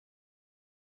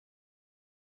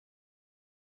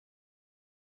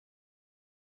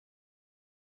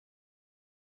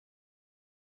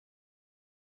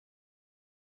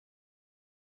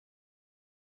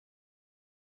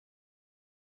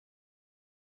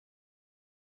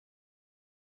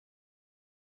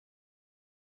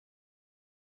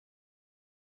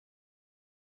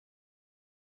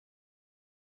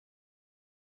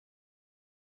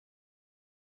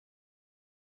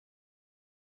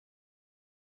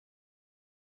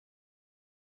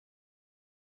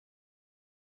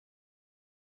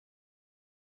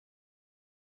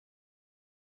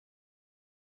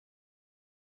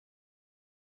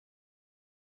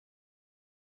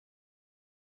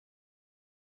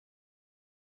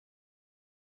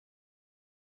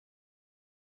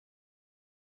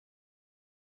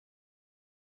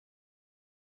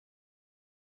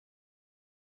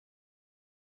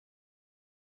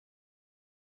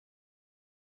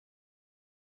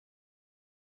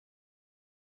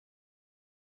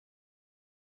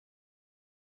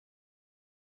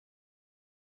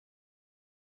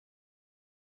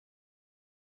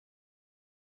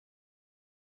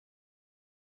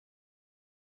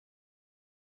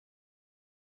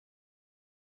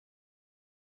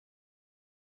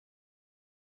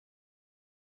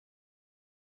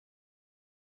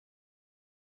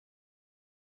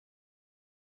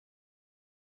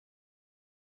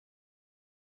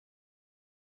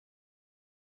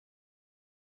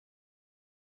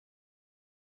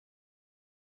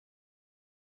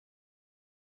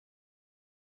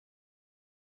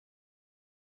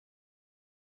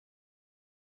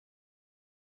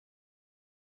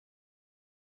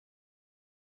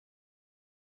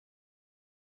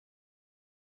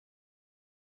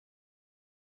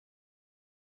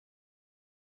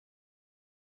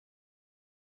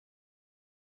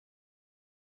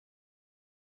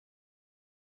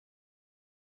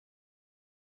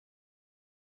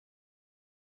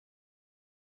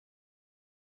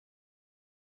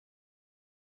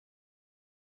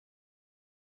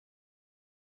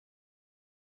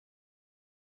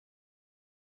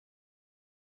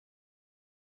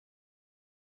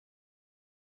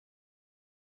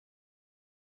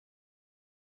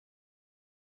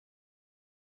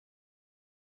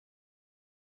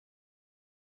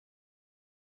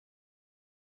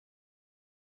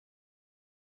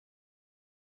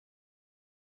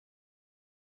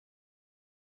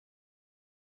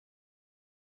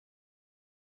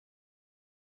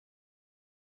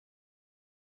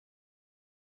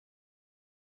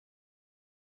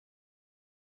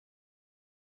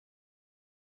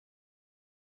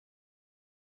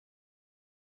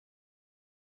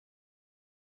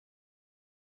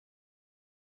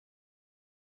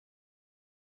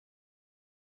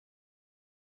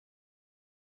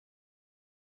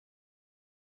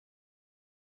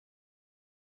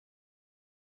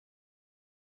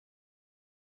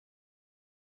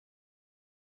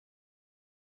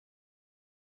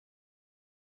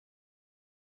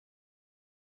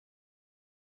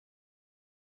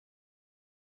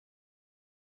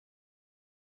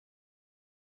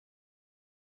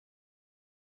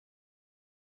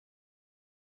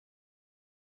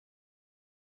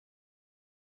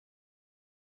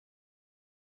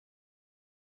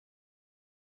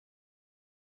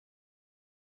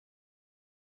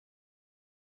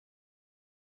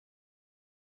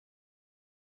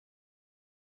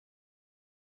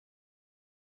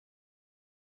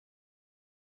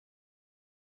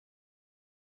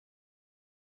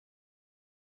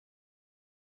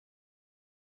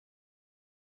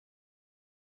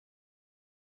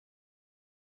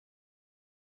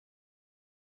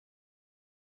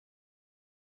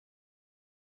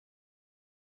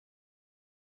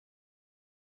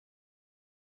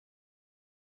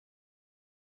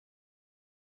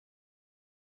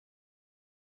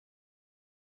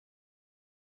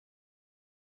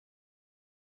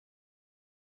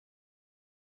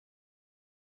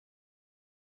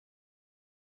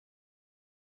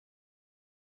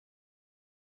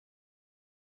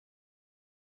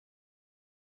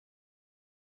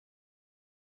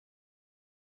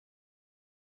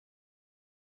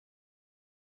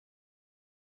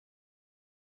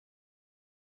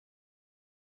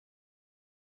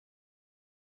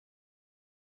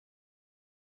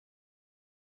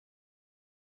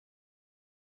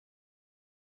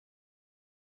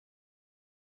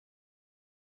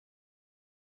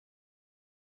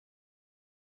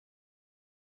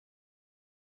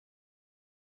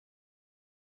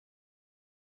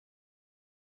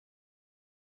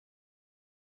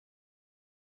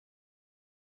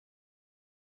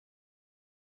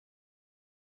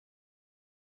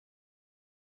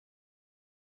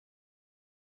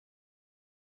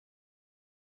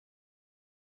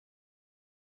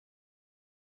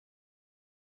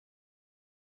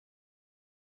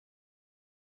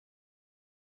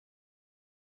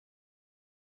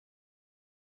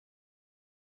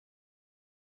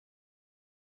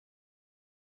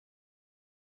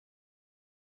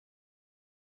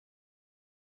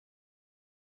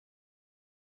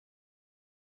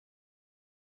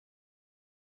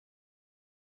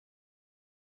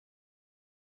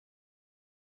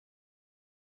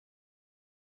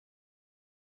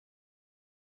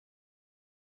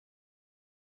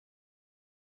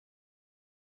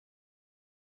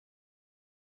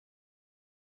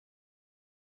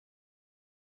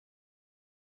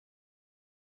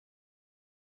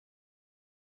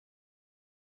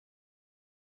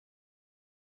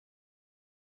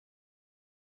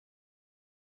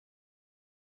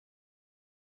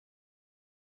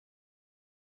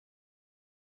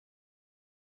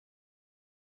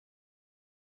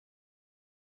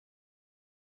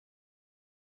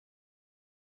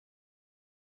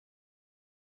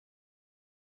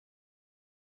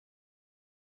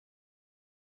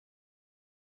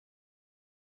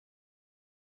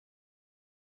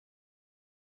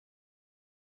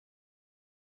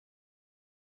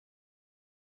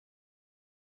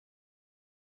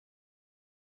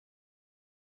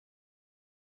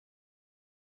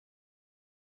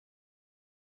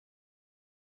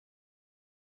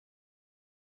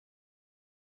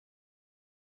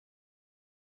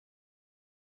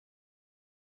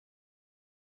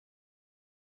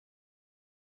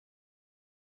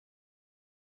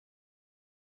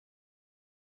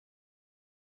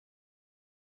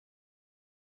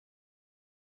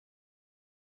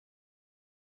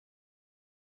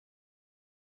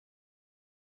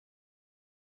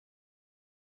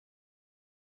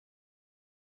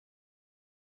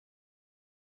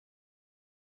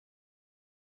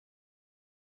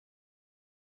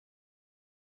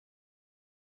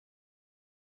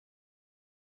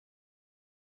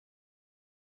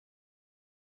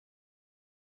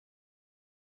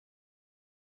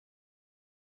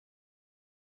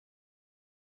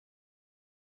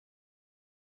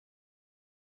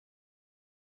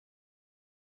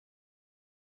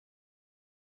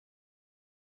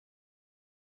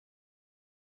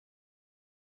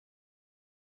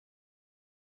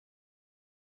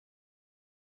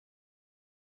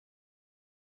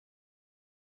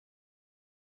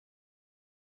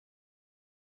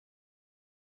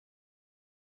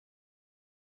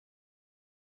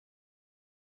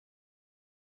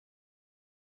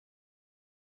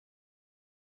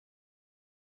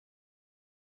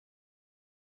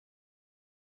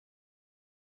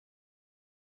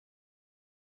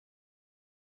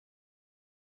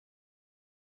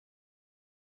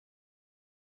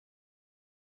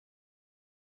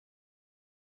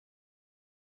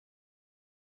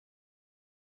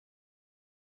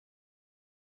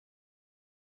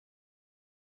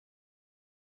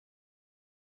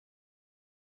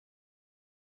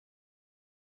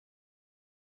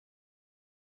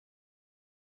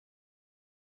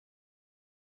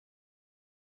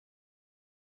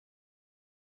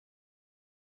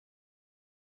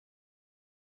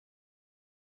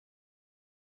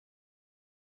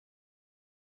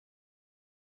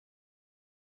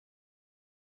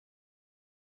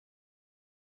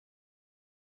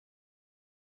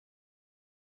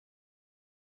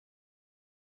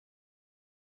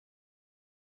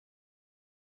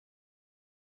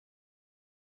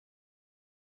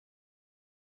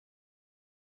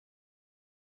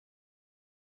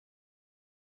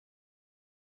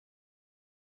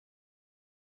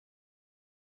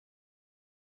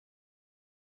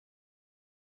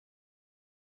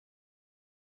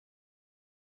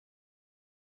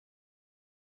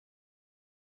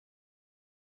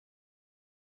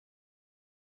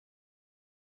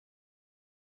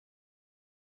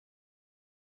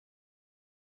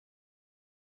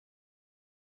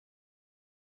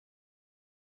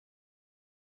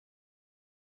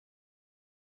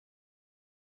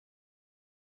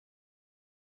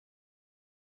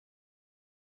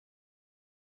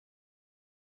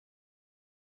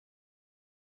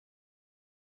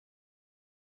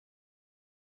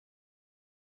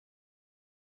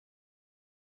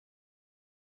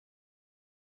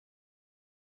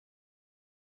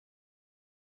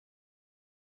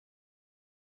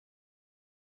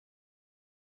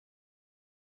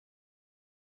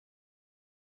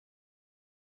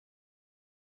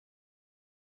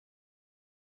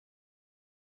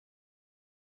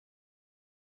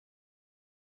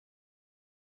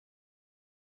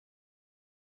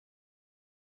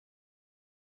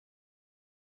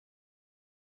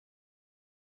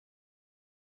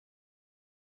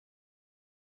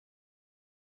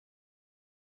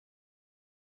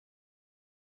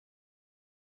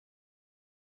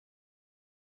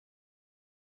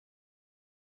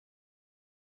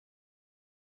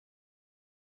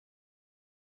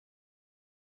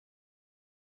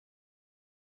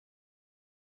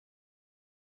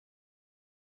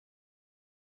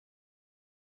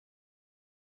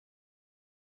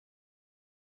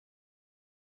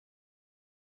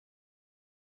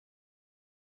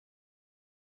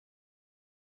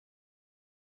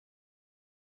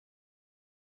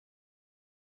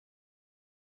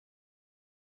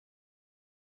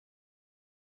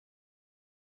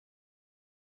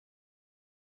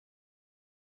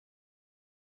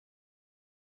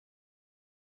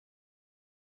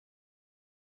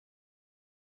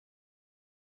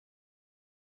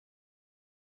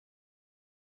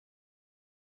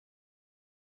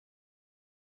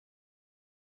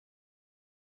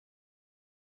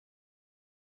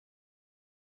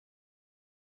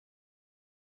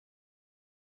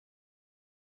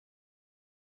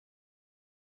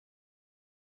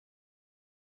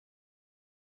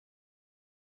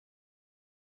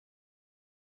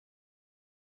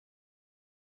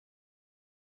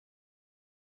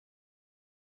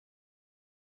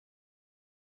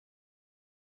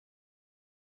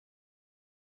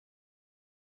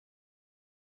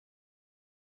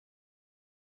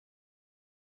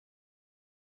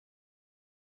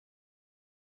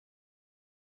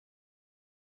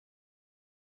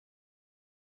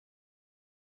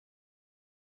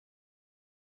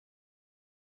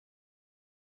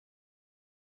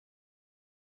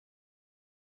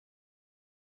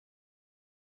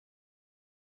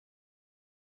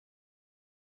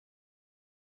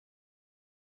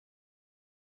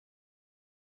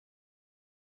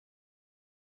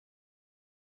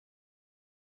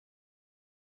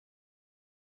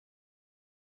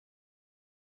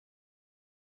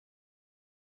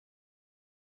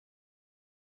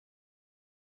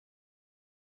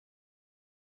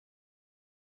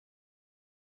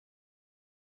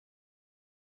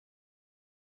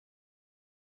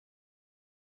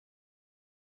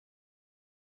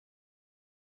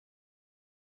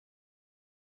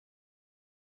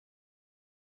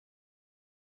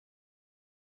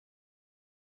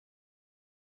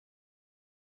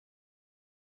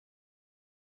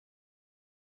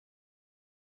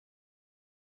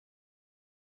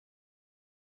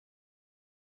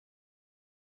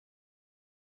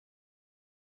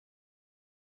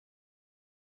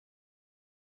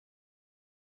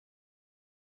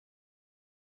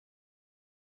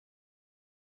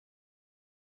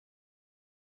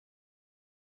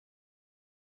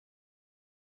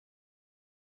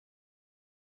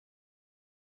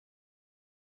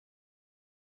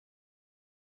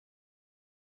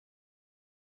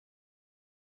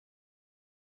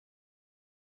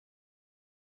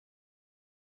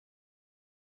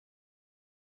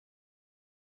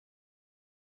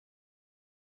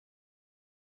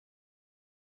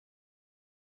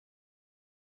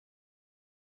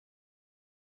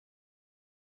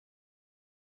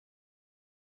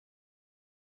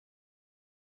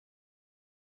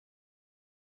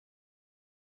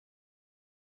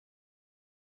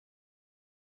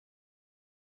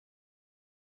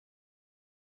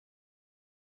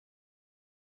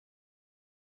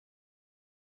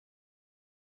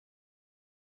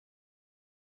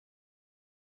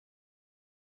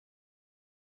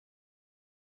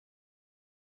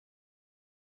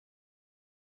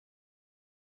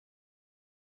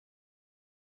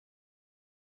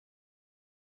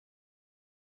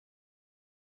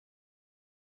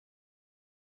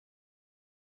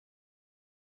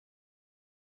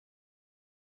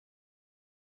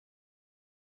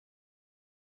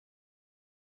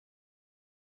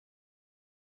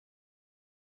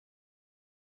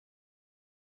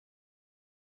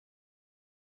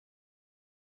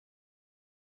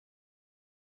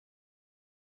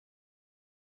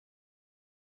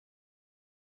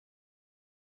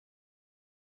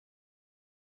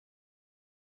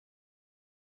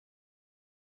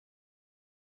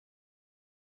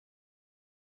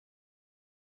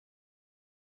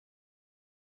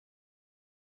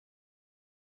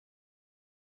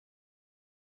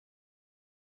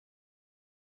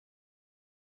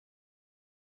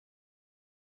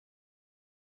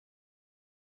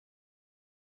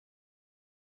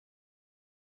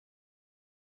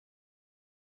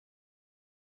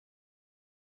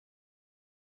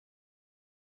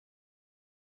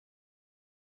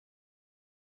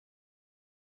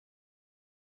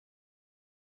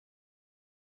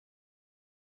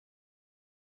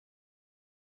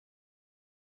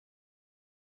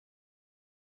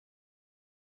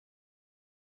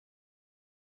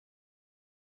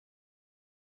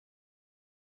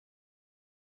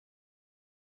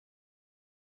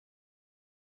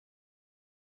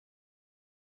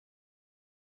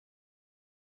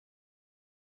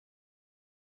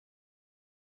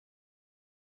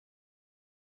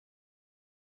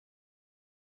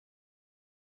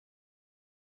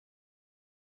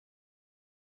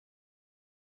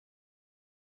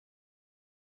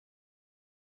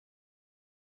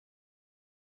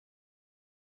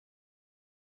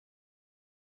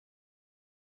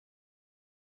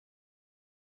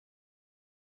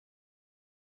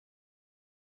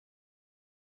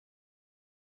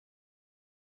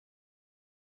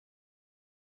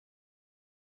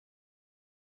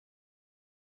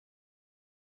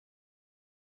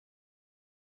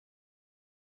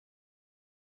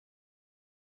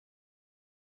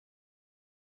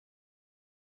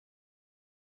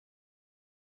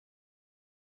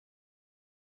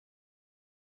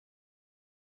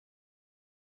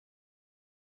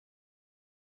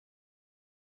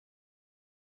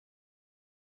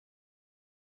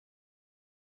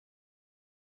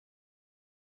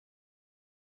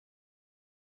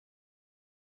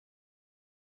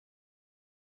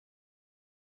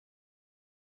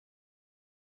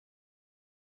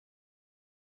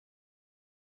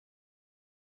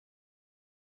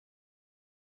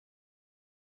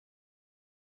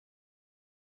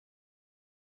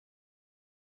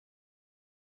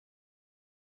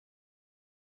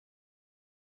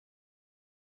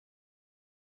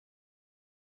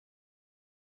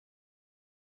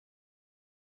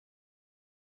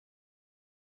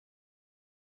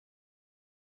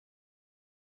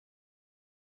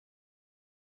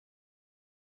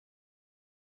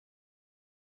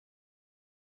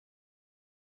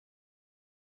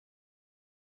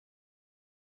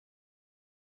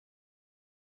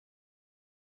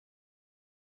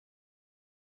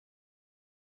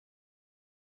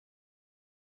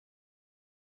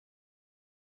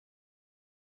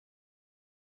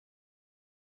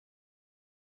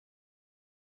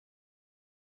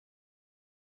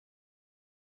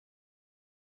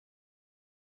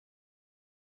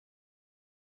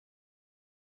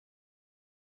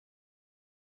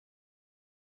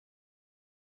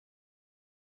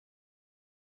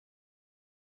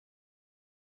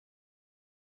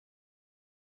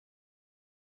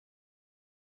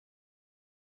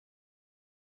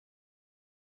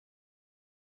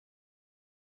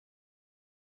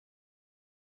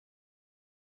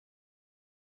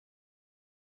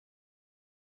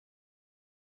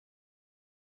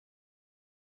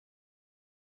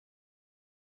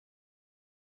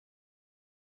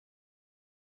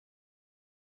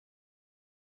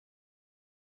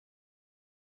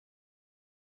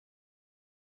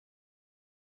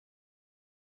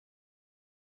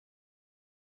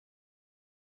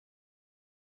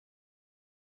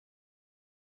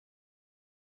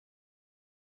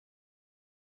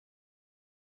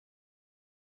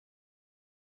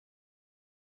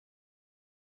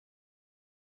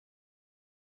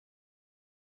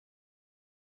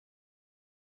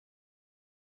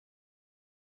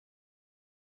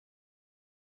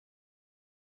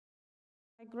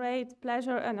great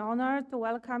pleasure and honor to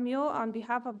welcome you on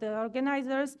behalf of the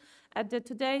organizers at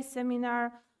today's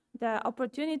seminar, The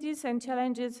Opportunities and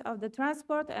Challenges of the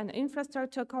Transport and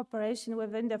Infrastructure Cooperation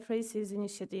within the Three Seas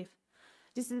Initiative.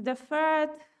 This is the third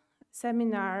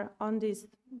seminar on this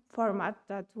format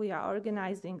that we are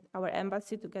organizing, our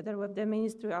embassy together with the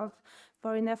Ministry of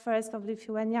Foreign Affairs of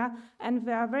Lithuania, and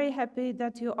we are very happy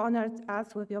that you honored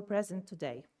us with your presence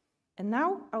today. And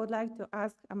now I would like to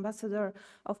ask Ambassador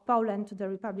of Poland to the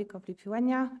Republic of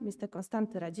Lithuania, Mr.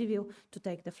 Konstanty Radziwiłł, to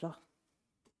take the floor.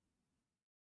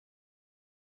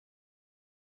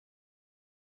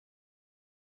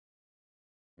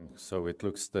 So it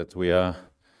looks that we are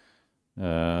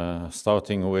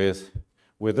starting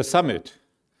with the summit,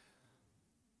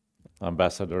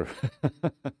 Ambassador.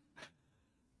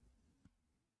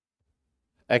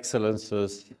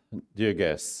 Excellencies, dear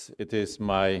guests, it is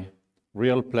my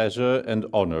real pleasure and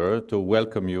honor to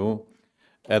welcome you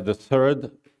at the third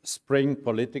Spring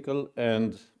Political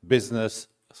and Business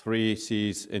Three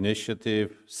Seas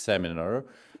Initiative seminar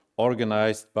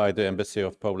organized by the Embassy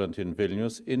of Poland in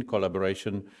Vilnius in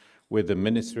collaboration with the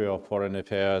Ministry of Foreign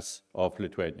Affairs of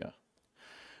Lithuania.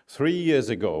 3 years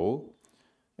ago,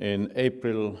 in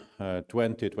April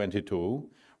 2022,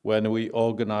 when we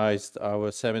organized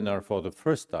our seminar for the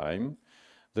first time,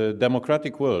 the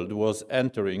democratic world was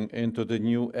entering into the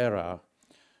new era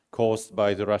caused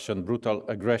by the Russian brutal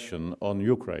aggression on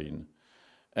Ukraine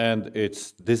and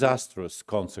its disastrous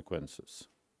consequences.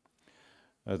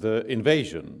 The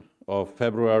invasion of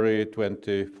February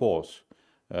 24th,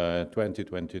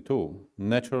 2022,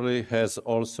 naturally has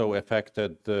also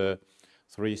affected the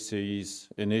Three Seas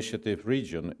Initiative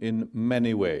region in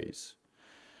many ways.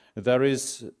 There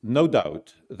is no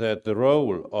doubt that the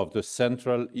role of the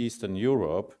Central Eastern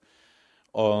Europe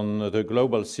on the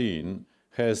global scene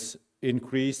has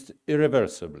increased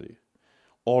irreversibly,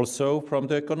 also from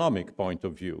the economic point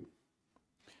of view.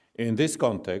 In this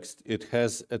context, it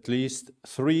has at least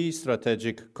three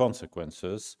strategic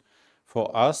consequences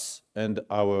for us and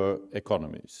our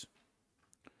economies.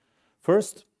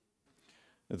 First,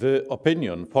 the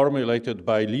opinion formulated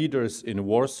by leaders in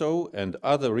Warsaw and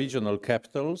other regional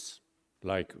capitals,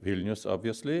 like Vilnius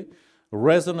obviously,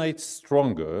 resonates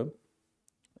stronger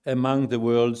among the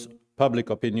world's public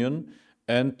opinion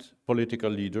and political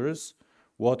leaders,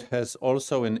 what has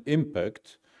also an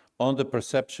impact on the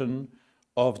perception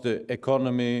of the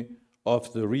economy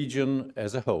of the region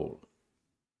as a whole.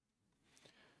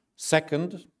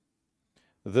 Second,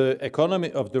 the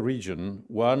economy of the region,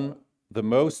 one the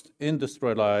most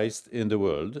industrialized in the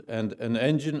world and an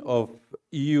engine of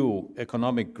EU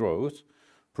economic growth,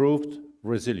 proved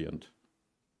resilient.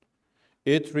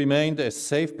 It remained a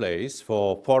safe place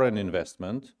for foreign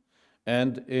investment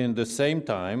and, in the same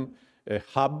time, a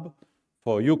hub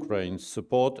for Ukraine's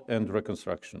support and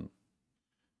reconstruction.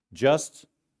 Just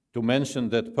to mention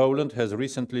that Poland has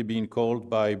recently been called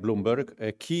by Bloomberg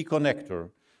a key connector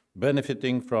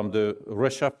benefiting from the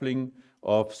reshuffling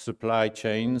of supply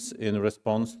chains in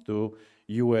response to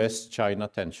US-China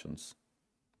tensions.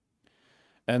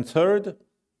 And third,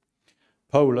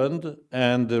 Poland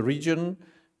and the region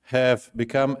have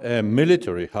become a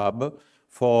military hub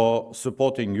for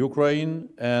supporting Ukraine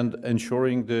and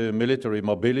ensuring the military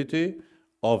mobility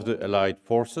of the allied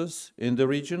forces in the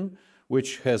region,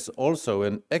 which has also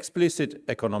an explicit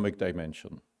economic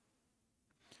dimension.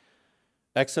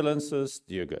 Excellencies,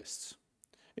 dear guests,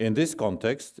 in this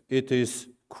context, it is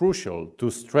crucial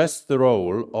to stress the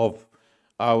role of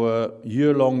our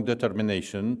year-long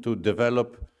determination to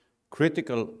develop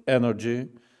critical energy,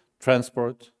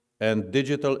 transport, and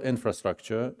digital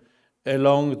infrastructure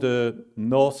along the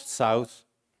north-south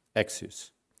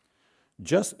axis.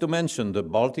 Just to mention the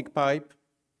Baltic Pipe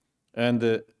and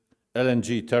the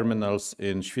LNG terminals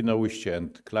in Świnoujście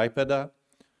and Klaipėda,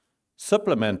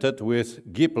 supplemented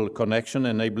with Gypl connection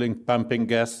enabling pumping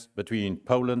gas between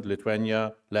Poland,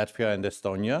 Lithuania, Latvia, and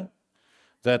Estonia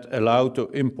that allow to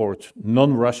import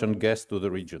non-Russian gas to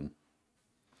the region.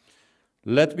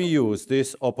 Let me use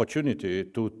this opportunity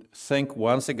to thank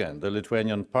once again the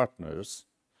Lithuanian partners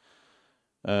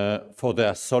for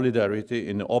their solidarity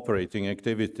in operating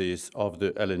activities of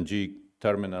the LNG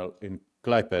terminal in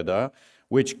Klaipėda,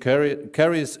 which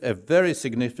carries a very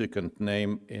significant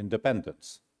name,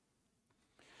 independence.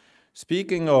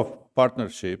 Speaking of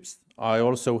partnerships, I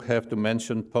also have to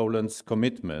mention Poland's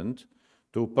commitment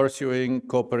to pursuing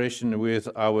cooperation with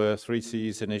our Three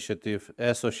Seas Initiative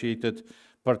associated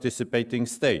participating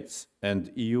states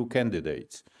and EU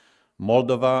candidates,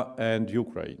 Moldova and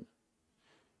Ukraine.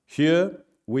 Here,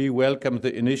 we welcome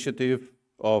the initiative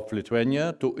of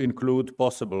Lithuania to include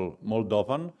possible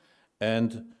Moldovan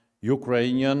and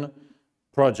Ukrainian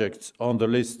projects on the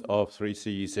list of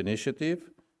 3Cs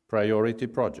initiative priority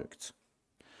projects.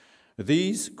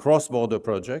 These cross-border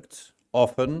projects,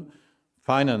 often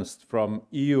financed from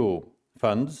EU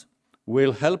funds,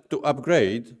 will help to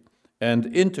upgrade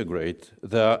and integrate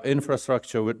their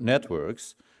infrastructure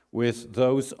networks with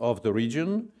those of the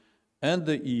region and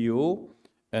the EU,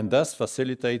 and thus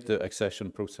facilitate the accession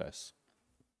process.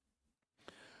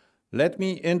 Let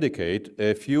me indicate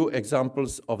a few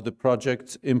examples of the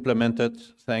projects implemented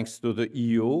thanks to the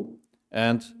EU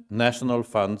and national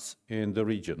funds in the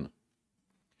region.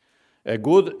 A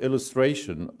good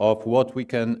illustration of what we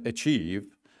can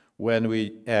achieve when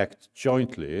we act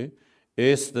jointly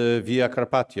is the Via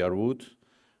Carpathia route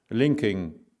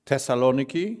linking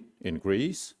Thessaloniki in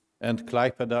Greece and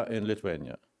Klaipėda in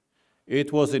Lithuania.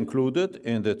 It was included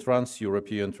in the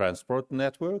Trans-European Transport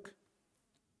Network,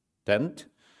 TENT,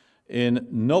 in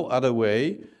no other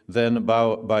way than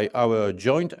by our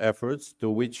joint efforts, to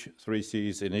which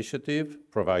 3Cs initiative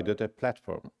provided a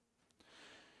platform.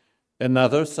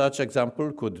 Another such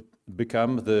example could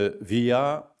become the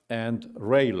Via and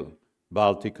Rail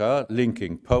Baltica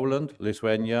linking Poland,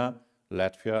 Lithuania,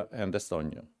 Latvia and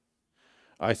Estonia.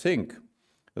 I think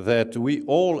that we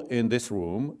all in this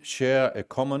room share a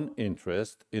common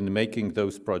interest in making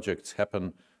those projects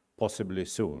happen possibly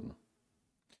soon.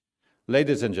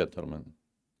 Ladies and gentlemen,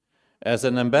 as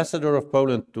an ambassador of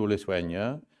Poland to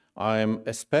Lithuania, I am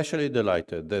especially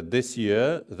delighted that this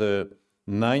year the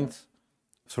 9th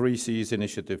 3Cs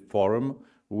Initiative Forum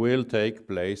will take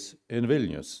place in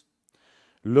Vilnius.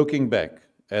 Looking back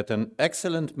at an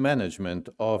excellent management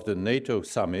of the NATO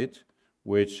summit,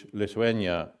 which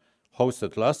Lithuania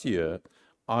hosted last year,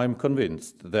 I'm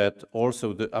convinced that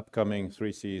also the upcoming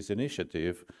 3Cs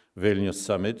Initiative Vilnius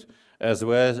Summit, as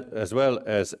well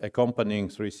as accompanying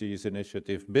 3Cs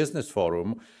Initiative Business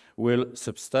Forum, will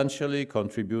substantially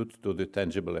contribute to the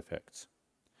tangible effects.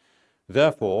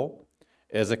 Therefore,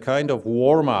 as a kind of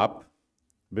warm-up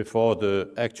before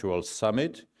the actual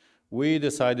summit, we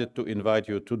decided to invite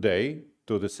you today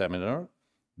to the seminar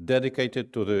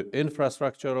dedicated to the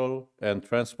infrastructural and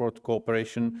transport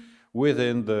cooperation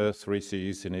within the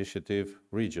 3Cs Initiative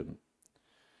region.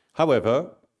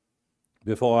 However,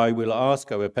 before I will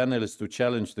ask our panelists to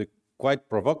challenge the quite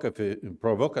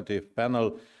provocative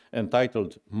panel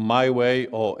entitled "My Way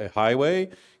or a Highway?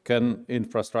 Can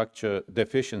infrastructure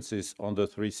deficiencies on the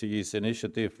 3Cs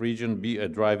Initiative region be a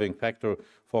driving factor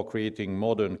for creating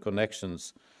modern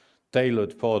connections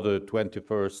tailored for the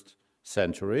 21st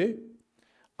century?"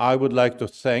 I would like to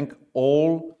thank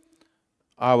all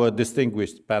our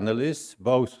distinguished panelists,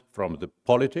 both from the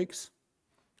politics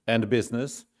and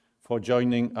business, for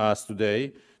joining us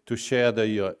today to share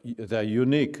their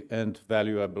unique and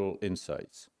valuable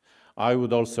insights. I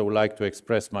would also like to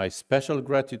express my special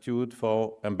gratitude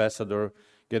for Ambassador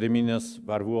Gediminas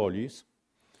Varvuolis,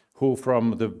 who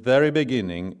from the very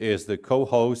beginning is the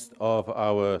co-host of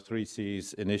our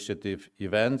 3Cs Initiative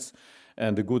events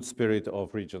and the good spirit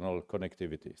of regional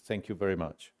connectivity. Thank you very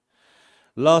much.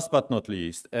 Last but not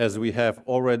least, as we have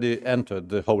already entered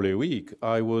the Holy Week,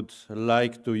 I would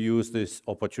like to use this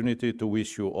opportunity to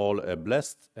wish you all a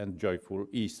blessed and joyful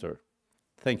Easter.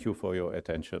 Thank you for your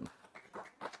attention.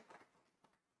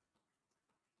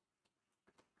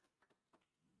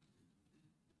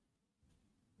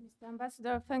 Mr.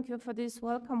 Ambassador, thank you for this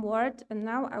welcome word. And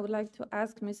now I would like to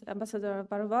ask Mr. Ambassador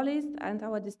Varvuolis and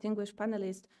our distinguished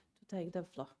panelists to take the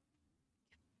floor.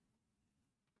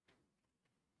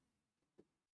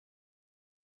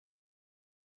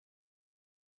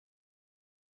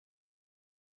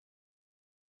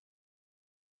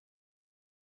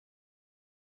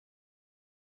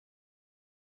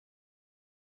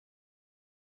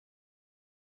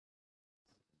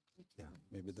 Yeah,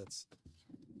 maybe that's...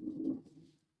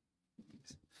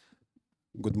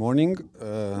 Good morning.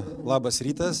 Labas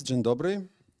rytas, dzień dobry.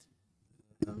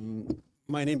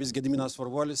 My name is Gediminas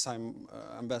Varvuolis. I'm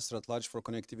Ambassador at Large for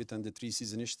Connectivity and the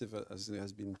 3Cs Initiative, as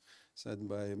has been said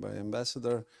by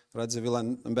Ambassador Radziwiłł.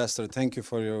 And Ambassador, thank you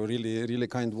for your really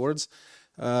kind words.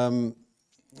 Yeah,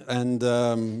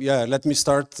 let me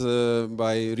start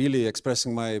by really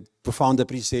expressing my profound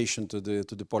appreciation to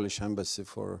the Polish Embassy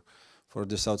for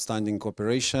this outstanding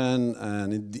cooperation.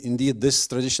 And indeed, this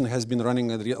tradition has been running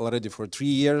already for 3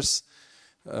 years.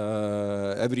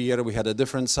 Every year we had a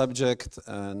different subject,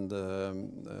 and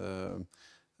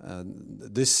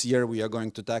this year we are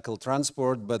going to tackle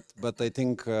transport. But I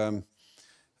think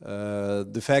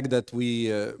the fact that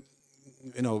we,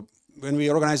 when we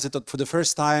organized it for the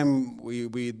first time,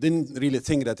 we didn't really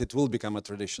think that it will become a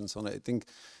tradition. So I think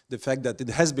the fact that it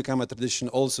has become a tradition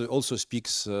also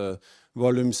speaks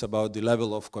volumes about the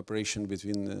level of cooperation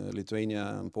between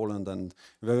Lithuania and Poland. And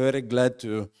we're very glad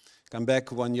to come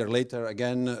back 1 year later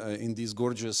again in these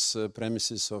gorgeous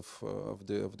premises of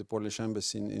the Polish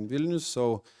embassy in Vilnius.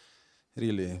 So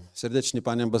really, serdeczni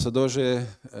panie ambasadorze,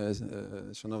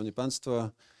 szanowni państwo,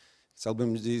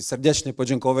 chciałbym serdecznie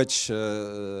podziękować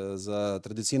za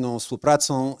tradycyjną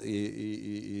współpracę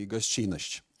i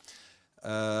gościnność.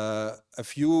 A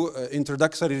few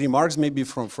introductory remarks maybe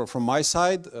from my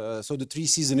side. So the 3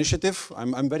 Seas initiative,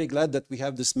 I'm very glad that we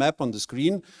have this map on the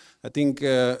screen. I think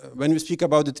when we speak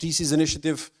about the 3 Seas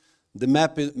initiative, the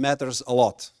map matters a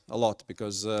lot,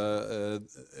 because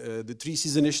the 3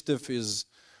 Seas initiative is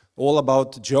all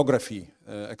about geography,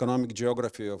 economic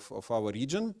geography of our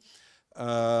region.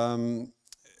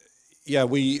 Yeah,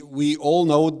 we all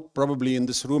know probably in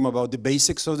this room about the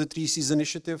basics of the 3 Seas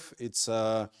initiative. It's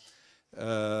a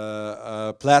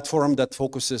platform that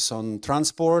focuses on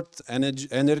transport,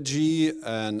 energy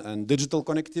and digital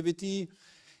connectivity.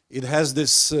 It has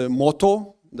this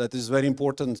motto that is very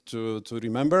important to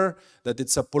remember, that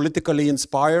it's a politically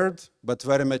inspired, but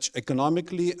very much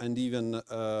economically and even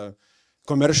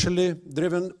commercially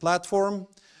driven platform.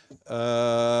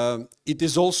 It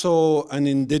is also an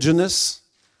indigenous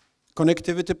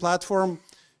connectivity platform,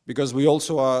 because we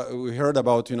also we heard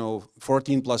about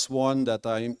 14+1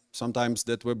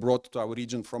 that were brought to our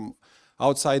region from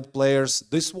outside players.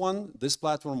 This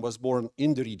platform was born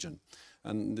in the region,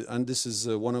 and this is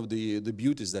one of the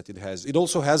beauties that it has. It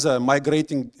also has a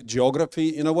migrating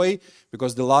geography in a way,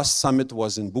 because the last summit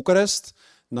was in Bucharest.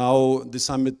 Now the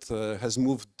summit has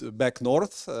moved back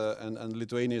north, and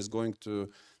Lithuania is going to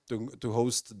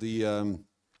host the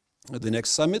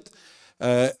next summit.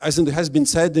 As it has been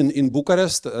said in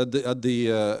Bucharest,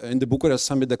 in the Bucharest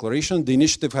Summit Declaration, the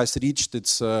initiative has reached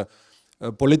its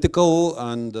political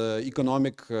and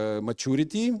economic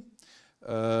maturity.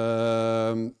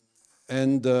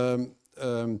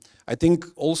 I think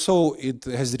also it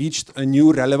has reached a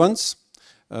new relevance,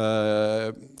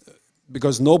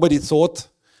 because nobody thought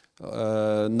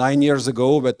 9 years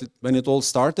ago, when it all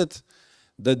started,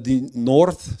 that the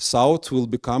north-south will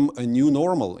become a new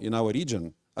normal in our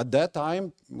region. At that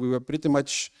time, we were pretty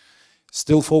much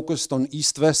still focused on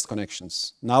east-west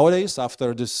connections. Nowadays,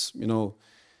 after this,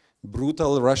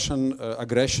 brutal Russian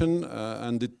aggression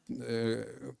and the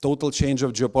total change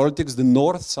of geopolitics, the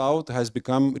north-south has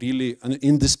become really an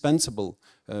indispensable,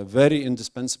 very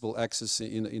indispensable axis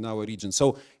in our region.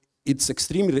 So it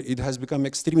has become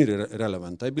extremely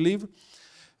relevant, I believe.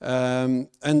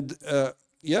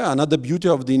 Yeah, another beauty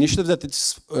of the initiative that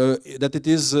it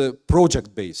is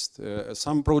project-based.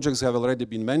 Some projects have already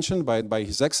been mentioned by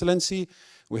His Excellency.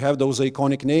 We have those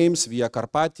iconic names: Via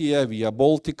Carpathia, Via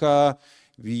Baltica,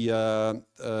 Via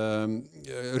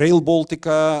Rail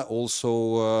Baltica.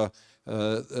 Also,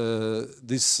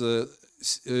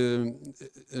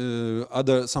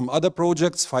 some other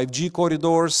projects, 5G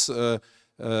corridors.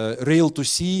 Rail to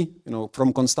sea,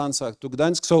 from Constanța to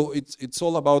Gdańsk. So it's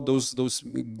all about those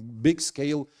big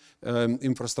scale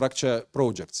infrastructure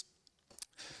projects.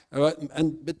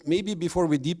 But maybe before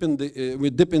we dip in the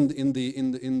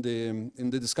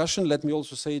discussion, let me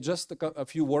also say just a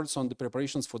few words on the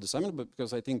preparations for the summit,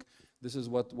 because I think this is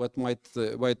what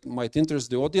might interest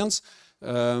the audience.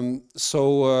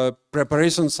 So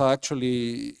preparations are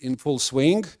actually in full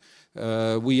swing.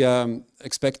 We are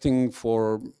expecting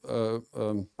for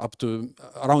up to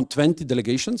around 20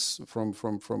 delegations from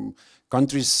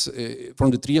countries,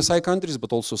 from the 3SI countries,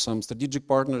 but also some strategic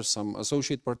partners, some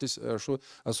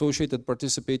associated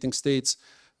participating states.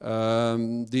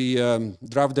 The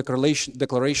draft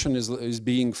declaration is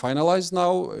being finalized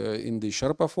now in the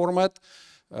Sherpa format.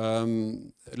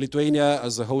 Lithuania,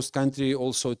 as a host country,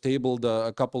 also tabled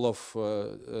a couple of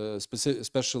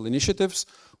special initiatives,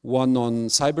 one on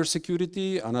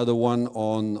cybersecurity, another one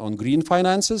on green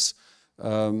finances.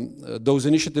 Those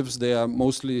initiatives, they are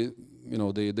mostly,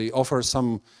 they offer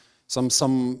some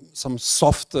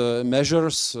soft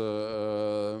measures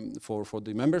for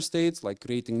the member states, like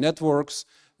creating networks,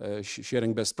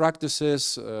 sharing best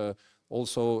practices,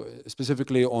 also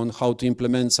specifically on how to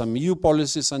implement some EU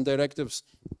policies and directives.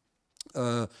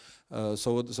 So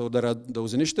there are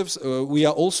those initiatives. We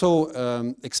are also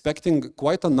expecting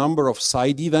quite a number of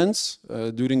side events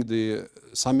during the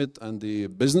summit and the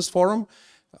business forum,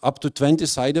 up to 20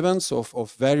 side events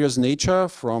of various nature,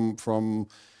 from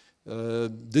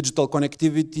digital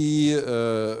connectivity,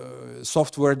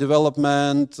 software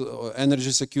development,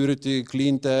 energy security,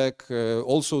 clean tech,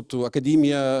 also to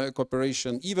academia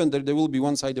cooperation. Even there will be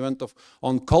one side event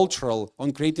on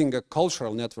creating a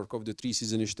cultural network of the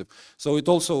 3Cs initiative. So it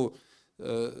also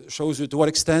shows you to what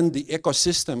extent the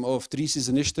ecosystem of 3Cs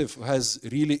initiative has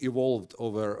really evolved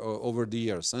over the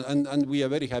years, and we are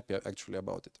very happy actually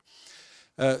about it.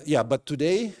 Yeah, but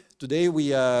today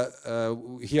we are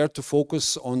here to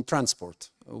focus on transport,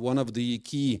 one of the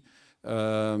key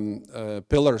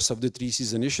pillars of the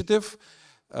 3Cs initiative.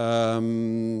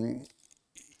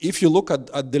 If you look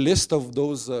at the list of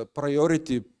those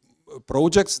priority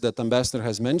projects that Ambassador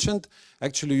has mentioned,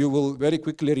 actually you will very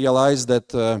quickly realize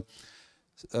that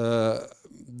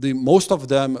most of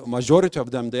them, majority of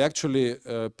them, they actually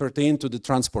pertain to the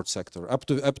transport sector, up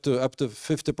to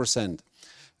 50%.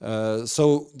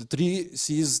 So the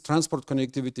 3Cs transport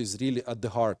connectivity is really at the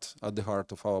heart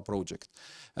of our project,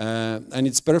 and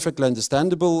it's perfectly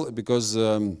understandable because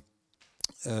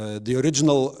the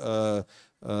original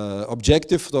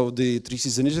objective of the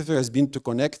 3Cs initiative has been to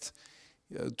connect,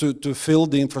 to fill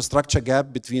the infrastructure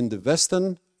gap between the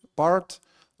western part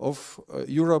of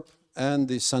Europe and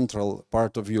the central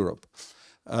part of Europe.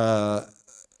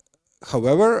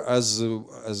 However, as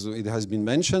it has been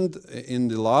mentioned, in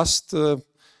the last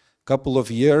couple of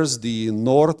years, the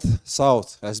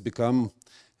north-south has become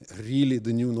really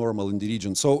the new normal in the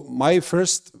region. So my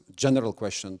first general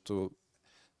question to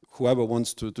whoever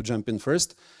wants to jump in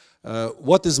first,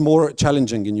 what is more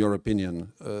challenging in your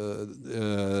opinion?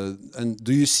 And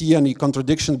do you see any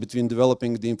contradiction between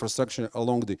developing the infrastructure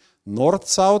along the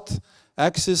north-south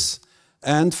axis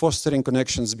and fostering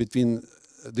connections between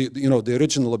the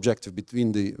original objective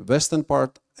between the western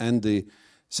part and the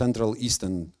central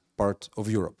eastern part of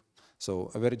Europe?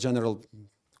 So a very general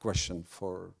question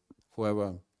for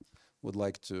whoever would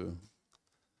like to.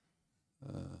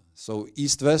 So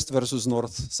east-west versus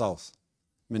north-south.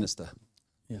 Minister.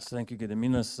 Yes, thank you,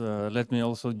 Gediminas. Let me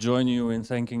also join you in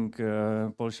thanking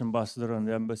Polish ambassador and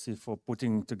the embassy for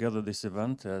putting together this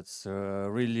event. It's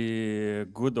really a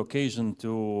good occasion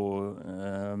to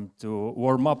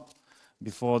warm up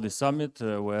before the summit,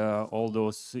 where all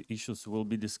those issues will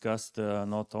be discussed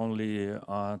not only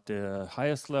at the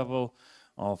highest level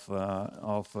of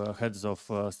heads of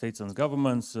states and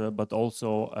governments, but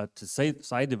also at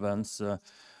side events.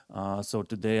 So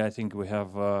today I think we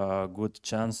have a good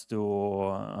chance to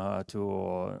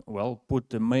well put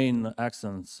the main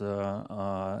accents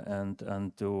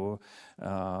and to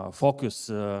focus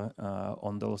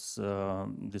on those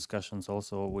discussions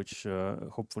also, which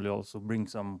hopefully also bring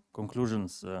some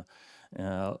conclusions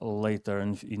later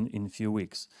in few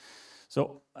weeks.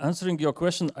 So answering your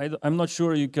question, I'm not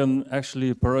sure you can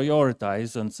actually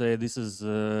prioritize and say this is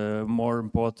more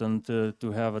important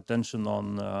to have attention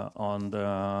on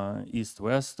the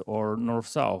east-west or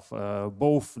north-south.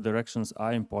 Both directions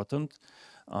are important.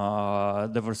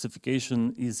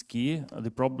 Diversification is key.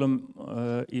 The problem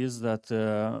is that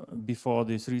before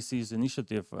the 3Cs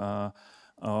initiative,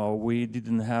 we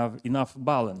didn't have enough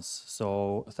balance.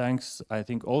 So thanks, I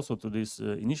think, also to this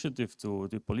initiative, to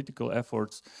the political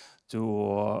efforts,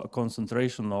 to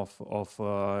concentration of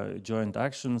joint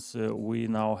actions, we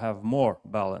now have more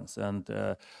balance. And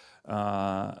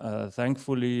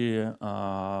thankfully,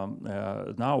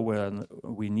 now when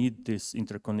we need this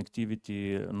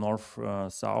interconnectivity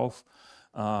north-south,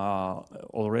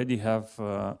 already have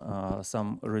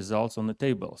some results on the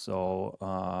table. So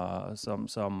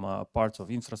some parts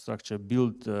of infrastructure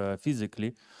built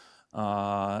physically,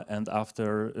 and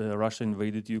after Russia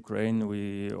invaded Ukraine,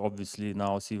 we obviously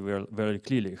now see very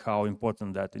clearly how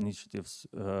important that initiatives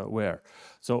were.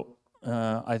 So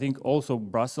I think also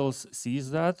Brussels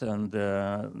sees that, and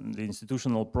the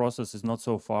institutional process is not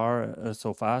so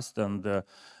fast, and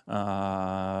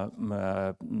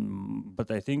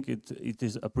but I think it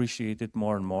is appreciated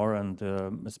more and more, and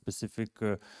specific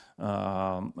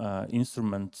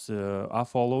instruments are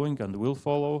following and will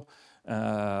follow,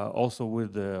 also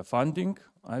with the funding,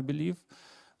 I believe.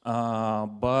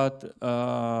 But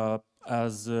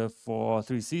as for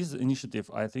 3Cs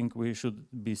initiative, I think we should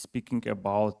be speaking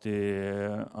about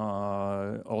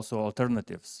also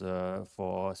alternatives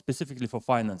specifically for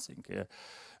financing.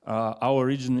 Our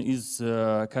region is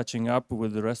catching up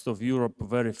with the rest of Europe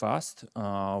very fast.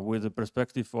 With the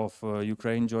perspective of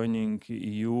Ukraine joining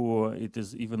EU, it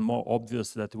is even more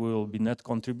obvious that we will be net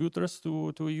contributors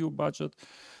to EU budget.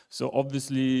 So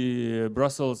obviously,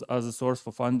 Brussels as a source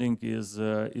for funding is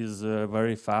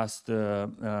very fast,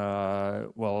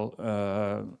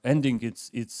 ending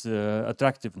its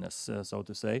attractiveness, so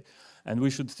to say. and we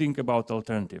should think about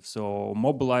alternatives. So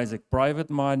mobilizing private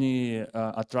money,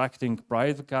 attracting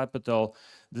private capital,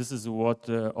 this is what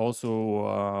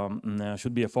also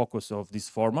should be a focus of this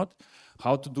format.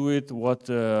 How to do it,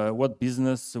 what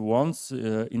business wants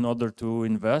in order to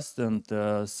invest and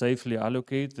safely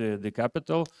allocate the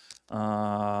capital.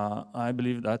 I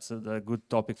believe that's a good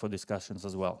topic for discussions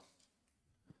as well.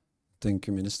 Thank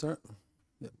you, Minister.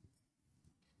 Yeah.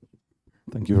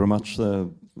 Thank you very much.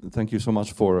 Thank you so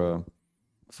much for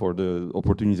the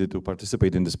opportunity to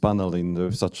participate in this panel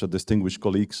in such distinguished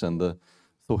colleagues, and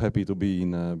so happy to be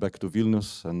back to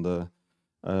Vilnius. And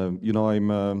you know,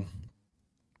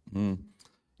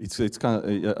 it's kind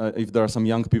of, if there are some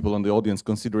young people in the audience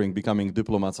considering becoming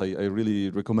diplomats, I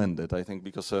really recommend it. I think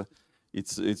because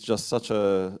it's just such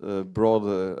a broad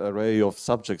array of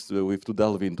subjects that we have to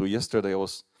delve into. Yesterday I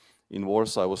was in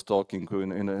Warsaw. I was talking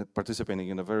participating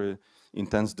in a very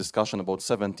intense discussion about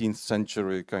 17th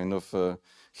century kind of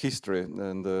history,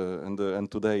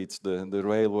 and today it's the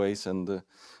railways, and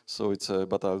so it's.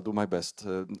 But I'll do my best.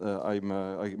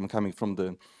 I'm coming from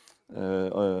the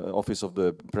office of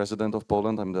the President of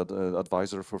Poland. I'm the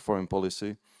advisor for foreign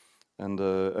policy, and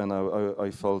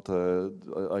I felt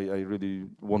I really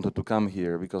wanted to come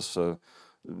here because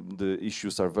the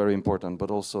issues are very important.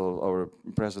 But also our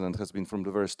President has been from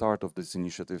the very start of this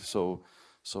initiative so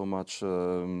much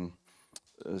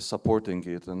supporting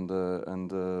it, and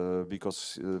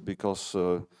because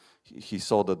he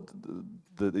saw that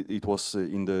it was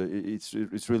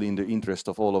it's really in the interest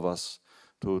of all of us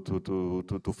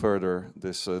to further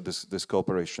this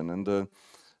cooperation. And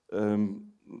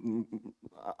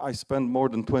I spent more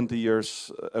than 20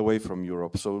 years away from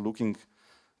Europe, so looking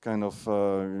kind of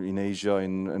in Asia,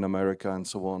 in America, and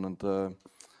so on, and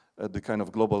at the kind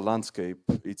of global landscape.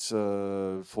 It's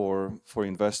for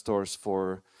investors,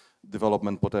 for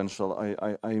development potential.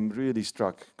 I'm really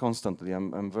struck constantly.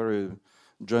 I'm very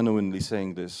genuinely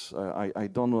saying this. I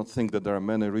do not think that there are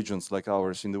many regions like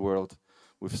ours in the world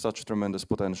with such tremendous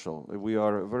potential. We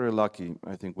are very lucky.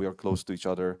 I think we are close to each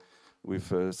other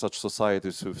with such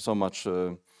societies with so much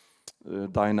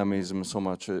dynamism, so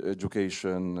much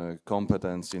education,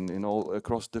 competence in all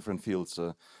across different fields.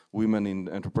 Women in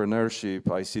entrepreneurship,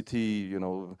 ICT, you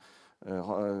know,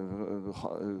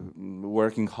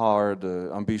 working hard,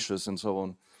 ambitious, and so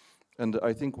on. And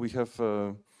I think we have.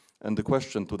 And the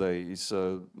question today is,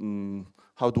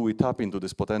 how do we tap into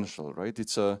this potential, right?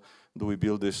 It's do we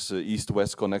build this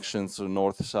east-west connections,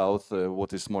 north-south?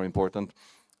 What is more important?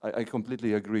 I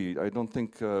completely agree. I don't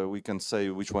think we can say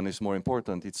which one is more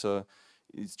important.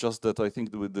 It's just that I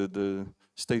think the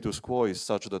status quo is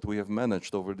such that we have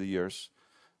managed over the years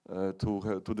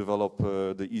to develop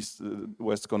the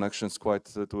east-west connections quite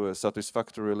to a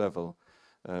satisfactory level.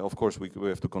 Of course, we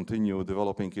have to continue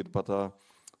developing it, but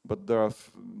there are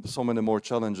so many more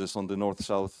challenges on the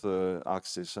north-south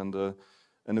axis, and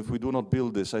if we do not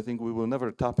build this, I think we will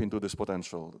never tap into this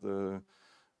potential.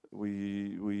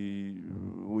 We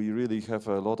really have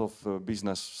a lot of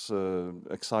business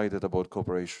excited about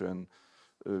cooperation.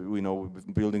 We know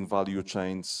building value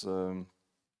chains,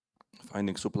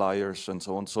 finding suppliers, and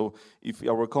so on. So if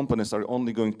our companies are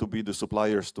only going to be the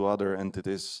suppliers to other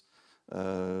entities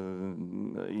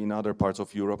in other parts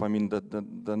of Europe, I mean,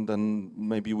 then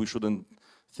maybe we shouldn't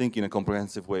think in a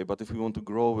comprehensive way. But if we want to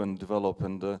grow and develop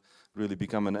and really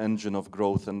become an engine of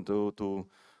growth and to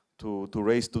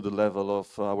raise to the level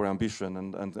of our ambition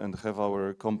and have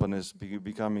our companies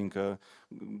becoming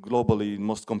globally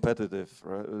most competitive,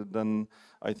 right? Then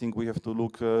I think we have to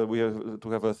look. We have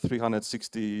to have a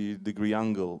 360-degree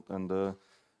angle and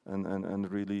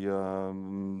really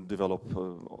develop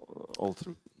all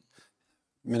through.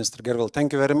 Minister Gerwel,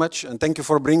 thank you very much, and thank you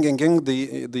for bringing in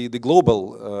the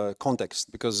global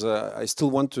context, because I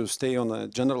still want to stay on a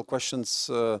general questions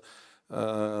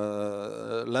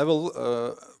level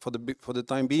for the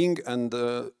time being, and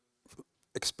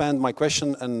expand my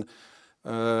question, and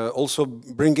also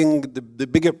bringing the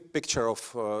bigger picture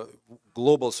of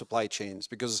global supply chains,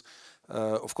 because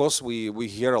of course we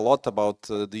hear a lot about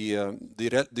the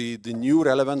new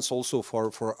relevance also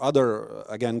for other,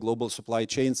 again, global supply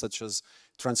chains, such as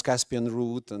Trans-Caspian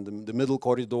route and the Middle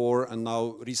Corridor, and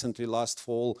now recently last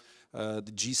fall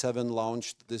the G7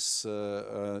 launched this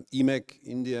EMEC,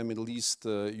 India, Middle East,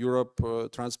 Europe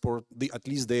transport, at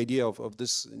least the idea of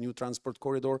this new transport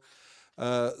corridor.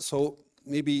 So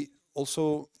maybe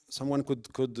also someone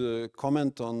could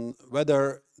comment on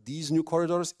whether these new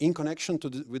corridors, in connection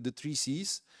with the 3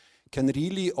 Cs, can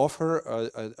really offer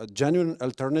a genuine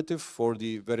alternative for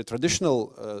the very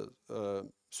traditional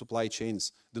supply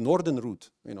chains, the northern route,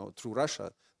 you know, through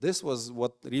Russia. This was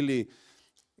what really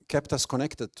kept us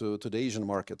connected to the Asian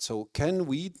market. So can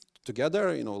we together,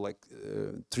 you know, like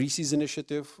Three Seas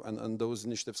initiative and those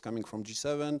initiatives coming from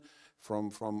G7,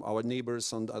 from our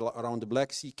neighbors around the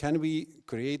Black Sea, can we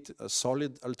create a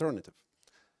solid alternative?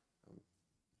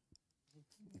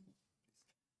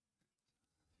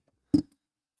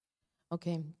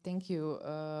 Okay, thank you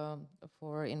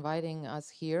for inviting us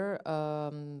here.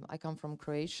 I come from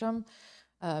Croatia,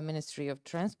 Ministry of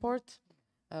Transport.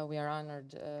 We are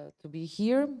honored to be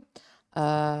here.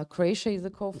 Croatia is a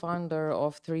co-founder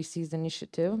of Three Seas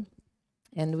initiative,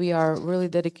 and we are really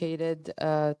dedicated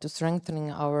to strengthening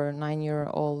our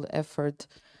 9-year-old effort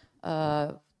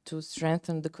to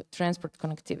strengthen the transport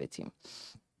connectivity.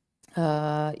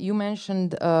 You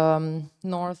mentioned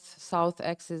north-south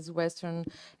axis, western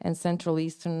and central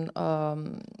eastern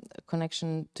connection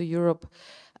to Europe.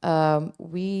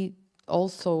 We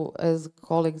also, as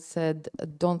colleagues said,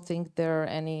 don't think there are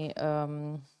any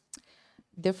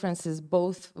differences.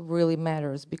 Both really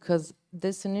matters, because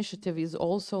this initiative is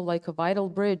also like a vital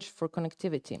bridge for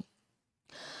connectivity.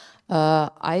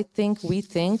 We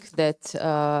think that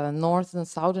north and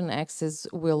southern axis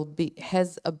has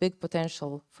a big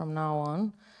potential from now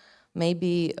on.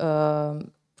 Maybe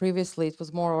previously it was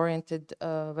more oriented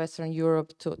Western Europe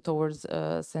towards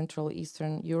Central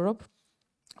Eastern Europe.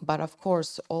 But of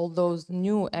course, all those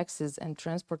new axes and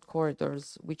transport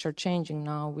corridors, which are changing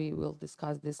now, we will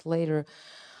discuss this later,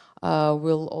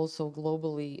 will also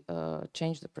globally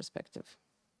change the perspective.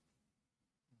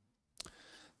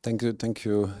 Thank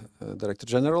you, Director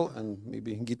General, and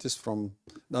maybe Gytis from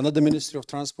another Ministry of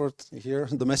Transport here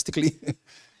domestically.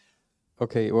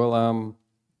 Okay, well,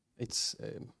 it's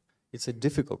a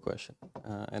difficult question,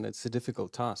 and it's a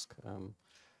difficult task.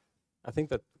 I think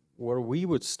that where we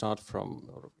would start from,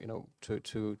 you know,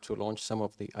 to launch some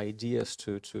of the ideas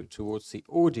towards the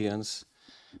audience.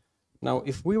 Now,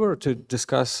 if we were to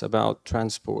discuss about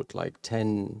transport like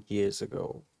 10 years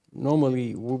ago,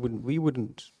 normally we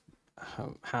wouldn't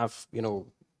have, you know,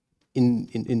 in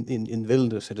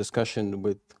Vilnius a discussion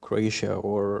with Croatia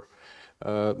or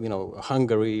you know,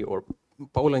 Hungary or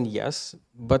Poland, yes,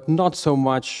 but not so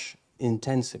much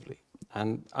intensively.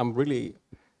 And I'm really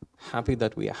happy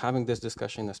that we are having this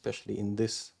discussion, especially in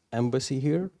this embassy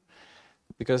here,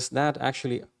 because that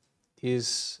actually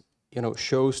is, you know,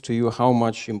 shows to you how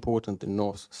much important the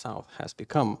North-South has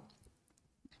become.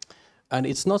 And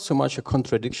it's not so much a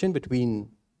contradiction between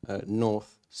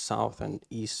North, South and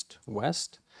East,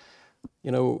 West.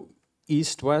 You know,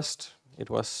 East, West, it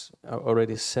was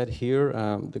already said here,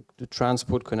 the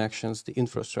transport connections, the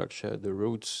infrastructure, the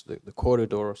routes, the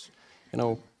corridors, you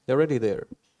know, they're already there.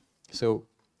 So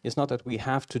it's not that we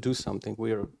have to do something,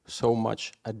 we are so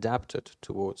much adapted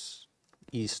towards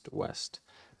East, West.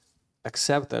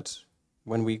 Except that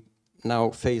when we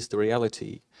now face the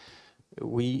reality,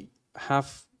 we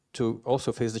have to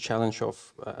also face the challenge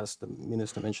of, as the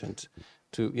minister mentioned,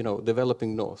 to, you know,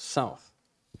 developing north-south.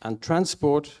 And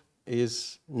transport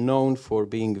is known for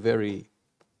being very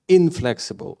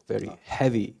inflexible, very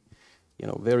heavy, you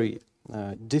know, very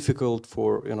difficult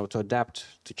for, you know, to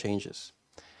adapt to changes.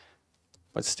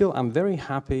 But still, I'm very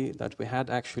happy that we had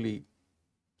actually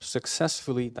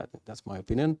successfully, that's my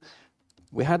opinion,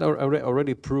 we had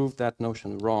already proved that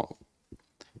notion wrong.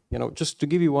 You know, just to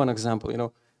give you one example, you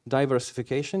know,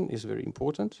 diversification is very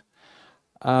important.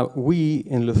 We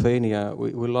in Lithuania,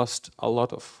 we lost a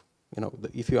lot of, you know,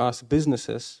 if you ask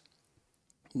businesses,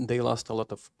 they lost a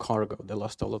lot of cargo, they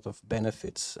lost a lot of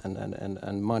benefits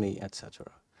and money, etc.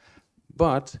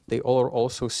 But they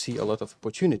also see a lot of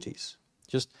opportunities.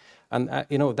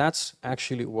 You know, that's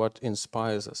actually what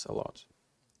inspires us a lot.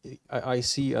 I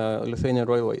see Lithuanian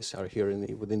Railways are here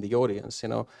within the audience. You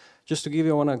know, just to give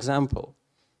you one example,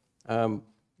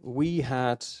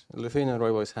 Lithuanian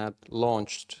Railways had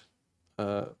launched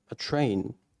a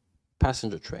train,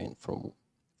 passenger train from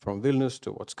Vilnius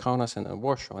towards Kaunas and then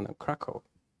Warsaw and then Krakow.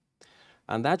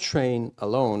 And that train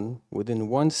alone, within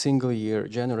one single year,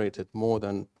 generated more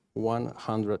than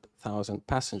 100,000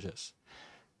 passengers.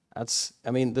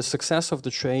 I mean, the success of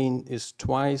the train is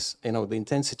twice, you know, the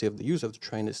intensity of the use of the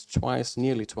train is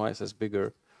nearly twice as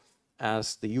bigger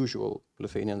as the usual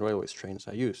Lithuanian Railways trains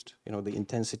are used. You know, the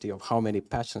intensity of how many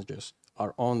passengers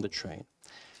are on the train.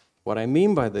 What I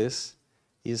mean by this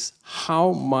is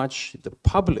how much the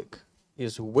public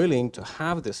is willing to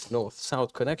have this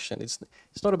north-south connection. It's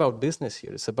not about business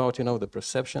here. It's about, you know, the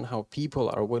perception, how people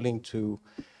are willing to,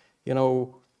 you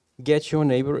know, get your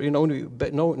neighbor, you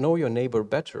know your neighbor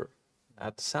better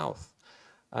at south,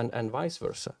 and vice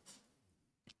versa.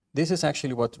 This is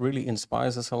actually what really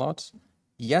inspires us a lot.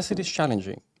 Yes, it is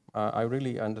challenging. I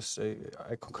really understand.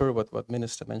 I concur with what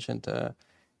Minister mentioned.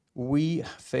 we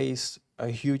face a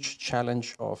huge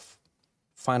challenge of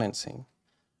financing.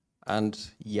 And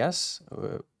yes,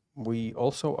 we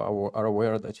also are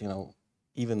aware that,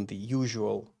 even the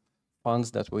usual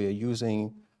funds that we are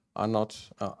using are not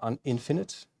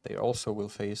infinite. They also will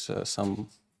face some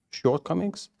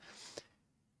shortcomings.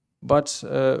 But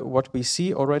what we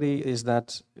see already is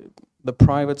that the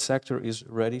private sector is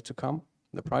ready to come.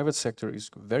 The private sector is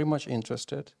very much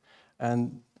interested.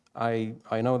 And I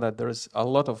know that there is a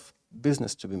lot of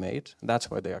business to be made. That's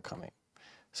why they are coming.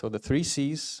 So the 3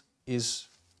 Cs is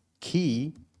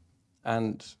key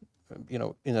and,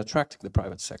 in attracting the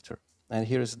private sector. And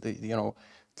here is the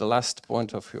last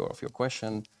point of your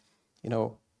question,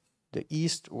 the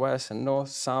east, west, and north,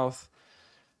 south.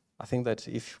 I think that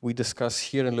if we discuss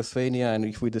here in Lithuania and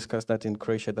if we discuss that in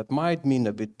Croatia, that might mean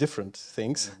a bit different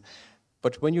things. Mm-hmm.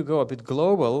 But when you go a bit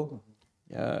global,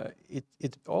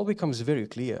 it all becomes very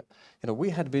clear.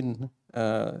 We had been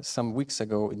some weeks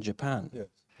ago in Japan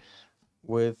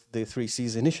with the 3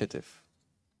 Cs initiative.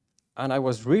 And I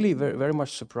was really very, very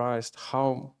much surprised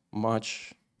how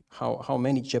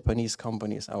many Japanese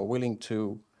companies are willing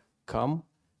to come,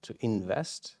 to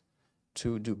invest,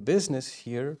 to do business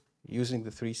here, using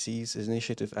the 3 Cs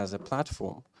initiative as a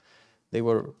platform. They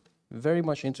were very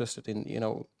much interested in,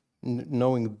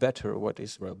 knowing better what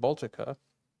is Rail Baltica,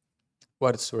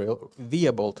 what's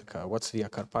Via Baltica, what's Via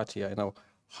Carpathia,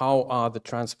 how are the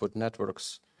transport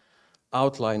networks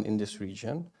outlined in this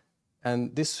region.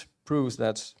 And this proves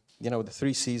that, the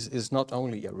 3 Cs is not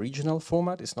only a regional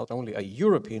format, it's not only a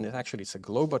European, it's a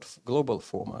global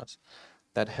format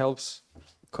that helps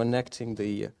connecting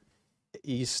the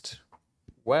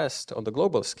east-west on the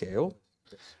global scale,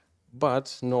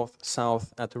 but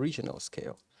north-south at the regional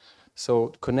scale.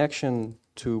 So connection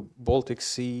to Baltic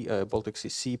Sea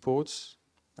seaports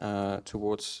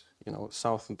towards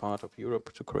southern part of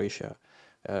Europe to Croatia,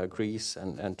 Greece,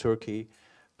 and Turkey,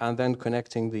 and then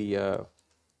connecting the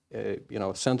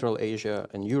Central Asia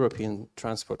and European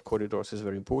transport corridors is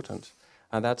very important,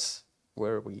 and that's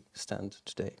where we stand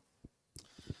today.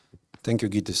 Thank you,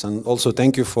 Gytis, and also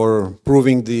thank you for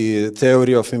proving the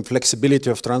theory of inflexibility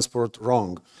of transport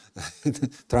wrong.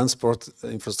 Transport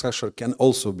infrastructure can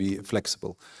also be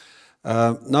flexible.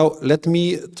 Now, let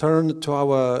me turn to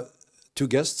our 2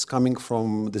 guests coming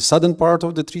from the southern part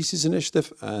of the 3 Cs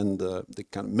initiative and the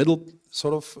kind of middle,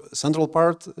 sort of central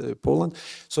part, Poland.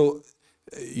 So,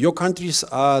 your countries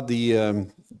are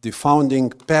the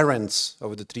founding parents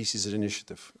of the 3 Cs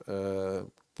initiative.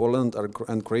 Poland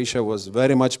and Croatia was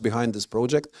very much behind this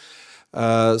project.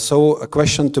 So a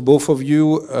question to both of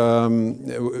you,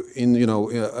 in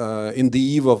the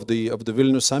eve of the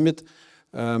Vilnius summit,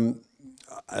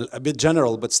 a bit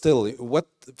general, but still, what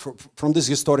from this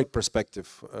historic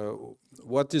perspective,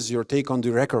 what is your take on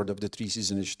the record of the 3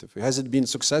 Cs initiative? Has it been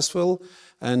successful,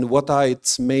 and what are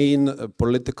its main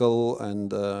political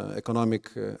and economic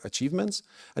achievements?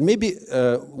 And maybe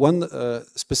one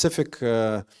specific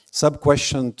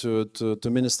sub-question to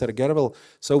Minister Gerwel.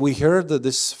 So we heard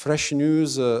this fresh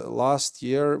news last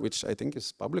year, which I think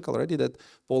is public already, that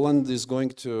Poland is going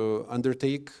to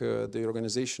undertake the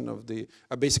organization of the,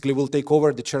 basically will take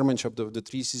over the chairmanship of the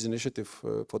 3 Cs initiative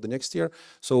for the next year.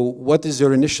 So what is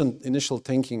your initial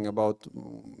thinking about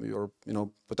your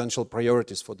potential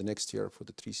priorities for the next year for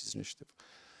the 3 Cs initiative?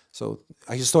 So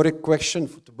a historic question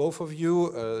to both of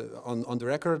you on the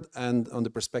record and on the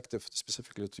perspective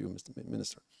specifically to you, Mr.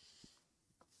 Minister.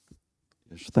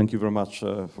 Yes, thank you very much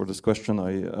for this question.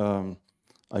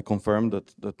 I confirm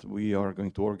that we are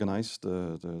going to organize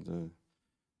the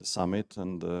summit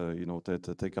and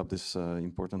to take up this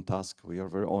important task. We are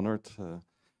very honored.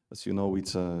 As you know,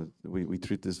 it's we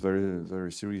treat this very,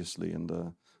 very seriously,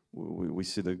 and we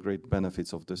see the great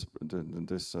benefits of this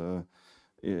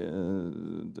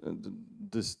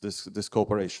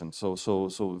cooperation.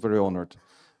 So very honored.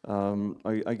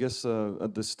 I guess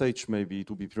at this stage maybe it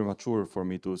would be premature for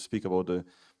me to speak about the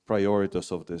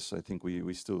priorities of this. I think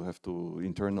we still have to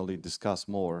internally discuss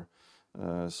more.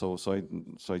 So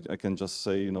I can just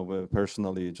say,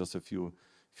 personally, just a few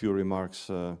remarks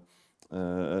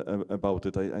about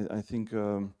it. I think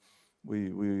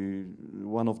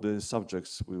one of the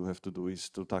subjects we will have to do is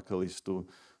to tackle is to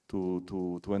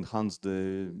enhance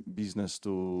the business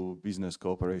to business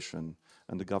cooperation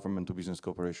and the government to business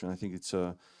cooperation. I think it's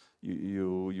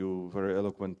you very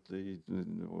eloquently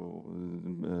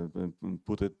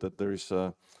put it that there's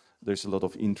a lot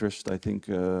of interest. I think,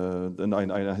 and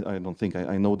I don't think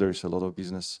I know there's a lot of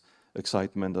business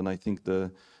excitement, and I think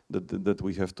that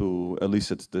we have to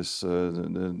elicit this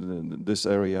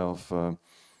area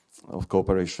of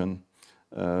cooperation.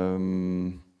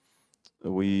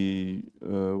 we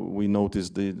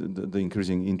noticed the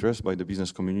increasing interest by the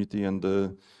business community, and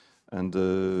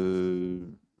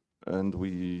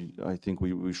I think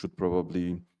we should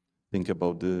probably think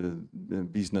about the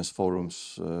business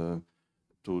forums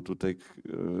to take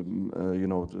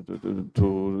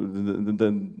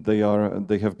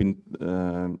they have been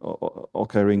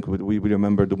occurring. We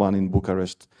remember the one in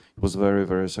Bucharest. It was very,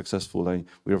 very successful.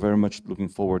 We are very much looking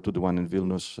forward to the one in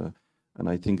Vilnius, and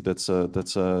I think that's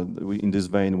in this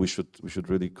vein we should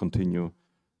really continue.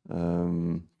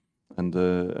 And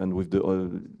with the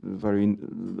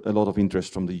a lot of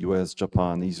interest from the US,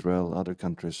 Japan, Israel, other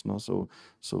countries, no? So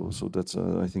that's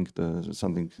I think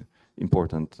something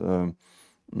important.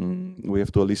 We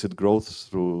have to elicit growth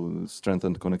through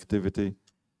strengthened connectivity,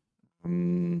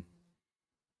 and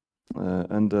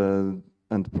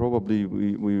probably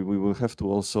we will have to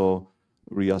also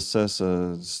reassess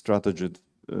a strategy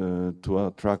to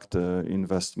attract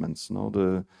investments. No,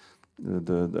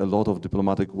 a lot of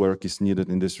diplomatic work is needed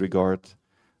in this regard.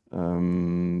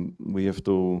 We have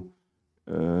to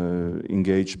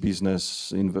engage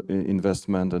business,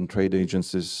 investment, and trade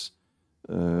agencies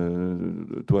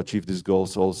to achieve these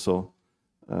goals. Also,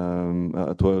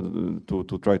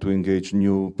 to try to engage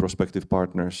new prospective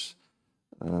partners.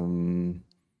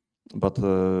 But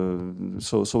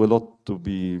so a lot to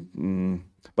be.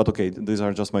 But okay, these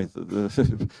are just my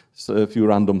a few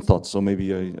random thoughts. So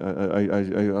maybe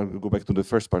I'll go back to the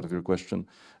first part of your question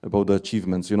about the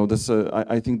achievements. You know, that's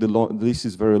I think the list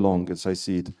is very long as I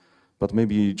see it. But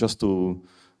maybe just to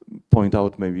point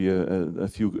out maybe a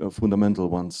few fundamental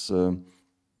ones.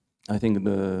 I think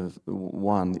the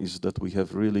one is that we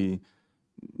have really,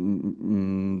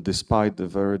 despite the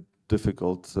very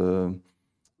difficult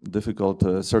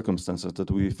circumstances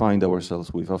that we find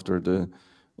ourselves with after the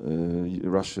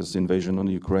Russia's invasion on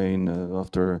Ukraine,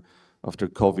 after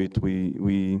COVID,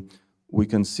 we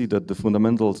can see that the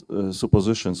fundamental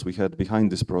suppositions we had behind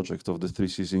this project of the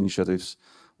 3Cs initiatives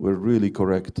were really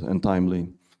correct and timely.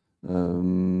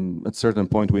 At a certain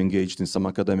point, we engaged in some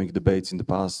academic debates in the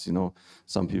past. You know,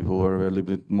 some people were a little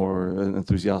bit more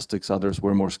enthusiastic, others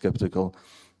were more skeptical.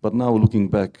 But now, looking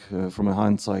back from a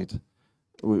hindsight,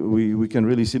 we can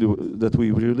really see that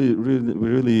we really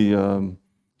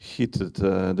hit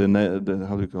the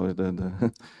how do you call it,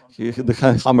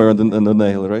 the hammer and the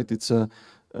nail, right? It's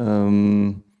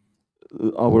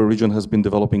our region has been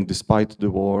developing despite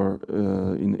the war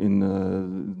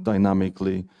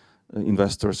dynamically.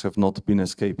 Investors have not been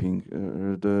escaping.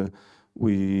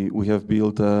 We have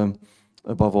built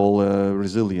above all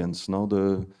resilience. Now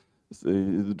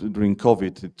during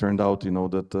COVID, it turned out, you know,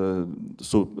 that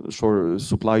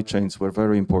supply chains were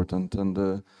very important, and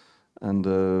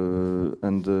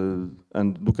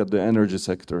look at the energy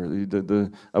sector.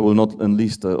 I will not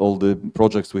enlist all the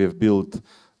projects we have built,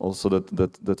 also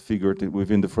that figured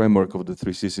within the framework of the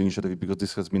 3Cs initiative, because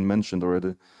this has been mentioned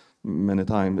already a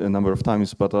number of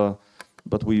times. But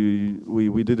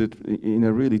we did it in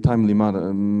a really timely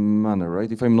manner,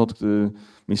 right? If I'm not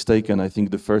mistaken, I think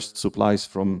the first supplies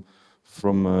from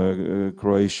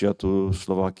Croatia to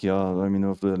Slovakia, I mean,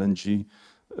 of the LNG,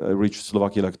 reached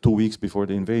Slovakia like 2 weeks before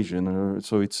the invasion.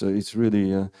 So it's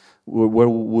really where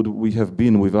would we have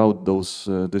been without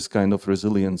this kind of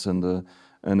resilience and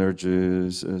energy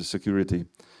security?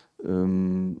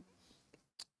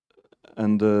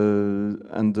 And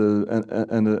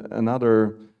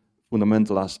another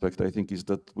fundamental aspect, I think, is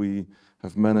that we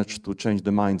have managed to change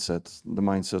the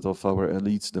mindset of our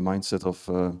elites, the mindset of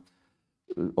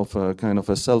a kind of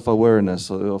a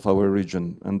self-awareness of our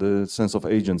region and the sense of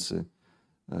agency.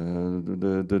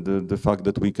 The fact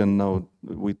that we can now,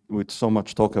 with so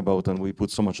much talk about, and we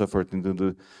put so much effort into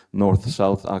the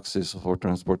north-south axis for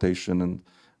transportation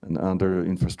and other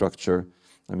infrastructure.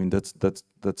 I mean, that's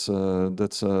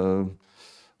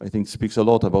I think speaks a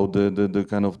lot about the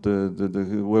kind of the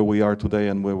where we are today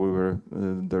and where we were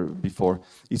there before.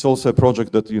 It's also a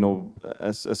project that, you know,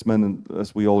 as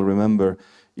we all remember,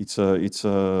 it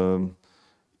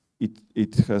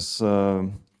has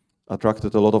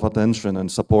attracted a lot of attention and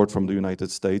support from the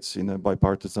United States in a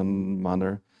bipartisan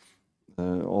manner.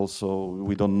 Also,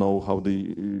 we don't know how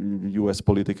the U.S.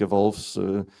 politics evolves.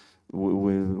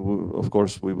 Of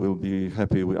course, we will be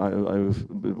happy with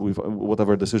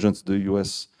whatever decisions the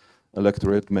U.S.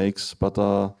 electorate makes, but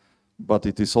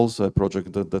it is also a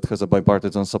project that has a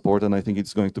bipartisan support, and I think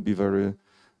it's going to be very,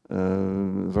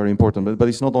 very important. But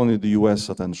it's not only the U.S.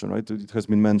 attention, right? It has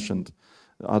been mentioned.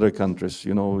 Other countries,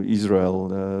 you know,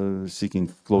 Israel seeking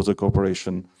closer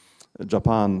cooperation,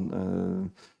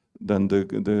 Japan. Then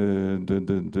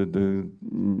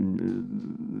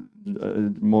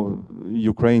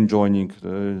Ukraine joining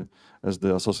as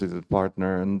the associated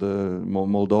partner, and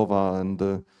Moldova,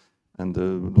 and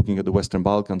looking at the Western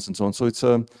Balkans and so on. So it's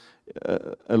a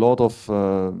lot of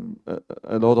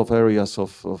areas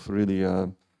of really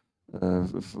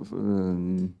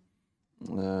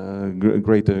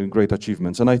great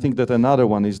achievements. And I think that another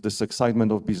one is this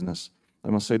excitement of business. I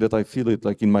must say that I feel it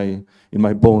like in my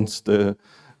bones.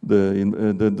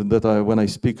 When I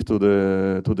speak to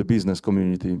the business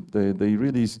community, they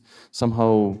really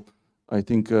somehow, I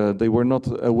think they were not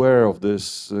aware of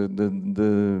this,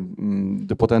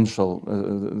 the potential.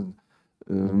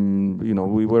 You know,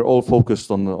 we were all focused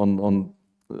on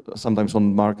sometimes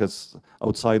on markets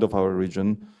outside of our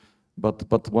region,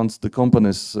 but once the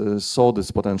companies saw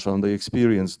this potential and they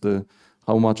experienced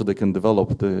how much they can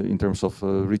develop in terms of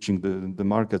reaching the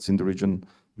markets in the region,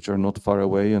 which are not far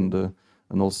away, and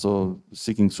also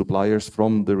seeking suppliers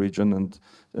from the region, and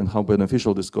how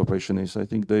beneficial this cooperation is, I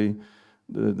think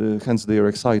hence their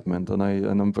excitement, and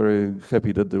I'm very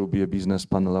happy that there will be a business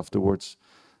panel afterwards.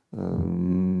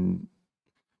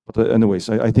 But anyways,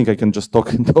 I think I can just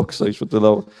talk and talk, so I should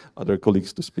allow other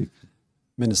colleagues to speak.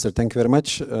 Minister, thank you very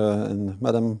much, and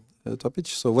Madam Topić.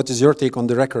 So, what is your take on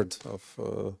the record of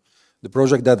the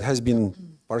project that has been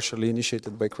partially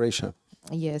initiated by Croatia?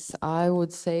 Yes, I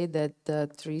would say that the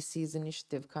 3Cs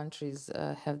initiative countries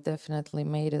have definitely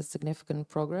made a significant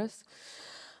progress.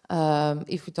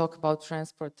 If we talk about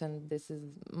transport, and this is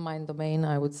my domain,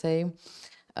 I would say,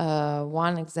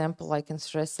 one example I can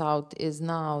stress out is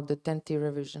now the TEN-T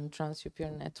revision,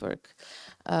 Trans-European Network.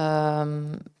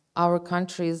 Our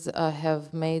countries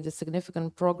have made a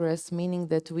significant progress, meaning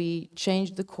that we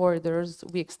changed the corridors,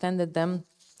 we extended them,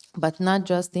 but not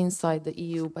just inside the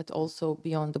EU, but also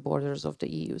beyond the borders of the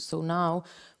EU. So now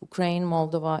Ukraine,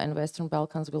 Moldova, and Western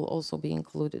Balkans will also be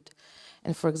included.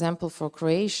 And for example, for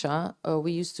Croatia,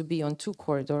 we used to be on 2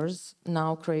 corridors.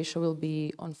 Now Croatia will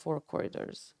be on 4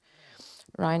 corridors.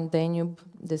 Rhine-Danube,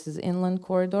 this is inland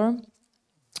corridor.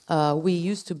 We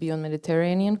used to be on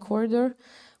Mediterranean corridor.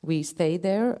 We stay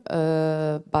there,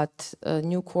 but a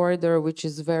new corridor, which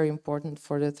is very important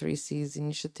for the 3Cs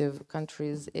initiative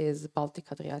countries, is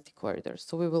Baltic-Adriatic corridor.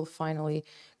 So we will finally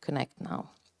connect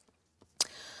now.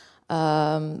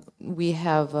 We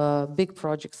have big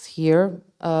projects here.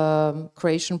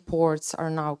 Croatian ports are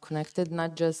now connected,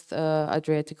 not just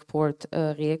Adriatic port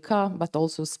Rijeka, but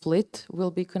also Split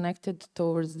will be connected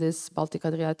towards this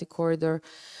Baltic-Adriatic corridor.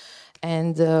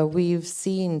 And we've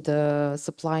seen the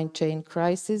supply chain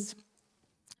crisis.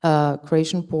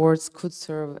 Croatian ports could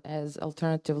serve as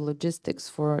alternative logistics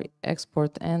for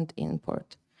export and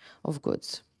import of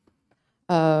goods.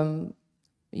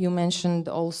 You mentioned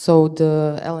also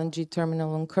the LNG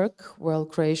terminal in Krk. Well,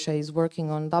 Croatia is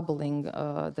working on doubling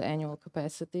the annual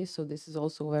capacity, so this is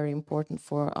also very important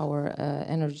for our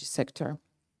energy sector.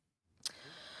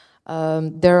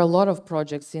 There are a lot of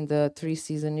projects in the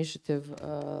 3Cs initiative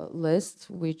list,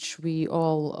 which we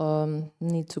all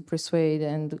need to persuade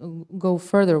and go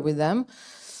further with them.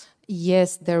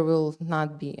 Yes, there will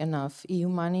not be enough EU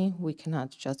money. We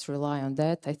cannot just rely on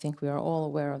that. I think we are all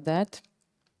aware of that.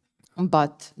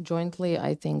 But jointly,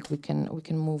 I think we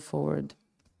can move forward.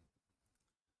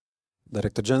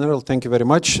 Director-General, thank you very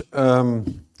much.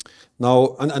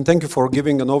 Now, and thank you for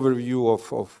giving an overview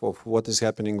of what is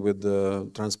happening with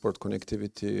the transport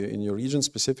connectivity in your region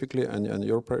specifically, and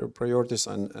your priorities,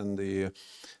 and the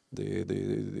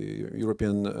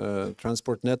European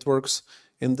transport networks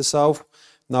in the south.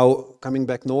 Now, coming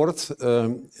back north,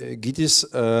 Gytis,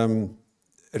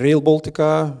 Rail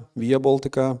Baltica, Via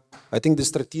Baltica. I think the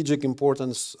strategic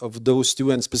importance of those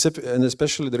two, and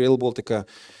especially the Rail Baltica,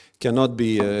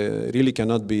 really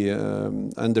cannot be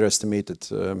underestimated.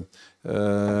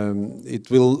 It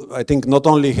will, I think, not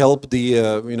only help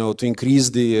to increase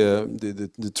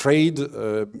the trade,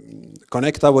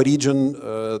 connect our region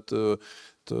to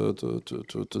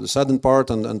the southern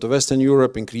part and to Western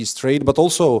Europe, increase trade, but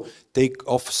also take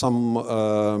off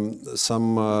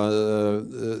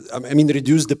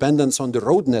reduce dependence on the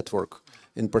road network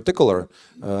in particular,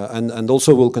 and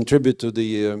also will contribute to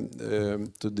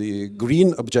the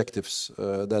green objectives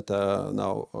that are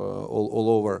now all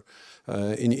over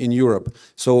in Europe.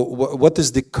 So, what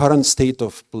is the current state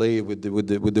of play with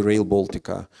the Rail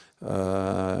Baltica?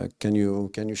 Can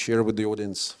you share with the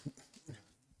audience?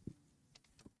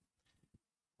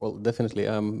 Well, definitely.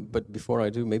 But before I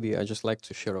do, maybe I just like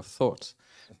to share a thought.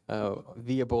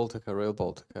 Via Baltica, Rail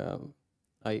Baltica.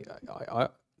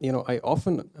 I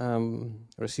often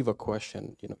receive a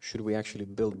question. Should we actually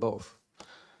build both?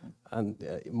 And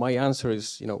my answer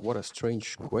is, what a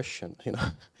strange question.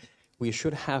 We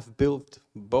should have built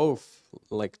both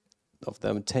like of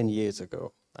them 10 years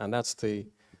ago. And that's the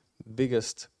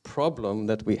biggest problem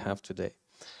that we have today.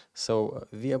 So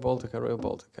Via Baltica, Rail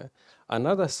Baltica.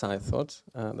 Another side thought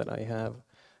that I have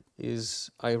is,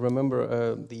 I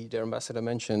remember the ambassador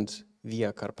mentioned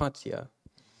Via Carpathia,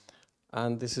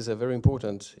 and this is a very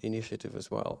important initiative as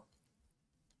well.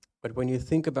 But when you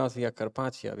think about Via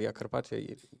Carpathia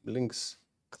links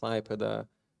Klaipėda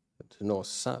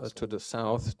to the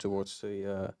south, towards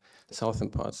the southern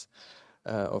parts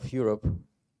of Europe.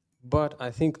 But I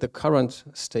think the current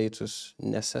status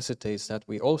necessitates that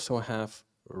we also have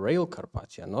Rail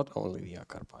Carpathia, not only Via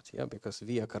Carpathia, because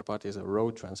Via Carpathia is a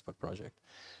road transport project.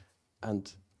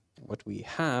 And what we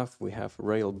have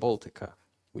Rail Baltica,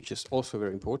 which is also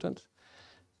very important.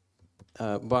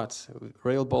 But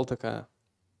Rail Baltica,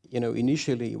 you know,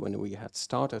 initially when we had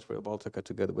started Rail Baltica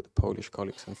together with the Polish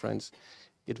colleagues and friends,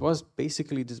 it was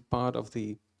basically this part of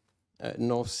the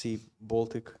North Sea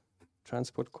Baltic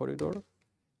transport corridor,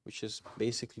 which is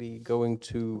basically going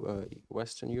to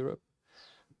Western Europe.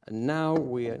 And now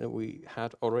we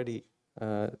had already,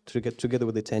 together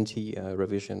with the TEN-T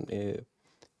revision,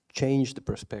 changed the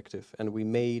perspective, and we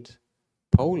made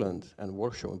Poland and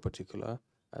Warsaw in particular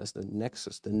as the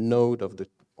nexus, the node of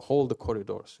all the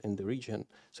corridors in the region.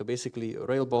 So basically,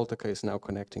 Rail Baltica is now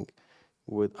connecting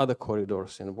with other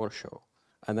corridors in Warsaw,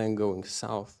 and then going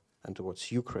south and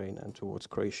towards Ukraine and towards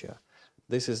Croatia.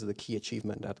 This is the key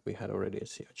achievement that we had already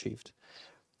achieved.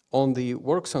 On the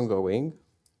works ongoing,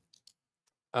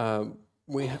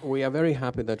 we are very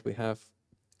happy that we have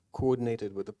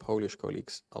coordinated with the Polish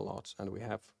colleagues a lot, and we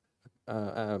have,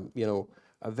 you know,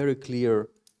 a very clear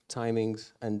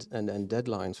timings and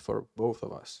deadlines for both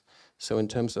of us. So in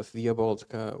terms of Via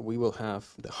Baltica, we will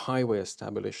have the highway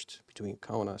established between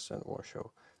Kaunas and Warsaw,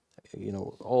 you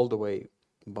know, all the way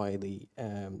by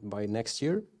next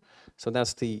year. So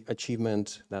that's the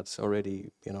achievement that's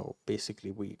already, you know,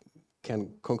 basically we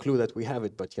can conclude that we have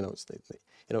it, but you know, it's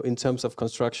you know, in terms of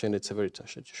construction, it's a very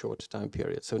short time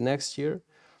period. So next year,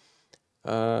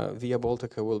 Via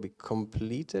Baltica will be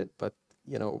completed, but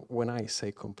you know, when I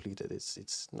say completed,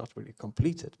 it's not really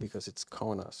completed because it's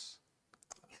Kaunas,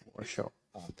 Warsaw.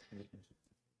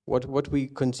 What we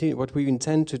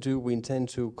intend to do, we intend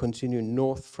to continue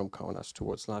north from Kaunas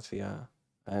towards Latvia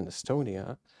and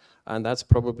Estonia, and that's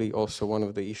probably also one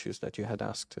of the issues that you had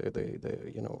asked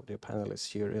the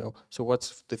panelists here. You know, so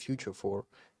what's the future for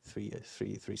three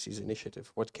Seas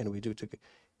initiative? What can we do to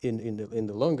in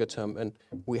the longer term? And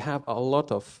we have a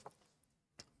lot of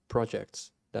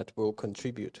projects that will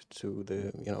contribute to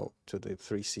the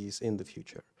Three Seas in the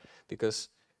future, because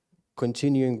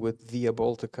continuing with Via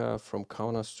Baltica from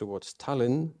Kaunas towards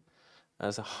Tallinn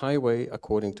as a highway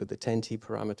according to the TEN-T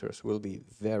parameters will be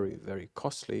very, very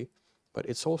costly, but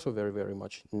it's also very, very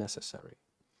much necessary.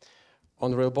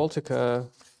 On Rail Baltica,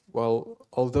 well,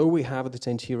 although we have the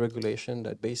TEN-T regulation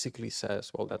that basically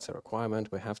says, well, that's a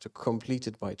requirement, we have to complete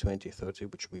it by 2030,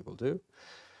 which we will do,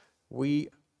 we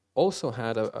also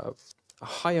had a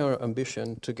higher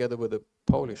ambition together with the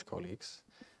Polish colleagues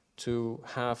to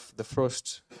have the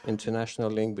first international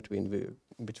link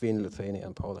between Lithuania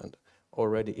and Poland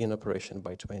already in operation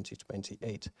by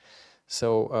 2028.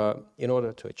 So in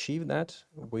order to achieve that,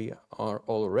 we are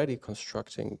already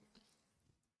constructing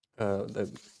the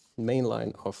main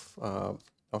line of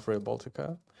Rail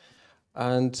Baltica,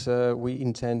 and we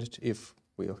intend, if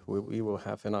we will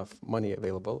have enough money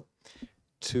available,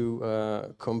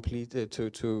 to complete it,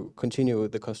 to continue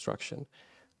the construction.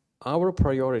 Our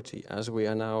priority, as we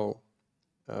are now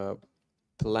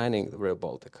planning the Rail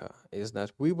Baltica, is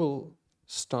that we will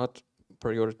start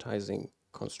prioritizing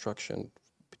construction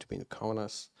between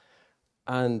Kaunas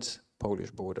and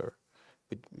Polish border.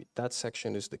 That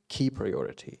section is the key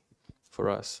priority for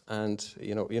us, and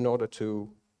you know, in order to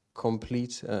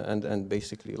complete and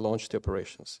basically launch the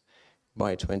operations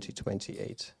by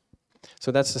 2028.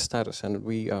 So that's the status, and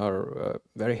we are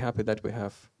very happy that we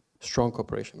have strong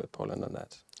cooperation with Poland on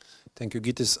that. Thank you,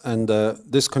 Gytis. And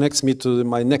this connects me to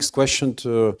my next question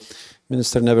to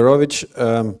Minister Niewierowicz.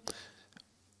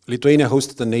 Lithuania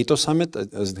hosted the NATO summit,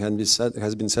 as it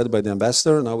has been said by the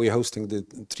ambassador. Now we're hosting the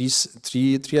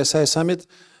 3SI summit,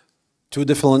 two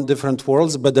different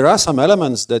worlds, but there are some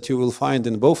elements that you will find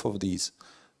in both of these.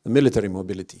 The military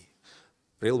mobility.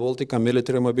 Rail Baltica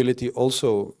military mobility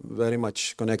also very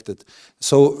much connected.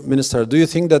 So, Minister, do you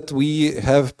think that we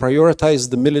have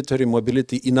prioritized the military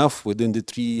mobility enough within the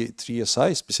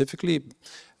 3SI specifically?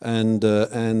 And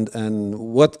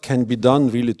what can be done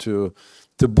really to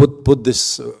put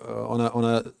this on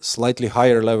a slightly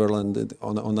higher level and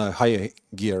on a higher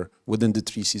gear within the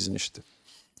 3 Seas initiative?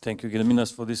 Thank you,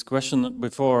 Gediminas, for this question.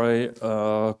 Before I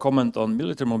comment on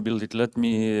military mobility, let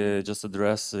me just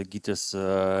address Gytis,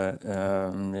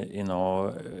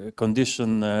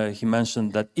 condition. He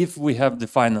mentioned that if we have the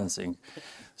financing.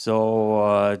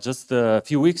 So just a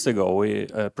few weeks ago,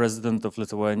 President of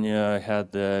Lithuania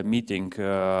had a meeting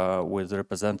with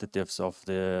representatives of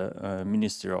the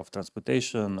Ministry of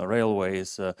Transportation,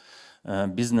 Railways,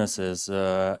 businesses,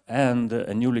 and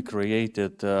a newly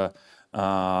created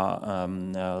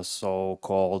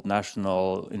so-called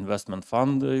National Investment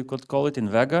Fund, you could call it, in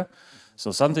Vega.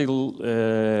 So something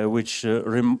which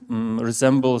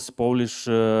resembles Polish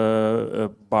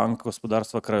Bank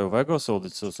Gospodarstwa Krajowego, so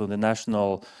the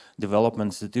national development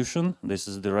institution. This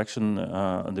is the direction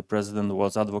the president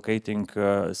was advocating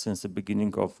since the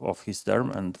beginning of his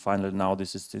term, and finally now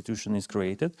this institution is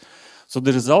created. So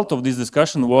the result of this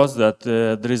discussion was that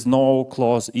there is no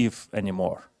clause if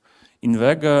anymore.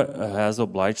 Invega has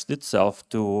obliged itself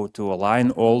to align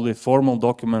all the formal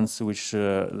documents which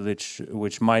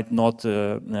might not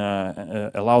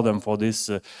allow them for this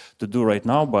to do right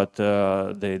now, but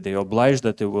they oblige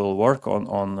that they will work on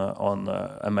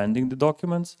amending the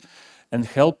documents and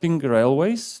helping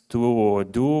railways to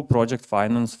do project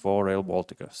finance for Rail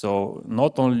Baltica. So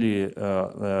not only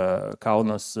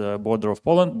Kaunas border of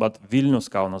Poland, but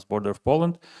Vilnius-Kaunas border of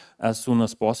Poland as soon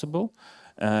as possible.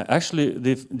 Actually,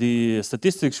 the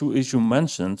statistics which you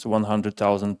mentioned,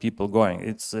 100,000 people going,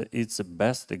 it's the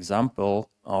best example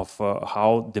of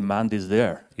how demand is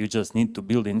there. You just need to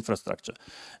build infrastructure.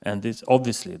 And it's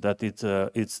obviously that it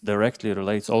directly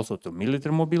relates also to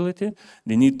military mobility.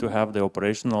 They need to have the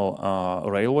operational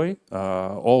railway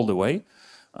all the way.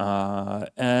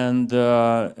 And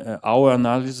our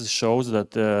analysis shows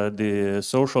that the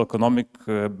social economic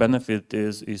benefit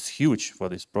is huge for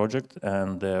this project,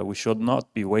 and we should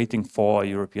not be waiting for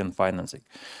European financing.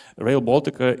 Rail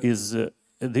Baltica is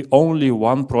the only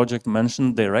one project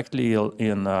mentioned directly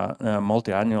in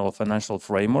multi-annual financial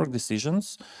framework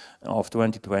decisions of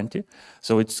 2020.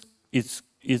 So it's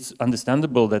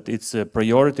understandable that it's a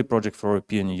priority project for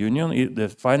European Union. The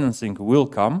financing will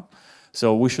come.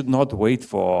 So we should not wait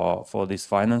for this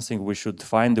financing. We should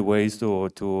find the ways to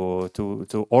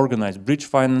organize bridge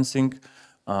financing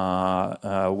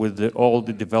with all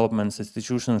the development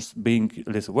institutions, being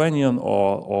Lithuanian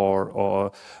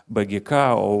or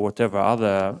BGK or whatever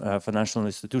other financial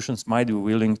institutions might be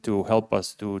willing to help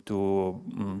us to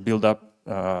build up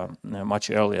much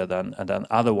earlier than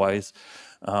otherwise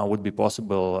would be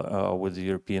possible with the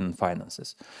European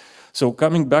finances. So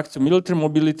coming back to military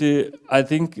mobility, I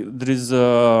think there is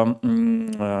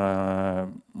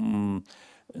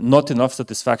not enough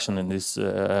satisfaction in this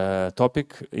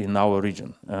topic in our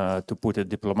region, to put it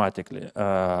diplomatically.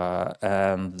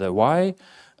 And why?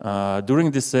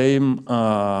 During the same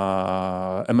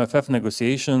MFF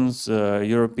negotiations,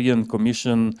 European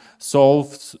Commission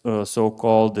solved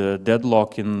so-called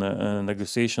deadlock in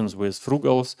negotiations with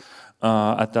Frugals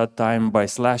at that time by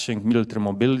slashing military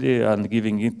mobility and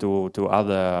giving it to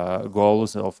other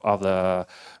goals of other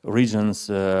regions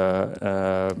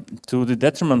to the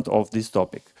detriment of this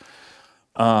topic.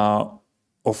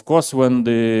 Of course, when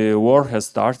the war has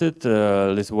started,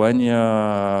 Lithuania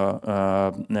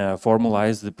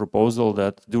formalized the proposal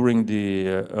that during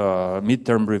the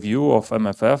midterm review of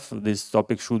MFF, this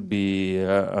topic should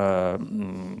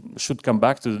come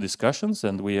back to the discussions,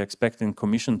 and we expect in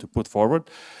Commission to put forward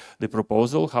the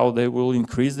proposal how they will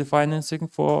increase the financing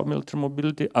for military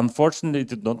mobility. Unfortunately, it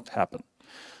did not happen.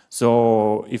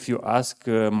 So if you ask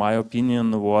my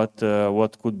opinion, what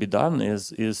could be done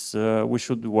is we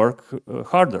should work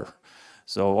harder.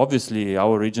 So obviously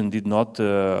our region did not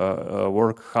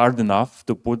work hard enough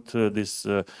to put this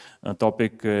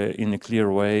topic in a clear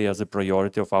way as a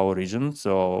priority of our region.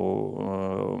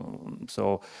 So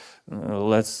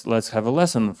let's have a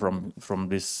lesson from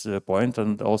this point,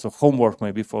 and also homework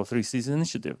maybe for 3 Seas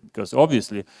initiative, because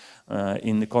obviously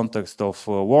in the context of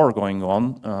war going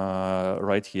on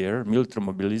right here, military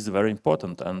mobility is very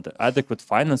important, and adequate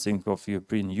financing of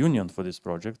European Union for this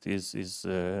project is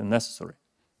necessary.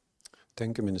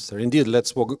 Thank you, Minister. Indeed,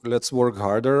 let's work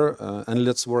harder and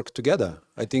let's work together.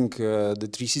 I think the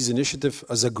 3 Seas initiative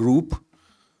as a group,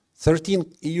 13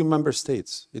 EU member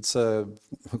states. It's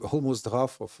almost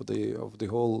half of the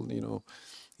whole,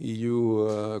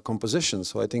 EU composition.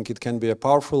 So I think it can be a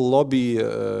powerful lobby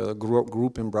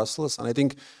group in Brussels. And I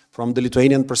think from the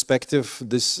Lithuanian perspective,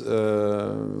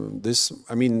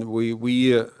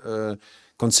 we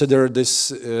consider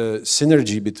this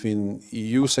synergy between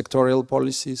EU sectorial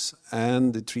policies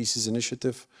and the 3 Seas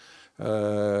initiative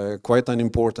quite an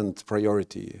important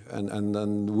priority,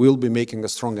 and we'll be making a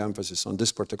strong emphasis on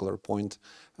this particular point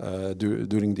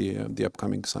during the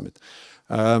upcoming summit.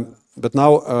 But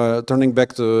now, turning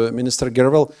back to Minister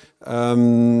Gerwel,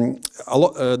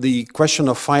 the question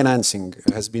of financing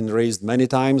has been raised many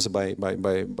times by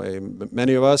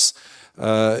many of us.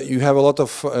 You have a lot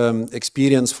of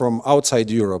experience from outside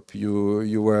Europe.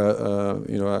 You were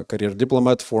a career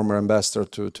diplomat, former ambassador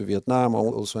to Vietnam,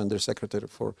 also undersecretary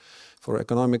for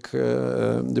economic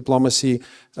diplomacy.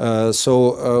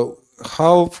 So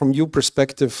how, from your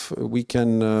perspective, we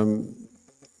can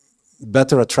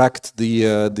better attract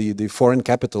the foreign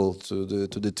capital to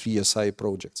the 3SI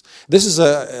projects? This is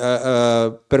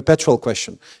a perpetual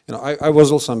question. I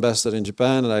was also ambassador in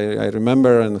Japan, and I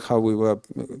remember and how we were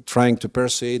trying to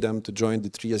persuade them to join the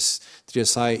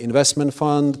 3SI investment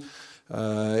fund.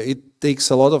 It takes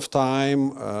a lot of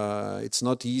time. It's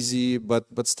not easy,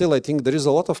 but still, I think there is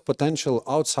a lot of potential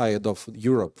outside of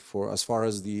Europe for as far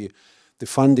as the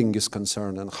funding is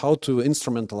concerned, and how to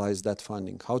instrumentalize that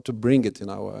funding, how to bring it in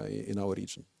our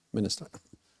region. Minister.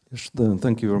 Yes,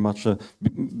 thank you very much.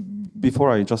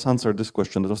 Before I just answer this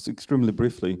question, just extremely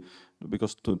briefly,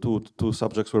 because two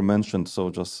subjects were mentioned, so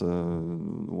just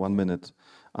 1 minute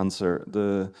answer.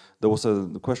 There was a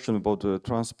question about the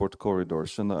transport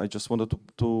corridors, and I just wanted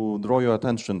to draw your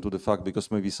attention to the fact,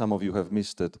 because maybe some of you have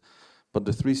missed it, but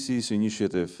the 3Cs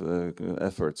initiative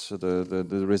efforts,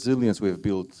 the resilience we have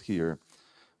built here,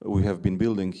 we have been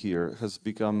building here, has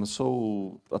become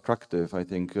so attractive, I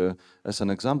think, as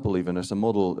an example, even as a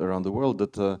model around the world,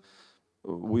 that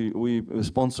we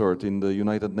sponsored in the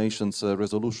United Nations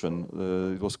resolution.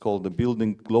 It was called the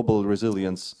Building Global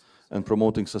Resilience and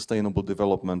Promoting Sustainable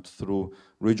Development through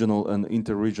Regional and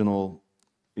Interregional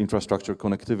Infrastructure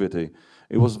Connectivity.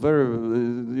 It was very,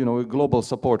 global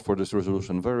support for this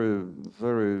resolution, very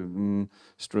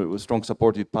strong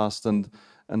support. It passed,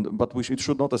 but it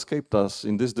should not escape us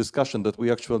in this discussion that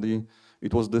we actually,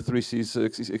 it was the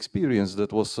 3Cs experience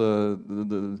that was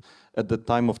at the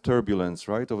time of turbulence,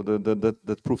 right?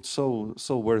 That proved so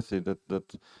worthy that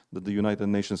the United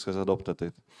Nations has adopted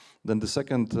it. Then the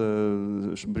second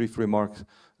brief remark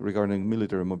regarding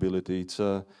military mobility,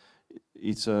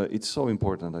 it's so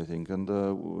important, I think, and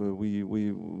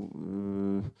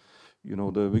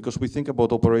because we think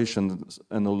about operations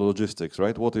and logistics,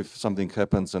 right? What if something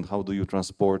happens, and how do you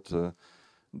transport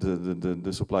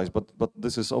the supplies? But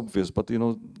this is obvious. But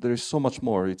there is so much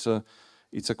more. It's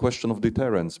a question of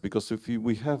deterrence, because if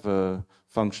we have a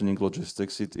functioning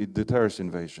logistics, it deters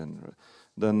invasion.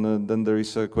 Then there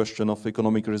is a question of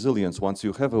economic resilience. Once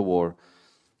you have a war,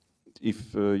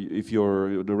 if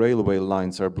the railway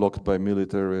lines are blocked by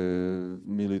military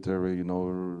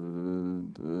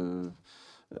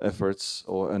efforts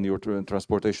and your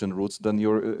transportation routes, then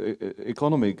your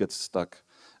economy gets stuck.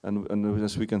 And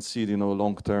as we can see,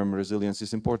 long-term resilience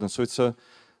is important. So it's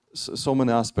so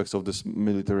many aspects of this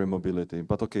military mobility.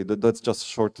 But okay, that's just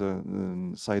short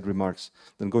side remarks.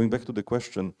 Then going back to the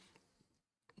question,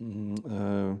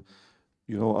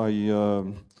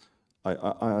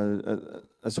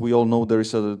 as we all know,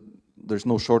 there's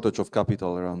no shortage of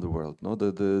capital around the world. No,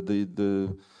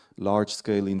 the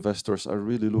large-scale investors are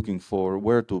really looking for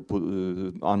where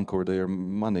to anchor their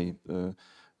money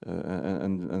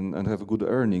and have a good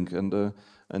earning. And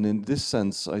in this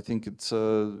sense, I think it's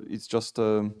a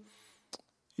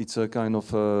kind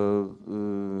of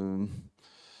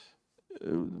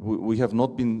we have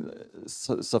not been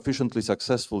sufficiently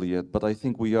successful yet, but I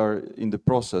think we are in the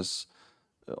process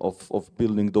of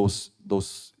building those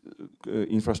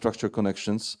infrastructure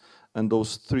connections, and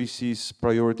those 3Cs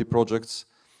priority projects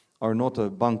are not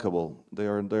bankable. They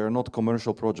are not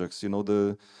commercial projects.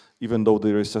 Even though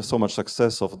there is so much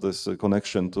success of this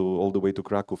connection to all the way to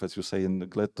Krakow, as you say, and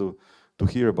glad to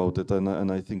hear about it.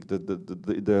 And I think that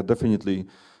there are definitely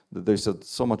there's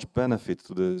so much benefit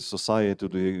to the society, to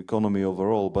the economy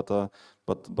overall. But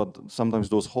sometimes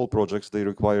those whole projects, they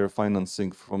require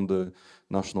financing from the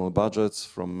national budgets,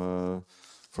 from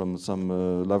some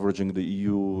leveraging the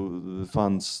EU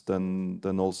funds,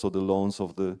 then also the loans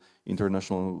of the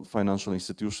international financial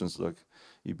institutions like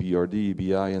EBRD,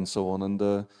 EBI, and so on.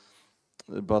 And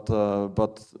but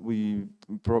we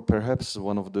perhaps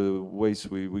one of the ways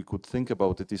we could think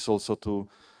about it is also to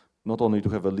not only to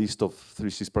have a list of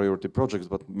 3Cs priority projects,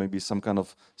 but maybe some kind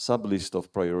of sub-list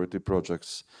of priority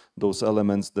projects. Those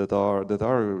elements that are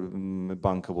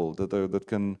bankable, that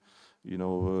can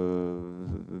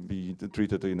be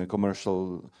treated in a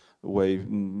commercial way.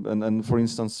 And for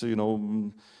instance,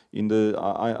 in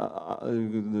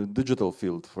the digital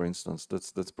field, for instance,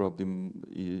 that's probably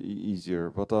easier.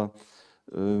 But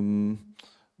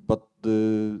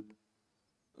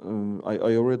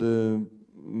I already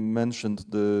mentioned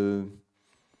the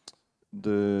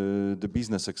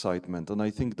business excitement, and I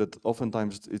think that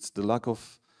oftentimes it's the lack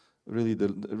of really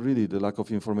the lack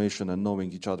of information and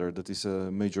knowing each other that is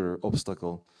a major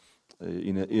obstacle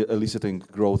in eliciting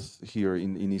growth here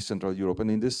in East Central Europe. And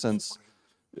in this sense,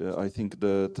 I think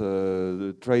that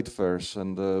the trade fairs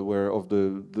and where of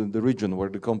the region where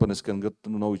the companies can get to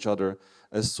know each other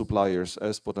as suppliers,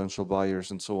 as potential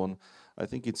buyers, and so on, I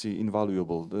think it's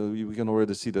invaluable. We can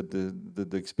already see that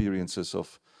the experiences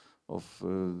of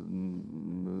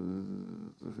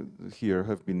here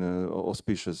have been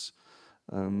auspicious.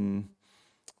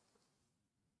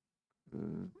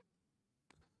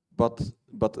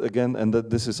 But again, and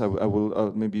this is I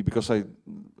will maybe because I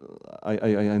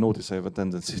notice I have a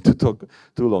tendency to talk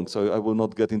too long, so I will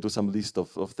not get into some list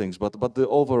of things. But the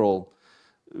overall,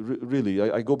 really,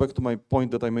 I go back to my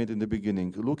point that I made in the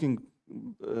beginning. Looking,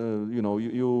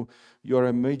 you are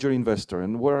a major investor,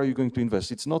 and where are you going to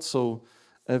invest? It's not so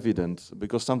evident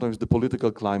because sometimes the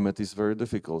political climate is very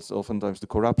difficult. Oftentimes the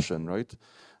corruption, right?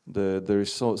 There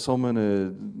is so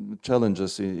many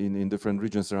challenges in different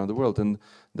regions around the world, and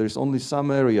there's only some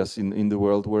areas in the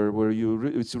world where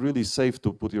it's really safe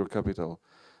to put your capital.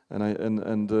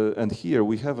 And here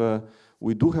we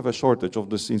do have a shortage of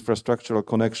this infrastructural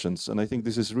connections, and I think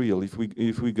this is real. If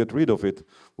we get rid of it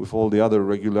with all the other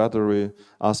regulatory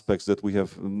aspects that we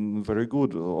have very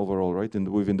good overall, right,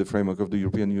 within the framework of the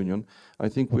European Union, I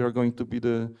think we are going to be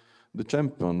the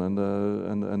champion,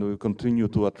 and we continue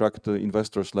to attract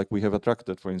investors like we have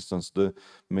attracted, for instance, the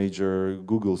major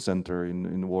Google center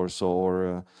in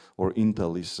Warsaw, or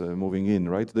Intel is moving in,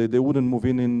 right? They wouldn't move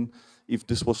in if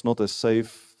this was not a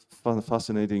safe,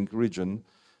 fascinating region,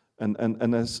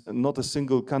 and as not a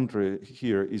single country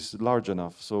here is large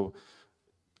enough. So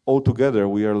altogether,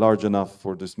 we are large enough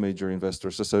for these major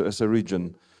investors as a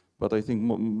region. But I think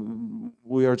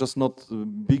we are just not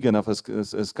big enough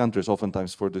as countries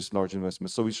oftentimes for this large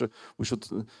investment. So we should.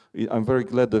 I'm very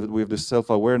glad that we have this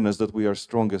self-awareness that we are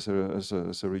strong as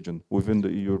a region within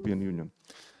the European Union.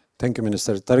 Thank you,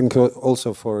 Minister. Thank you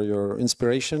also for your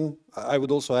inspiration. I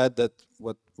would also add that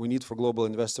what we need for global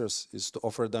investors is to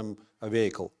offer them a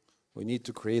vehicle. We need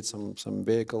to create some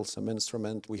vehicle, some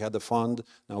instrument. We had a fund.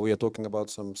 Now we are talking about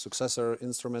some successor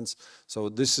instruments. So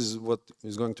this is what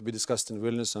is going to be discussed in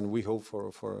Vilnius, and we hope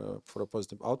for a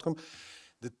positive outcome.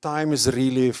 The time is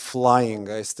really flying.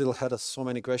 I still had so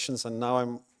many questions, and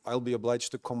now I'll be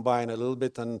obliged to combine a little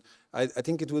bit. And I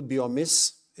think it would be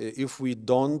amiss if we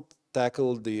don't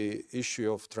tackle the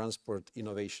issue of transport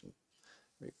innovation.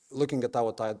 Looking at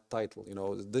our title,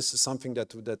 this is something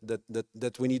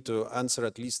that we need to answer,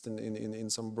 at least in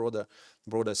some broader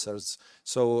sense.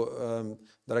 So,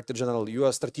 Director General, you are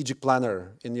a strategic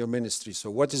planner in your ministry.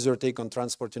 So, what is your take on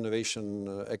transport innovation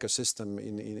ecosystem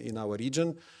in our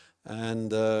region,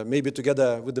 and maybe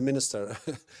together with the minister?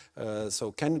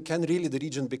 So, can really the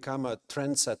region become a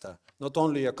trendsetter, not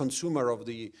only a consumer of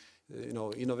the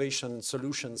innovation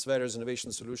solutions, various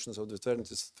innovation solutions of the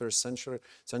 21st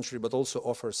century, but also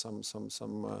offer some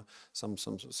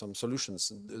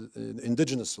solutions,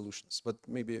 indigenous solutions. But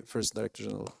maybe first, Director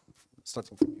General,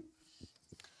 starting from you.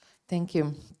 Thank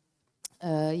you.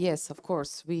 Yes, of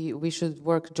course, we should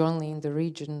work jointly in the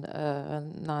region,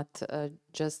 and not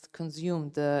just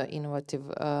consume the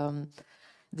innovative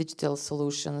digital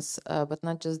solutions, but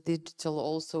not just digital,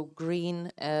 also green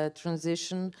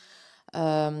transition.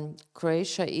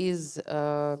 Croatia is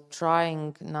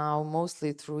trying now,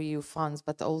 mostly through EU funds,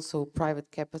 but also private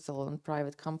capital and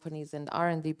private companies and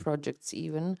R&D projects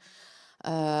even,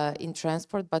 in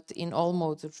transport, but in all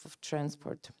modes of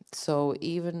transport. So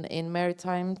even in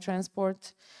maritime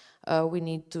transport, we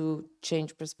need to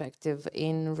change perspective.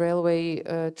 In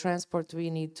railway transport, we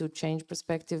need to change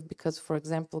perspective because, for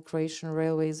example, Croatian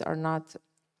railways are not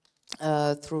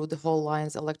through the whole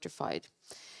lines electrified.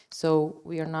 So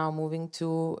we are now moving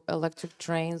to electric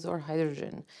trains or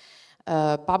hydrogen.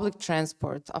 Public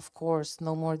transport, of course,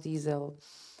 no more diesel.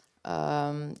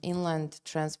 Inland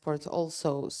transport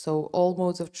also. So all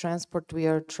modes of transport, we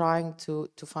are trying to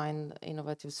find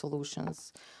innovative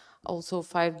solutions. Also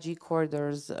 5G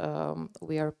corridors,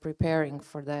 we are preparing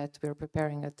for that. We are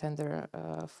preparing a tender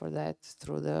for that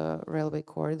through the railway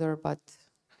corridor, but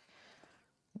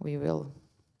we will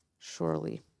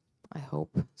surely, I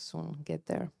hope, soon get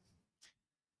there.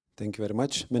 Thank you very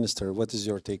much. Minister, what is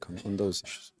your take on those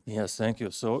issues? Yes, thank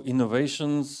you. So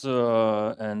innovations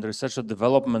and research and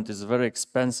development is a very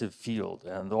expensive field.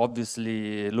 And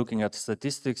obviously, looking at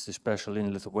statistics, especially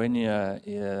in Lithuania,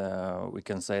 we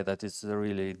can say that it's a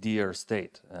really dear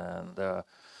state. And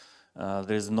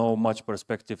there's no much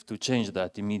perspective to change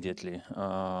that immediately.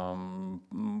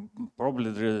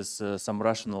 Probably there is some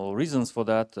rational reasons for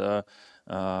that,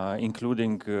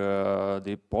 including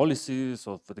the policies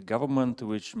of the government,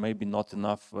 which maybe not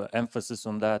enough emphasis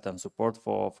on that and support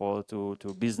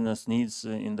to business needs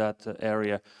in that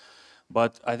area.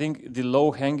 But I think the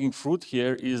low-hanging fruit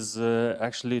here is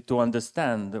actually to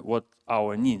understand what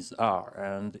our needs are,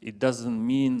 and it doesn't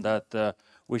mean that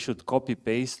we should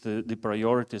copy-paste the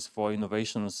priorities for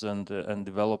innovations and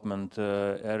development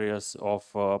areas of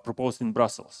proposed in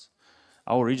Brussels.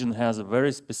 Our region has a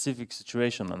very specific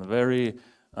situation and very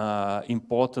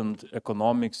important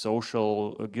economic,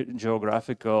 social,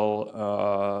 geographical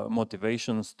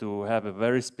motivations to have a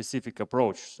very specific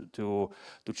approach to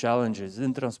challenges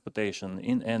in transportation,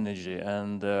 in energy.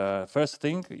 And first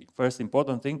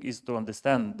important thing is to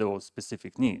understand those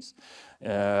specific needs.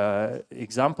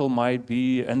 Example might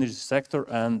be energy sector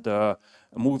and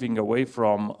moving away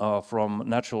from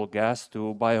natural gas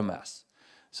to biomass.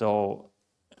 So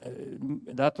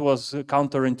that was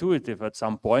counterintuitive at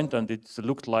some point, and it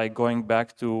looked like going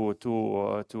back to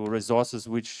resources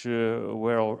which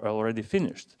were already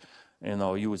finished,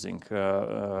 using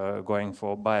going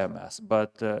for biomass.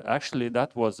 But actually,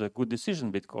 that was a good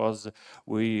decision because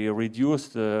we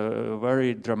reduced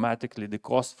very dramatically the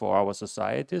cost for our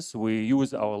societies. We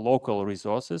used our local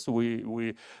resources.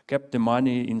 We kept the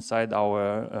money inside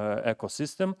our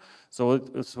ecosystem. So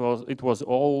it was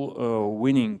all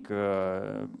winning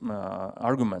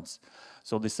arguments.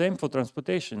 So the same for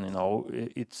transportation,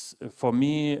 it's, for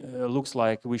me, looks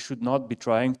like we should not be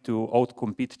trying to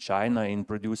outcompete China in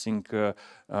producing,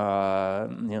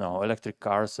 electric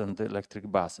cars and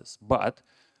electric buses. But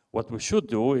what we should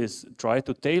do is try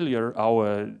to tailor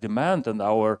our demand and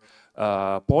our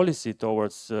policy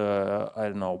towards,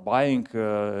 buying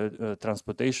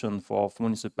transportation for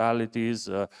municipalities,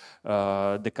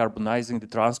 decarbonizing the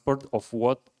transport of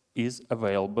what is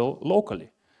available locally.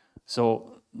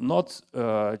 So not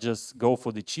just go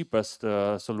for the cheapest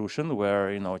solution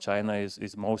where China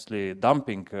is mostly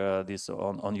dumping this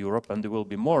on Europe, and there will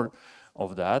be more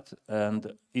of that.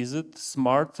 And is it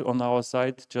smart on our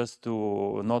side just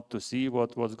to not to see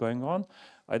what's going on?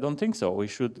 I don't think so. We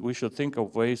should think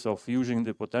of ways of using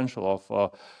the potential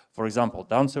of, for example,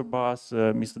 Dancer Bus.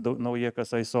 Mr.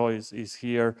 Naujekas, I saw, is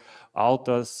here.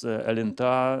 Altas,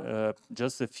 Elinta,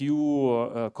 just a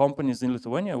few companies in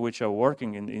Lithuania which are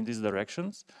working in these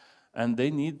directions, and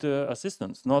they need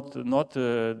assistance. Not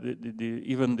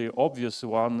even the obvious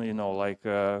one, like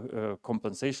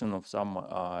compensation of some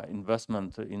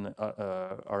investment in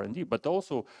R&D, but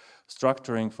also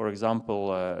structuring, for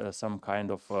example, some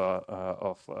kind of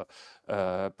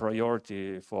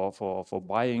priority for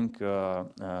buying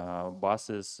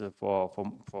buses,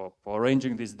 for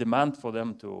arranging this demand for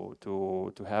them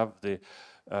to have the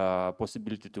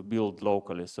possibility to build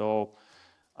locally. So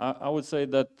I would say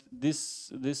that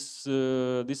this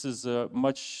is a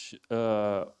much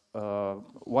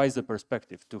wiser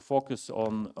perspective to focus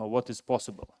on what is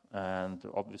possible, and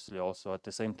obviously also at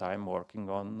the same time working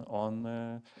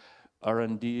on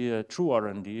R&D, true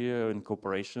R&D in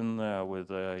cooperation with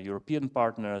European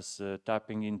partners,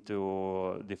 tapping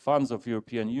into the funds of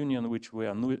European Union, which we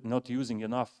are not using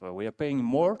enough. We are paying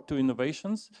more to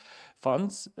innovations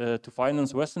funds to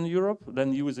finance Western Europe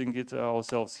than using it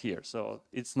ourselves here. So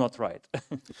it's not right.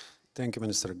 Thank you,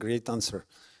 Minister. Great answer.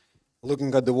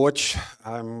 Looking at the watch,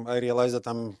 I realize that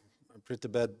I'm a pretty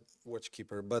bad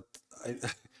watchkeeper, but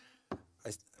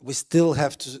you still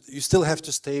have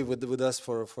to stay with us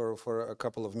for a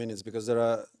couple of minutes, because there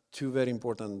are two very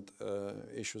important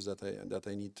issues that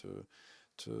I need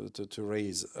to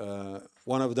raise.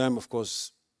 One of them, of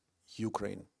course,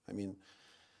 Ukraine. I mean,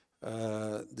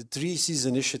 the 3 Seas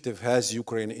initiative has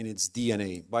Ukraine in its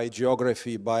DNA, by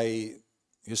geography, by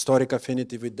historic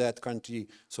affinity with that country.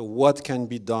 So what can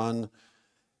be done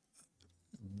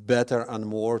better and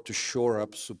more to shore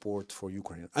up support for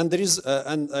Ukraine? And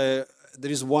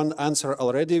there is one answer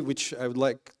already, which I would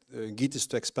like Gytis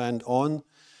to expand on,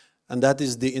 and that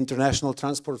is the International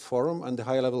Transport Forum and the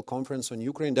high-level conference on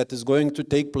Ukraine that is going to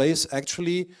take place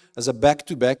actually as a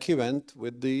back-to-back event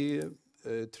with the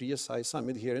 3SI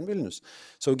summit here in Vilnius.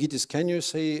 So Gytis, can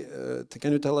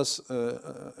you tell us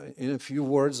in a few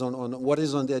words on what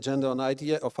is on the agenda on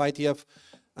ITF,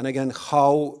 and again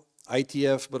how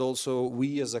ITF, but also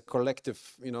we as a collective,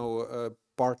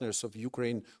 partners of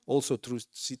Ukraine, also through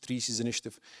 3 Seas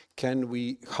initiative,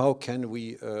 how can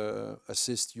we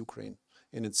assist Ukraine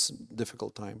in its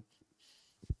difficult time?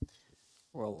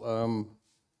 Well,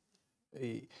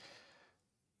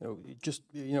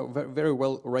 very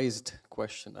well raised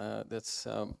question. That's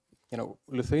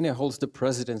Lithuania holds the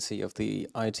presidency of the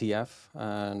ITF,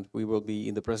 and we will be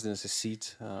in the presidency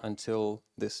seat until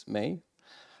this May.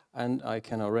 And I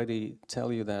can already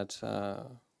tell you that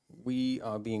we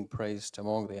are being praised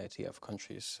among the ITF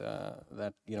countries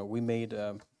that we made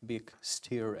a big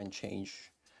steer and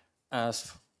change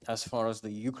as far as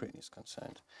the Ukraine is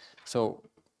concerned. So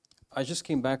I just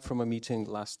came back from a meeting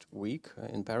last week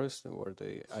in Paris, where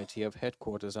the ITF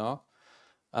headquarters are.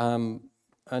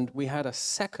 And we had a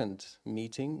second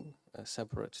meeting,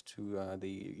 separate to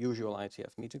the usual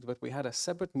ITF meetings, but we had a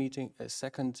separate meeting, a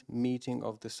second meeting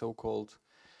of the so-called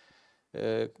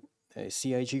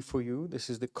CIG4U. This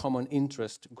is the Common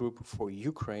Interest Group for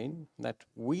Ukraine that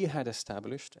we had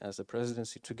established as a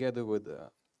presidency together with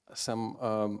some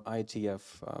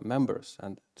ITF members,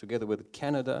 and together with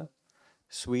Canada,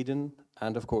 Sweden,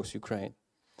 and of course Ukraine.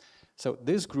 So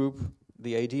this group,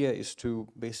 the idea is to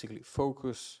basically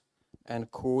focus and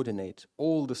coordinate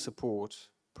all the support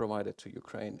provided to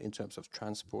Ukraine in terms of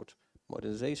transport,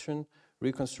 modernization,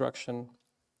 reconstruction,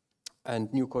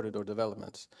 and new corridor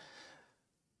developments.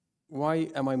 Why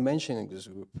am I mentioning this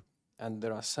group? And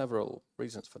there are several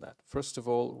reasons for that. First of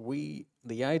all, the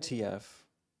ITF,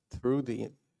 through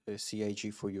the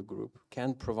CIG4U group,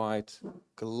 can provide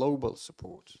global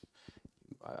support.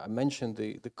 I mentioned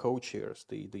the co-chairs,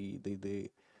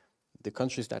 the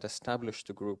countries that established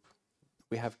the group.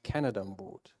 We have Canada on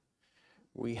board.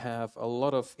 We have a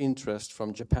lot of interest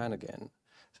from Japan again.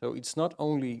 So it's not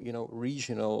only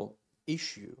regional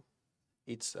issue,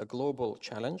 it's a global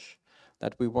challenge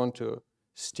that we want to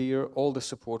steer all the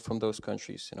support from those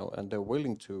countries, and they're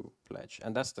willing to pledge.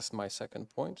 And that's my second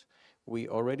point. We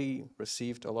already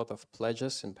received a lot of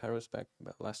pledges in Paris back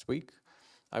last week.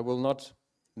 I will not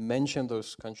mention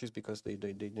those countries because they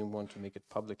didn't want to make it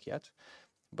public yet.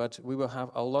 But we will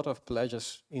have a lot of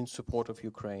pledges in support of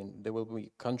Ukraine. There will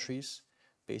be countries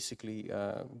basically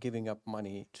giving up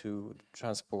money to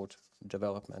transport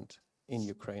development in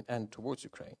Ukraine and towards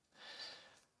Ukraine.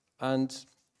 And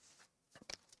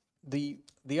the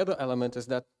other element is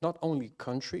that not only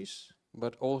countries,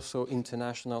 but also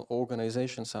international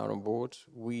organizations are on board.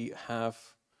 We have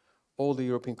all the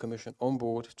European Commission on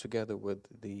board together with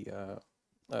the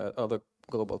other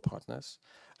global partners.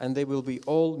 And they will be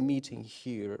all meeting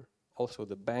here, also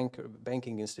the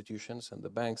banking institutions and the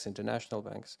banks, international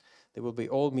banks. They will be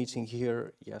all meeting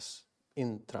here, yes,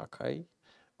 in Trakai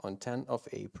on 10th of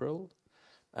April.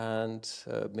 And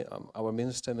our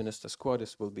Minister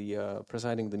Skuodis, will be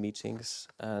presiding the meetings.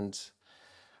 And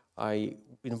I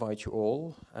invite you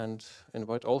all, and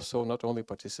invite also not only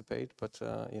participate, but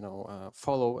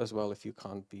follow as well if you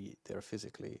can't be there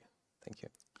physically. Thank you.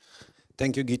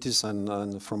 Thank you, Gytis,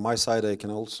 and from my side, I can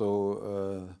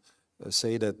also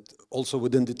say that also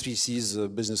within the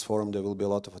 3Cs Business Forum, there will be a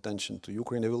lot of attention to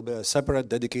Ukraine. There will be a separate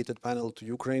dedicated panel to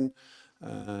Ukraine,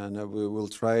 and we will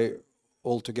try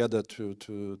all together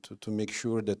to make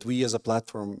sure that we as a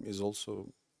platform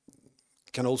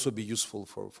can also be useful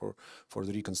for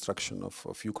the reconstruction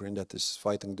of Ukraine that is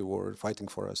fighting the war, fighting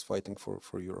for us, fighting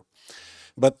for Europe.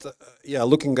 But yeah,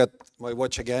 looking at my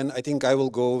watch again, I think I will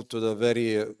go to the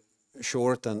very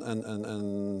short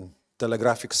and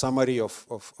telegraphic summary of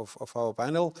our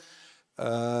panel.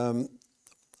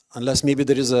 Unless maybe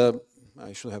there is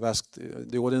I should have asked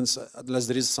the audience, unless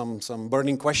there is some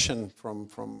burning question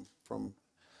from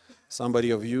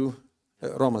somebody of you.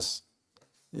 Romas,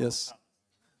 yes,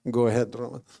 go ahead,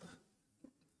 Roman.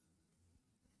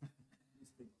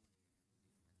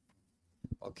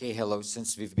 Okay, hello.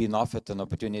 Since we've been offered an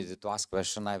opportunity to ask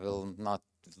question, I will not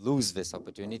lose this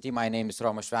opportunity. My name is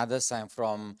Romas Švedas. I'm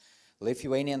from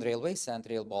Lithuanian Railways and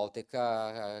Rail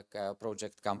Baltica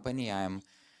project company. I'm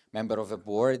member of a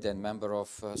board and member of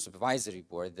supervisory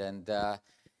board. And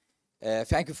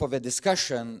thank you for the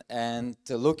discussion. And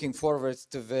looking forward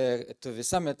to the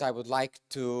summit, I would like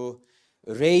to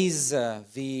raise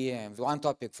the one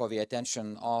topic for the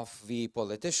attention of the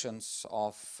politicians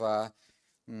of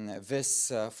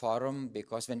this forum,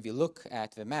 because when we look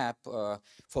at the map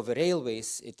for the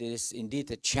railways, it is indeed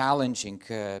a challenging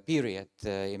period.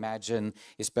 Imagine,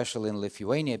 especially in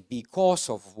Lithuania, because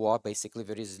of war, basically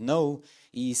there is no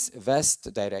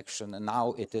east-west direction, and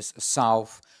now it is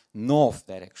south-north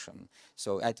direction.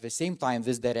 So at the same time,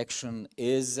 this direction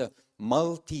is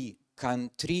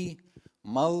multi-country,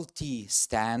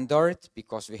 multi-standard,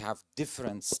 because we have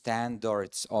different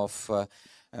standards of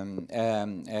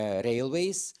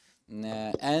railways,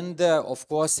 and of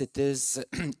course it is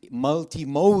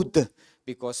multi-mode,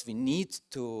 because we need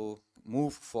to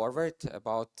move forward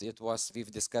about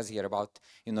we've discussed here about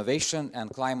innovation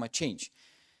and climate change.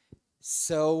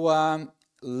 So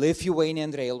Lithuanian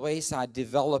railways are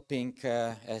developing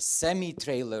a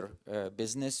semi-trailer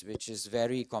business, which is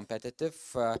very competitive,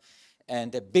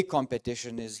 and a big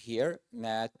competition is here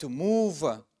to move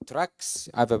trucks.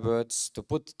 Other words, to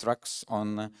put trucks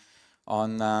on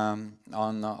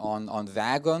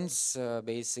wagons,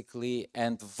 basically,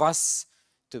 and thus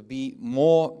to be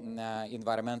more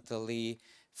environmentally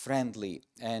friendly.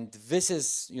 And this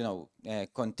is,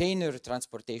 container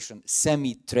transportation,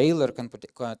 semi-trailer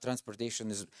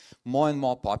transportation is more and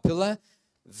more popular,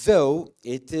 though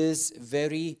it is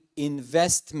very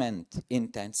investment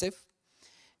intensive.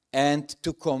 And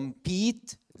to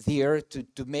compete there,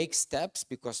 to make steps,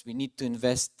 because we need to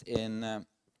invest in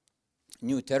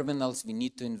new terminals, we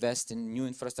need to invest in new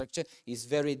infrastructure, is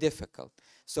very difficult.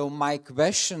 So my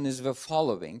question is the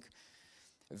following,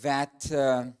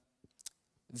 that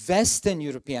Western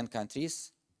European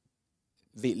countries,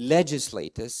 the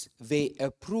legislators, they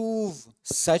approve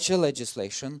such a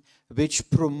legislation which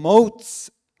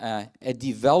promotes a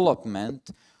development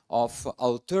of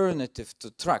alternative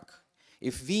to truck.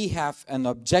 If we have an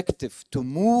objective to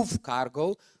move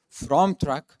cargo from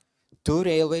truck to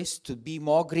railways, to be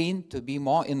more green, to be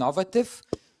more innovative,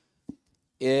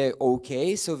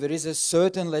 okay, so there is a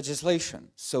certain legislation.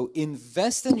 So in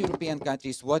Western European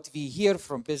countries, what we hear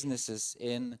from businesses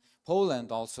in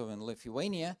Poland, also in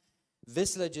Lithuania,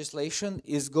 this legislation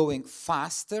is going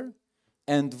faster,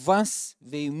 and thus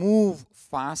they move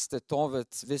faster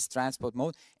towards this transport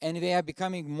mode, and they are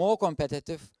becoming more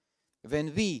competitive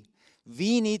than we.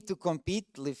 We need to compete,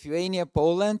 Lithuania,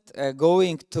 Poland,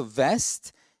 going to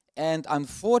West, and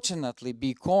unfortunately,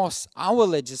 because our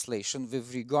legislation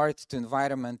with regard to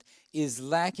environment is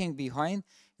lacking behind,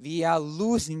 we are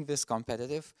losing this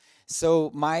competitive.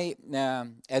 So my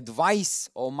advice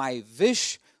or my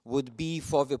wish would be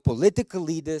for the political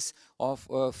leaders of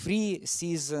Free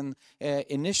Season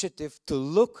Initiative to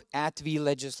look at the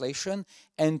legislation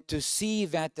and to see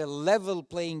that a level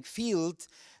playing field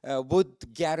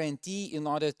would guarantee, in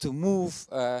order to move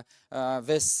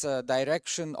this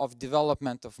direction of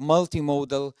development of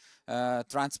multimodal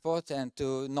transport, and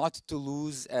not to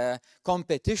lose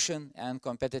competition and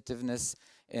competitiveness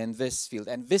in this field.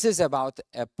 And this is about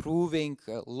approving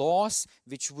laws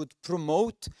which would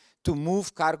promote to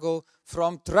move cargo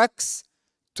from trucks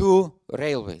to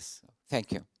railways.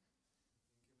 Thank you.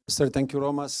 Sir, thank you,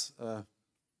 Romas.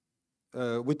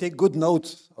 We take good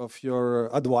note of your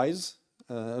advice.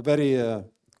 Very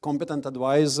competent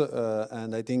advice,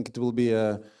 and I think it will be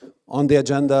on the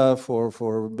agenda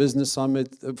for business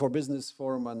summit, for business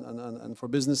forum, and for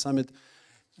business summit.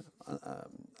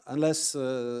 Unless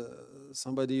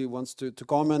somebody wants to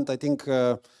comment, I think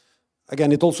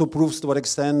again it also proves to what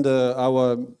extent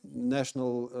our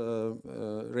national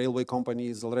railway company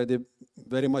is already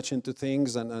very much into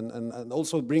things, and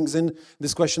also brings in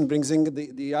this question, brings in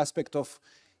the aspect of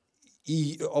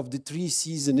the 3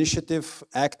 Cs initiative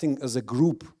acting as a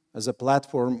group, as a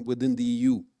platform within the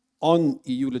EU, on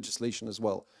EU legislation as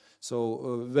well.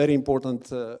 So very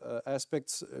important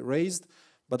aspects raised.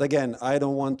 But again, I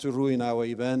don't want to ruin our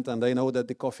event, and I know that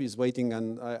the coffee is waiting,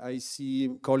 and I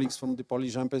see colleagues from the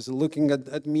Polish Embassy looking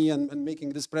at me and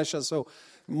making this pressure. So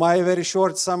my very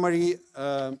short summary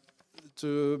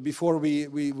before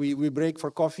we break for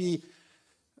coffee: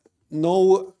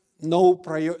 no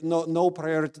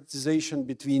prioritization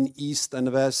between east and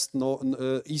west,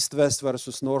 east-west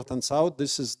versus north and south.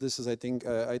 This is I think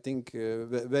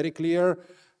very clear.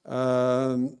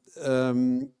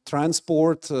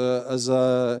 Transport as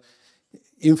a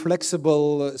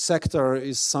inflexible sector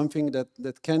is something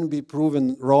that can be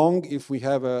proven wrong if we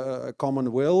have a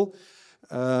common will.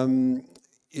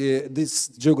 This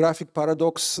geographic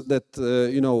paradox that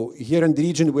here in the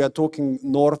region we are talking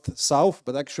north-south,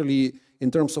 but actually in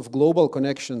terms of global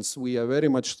connections, we are very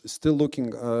much still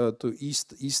looking to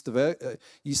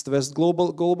east-west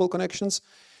global connections.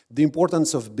 The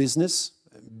importance of business,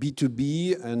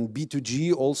 B2B and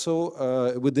B2G also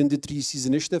within the 3 Cs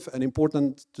initiative, and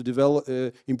importance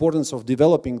of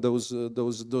developing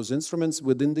those instruments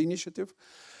within the initiative.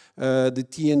 The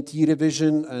TNT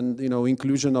revision and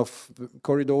inclusion of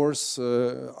corridors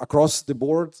across the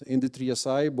board in the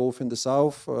 3SI, both in the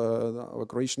south. Our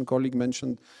Croatian colleague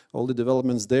mentioned all the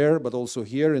developments there, but also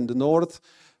here in the north.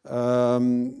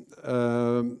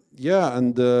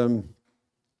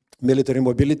 Military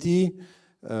mobility.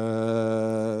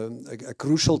 A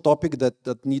crucial topic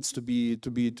that needs to be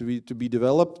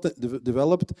developed.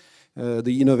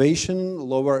 The innovation,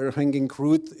 lower hanging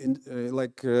fruit,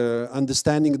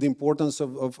 understanding the importance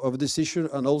of this issue,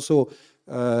 and also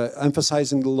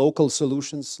emphasizing the local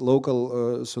solutions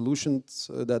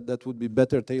that would be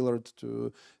better tailored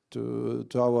to to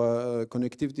our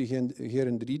connectivity here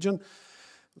in the region.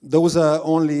 Those are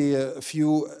only a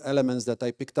few elements that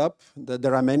I picked up.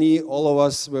 There are many. All of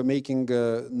us were making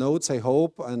notes, I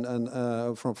hope,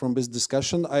 and from this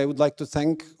discussion. I would like to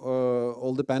thank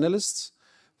all the panelists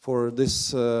for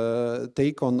this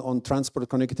take on transport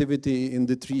connectivity in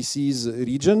the 3Cs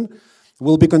region.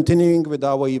 We'll be continuing with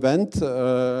our event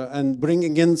and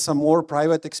bringing in some more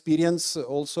private experience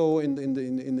also in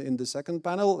the second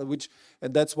panel, which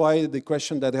that's why the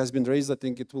question that has been raised, I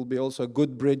think it will be also a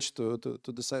good bridge to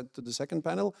the second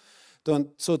panel.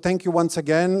 So thank you once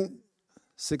again.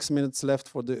 6 minutes left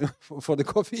for the for the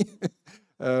coffee.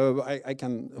 I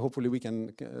can hopefully we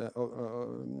can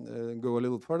go a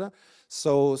little further.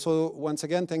 So once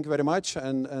again, thank you very much,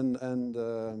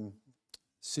 and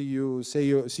see you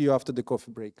after the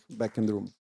coffee break back in the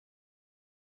room.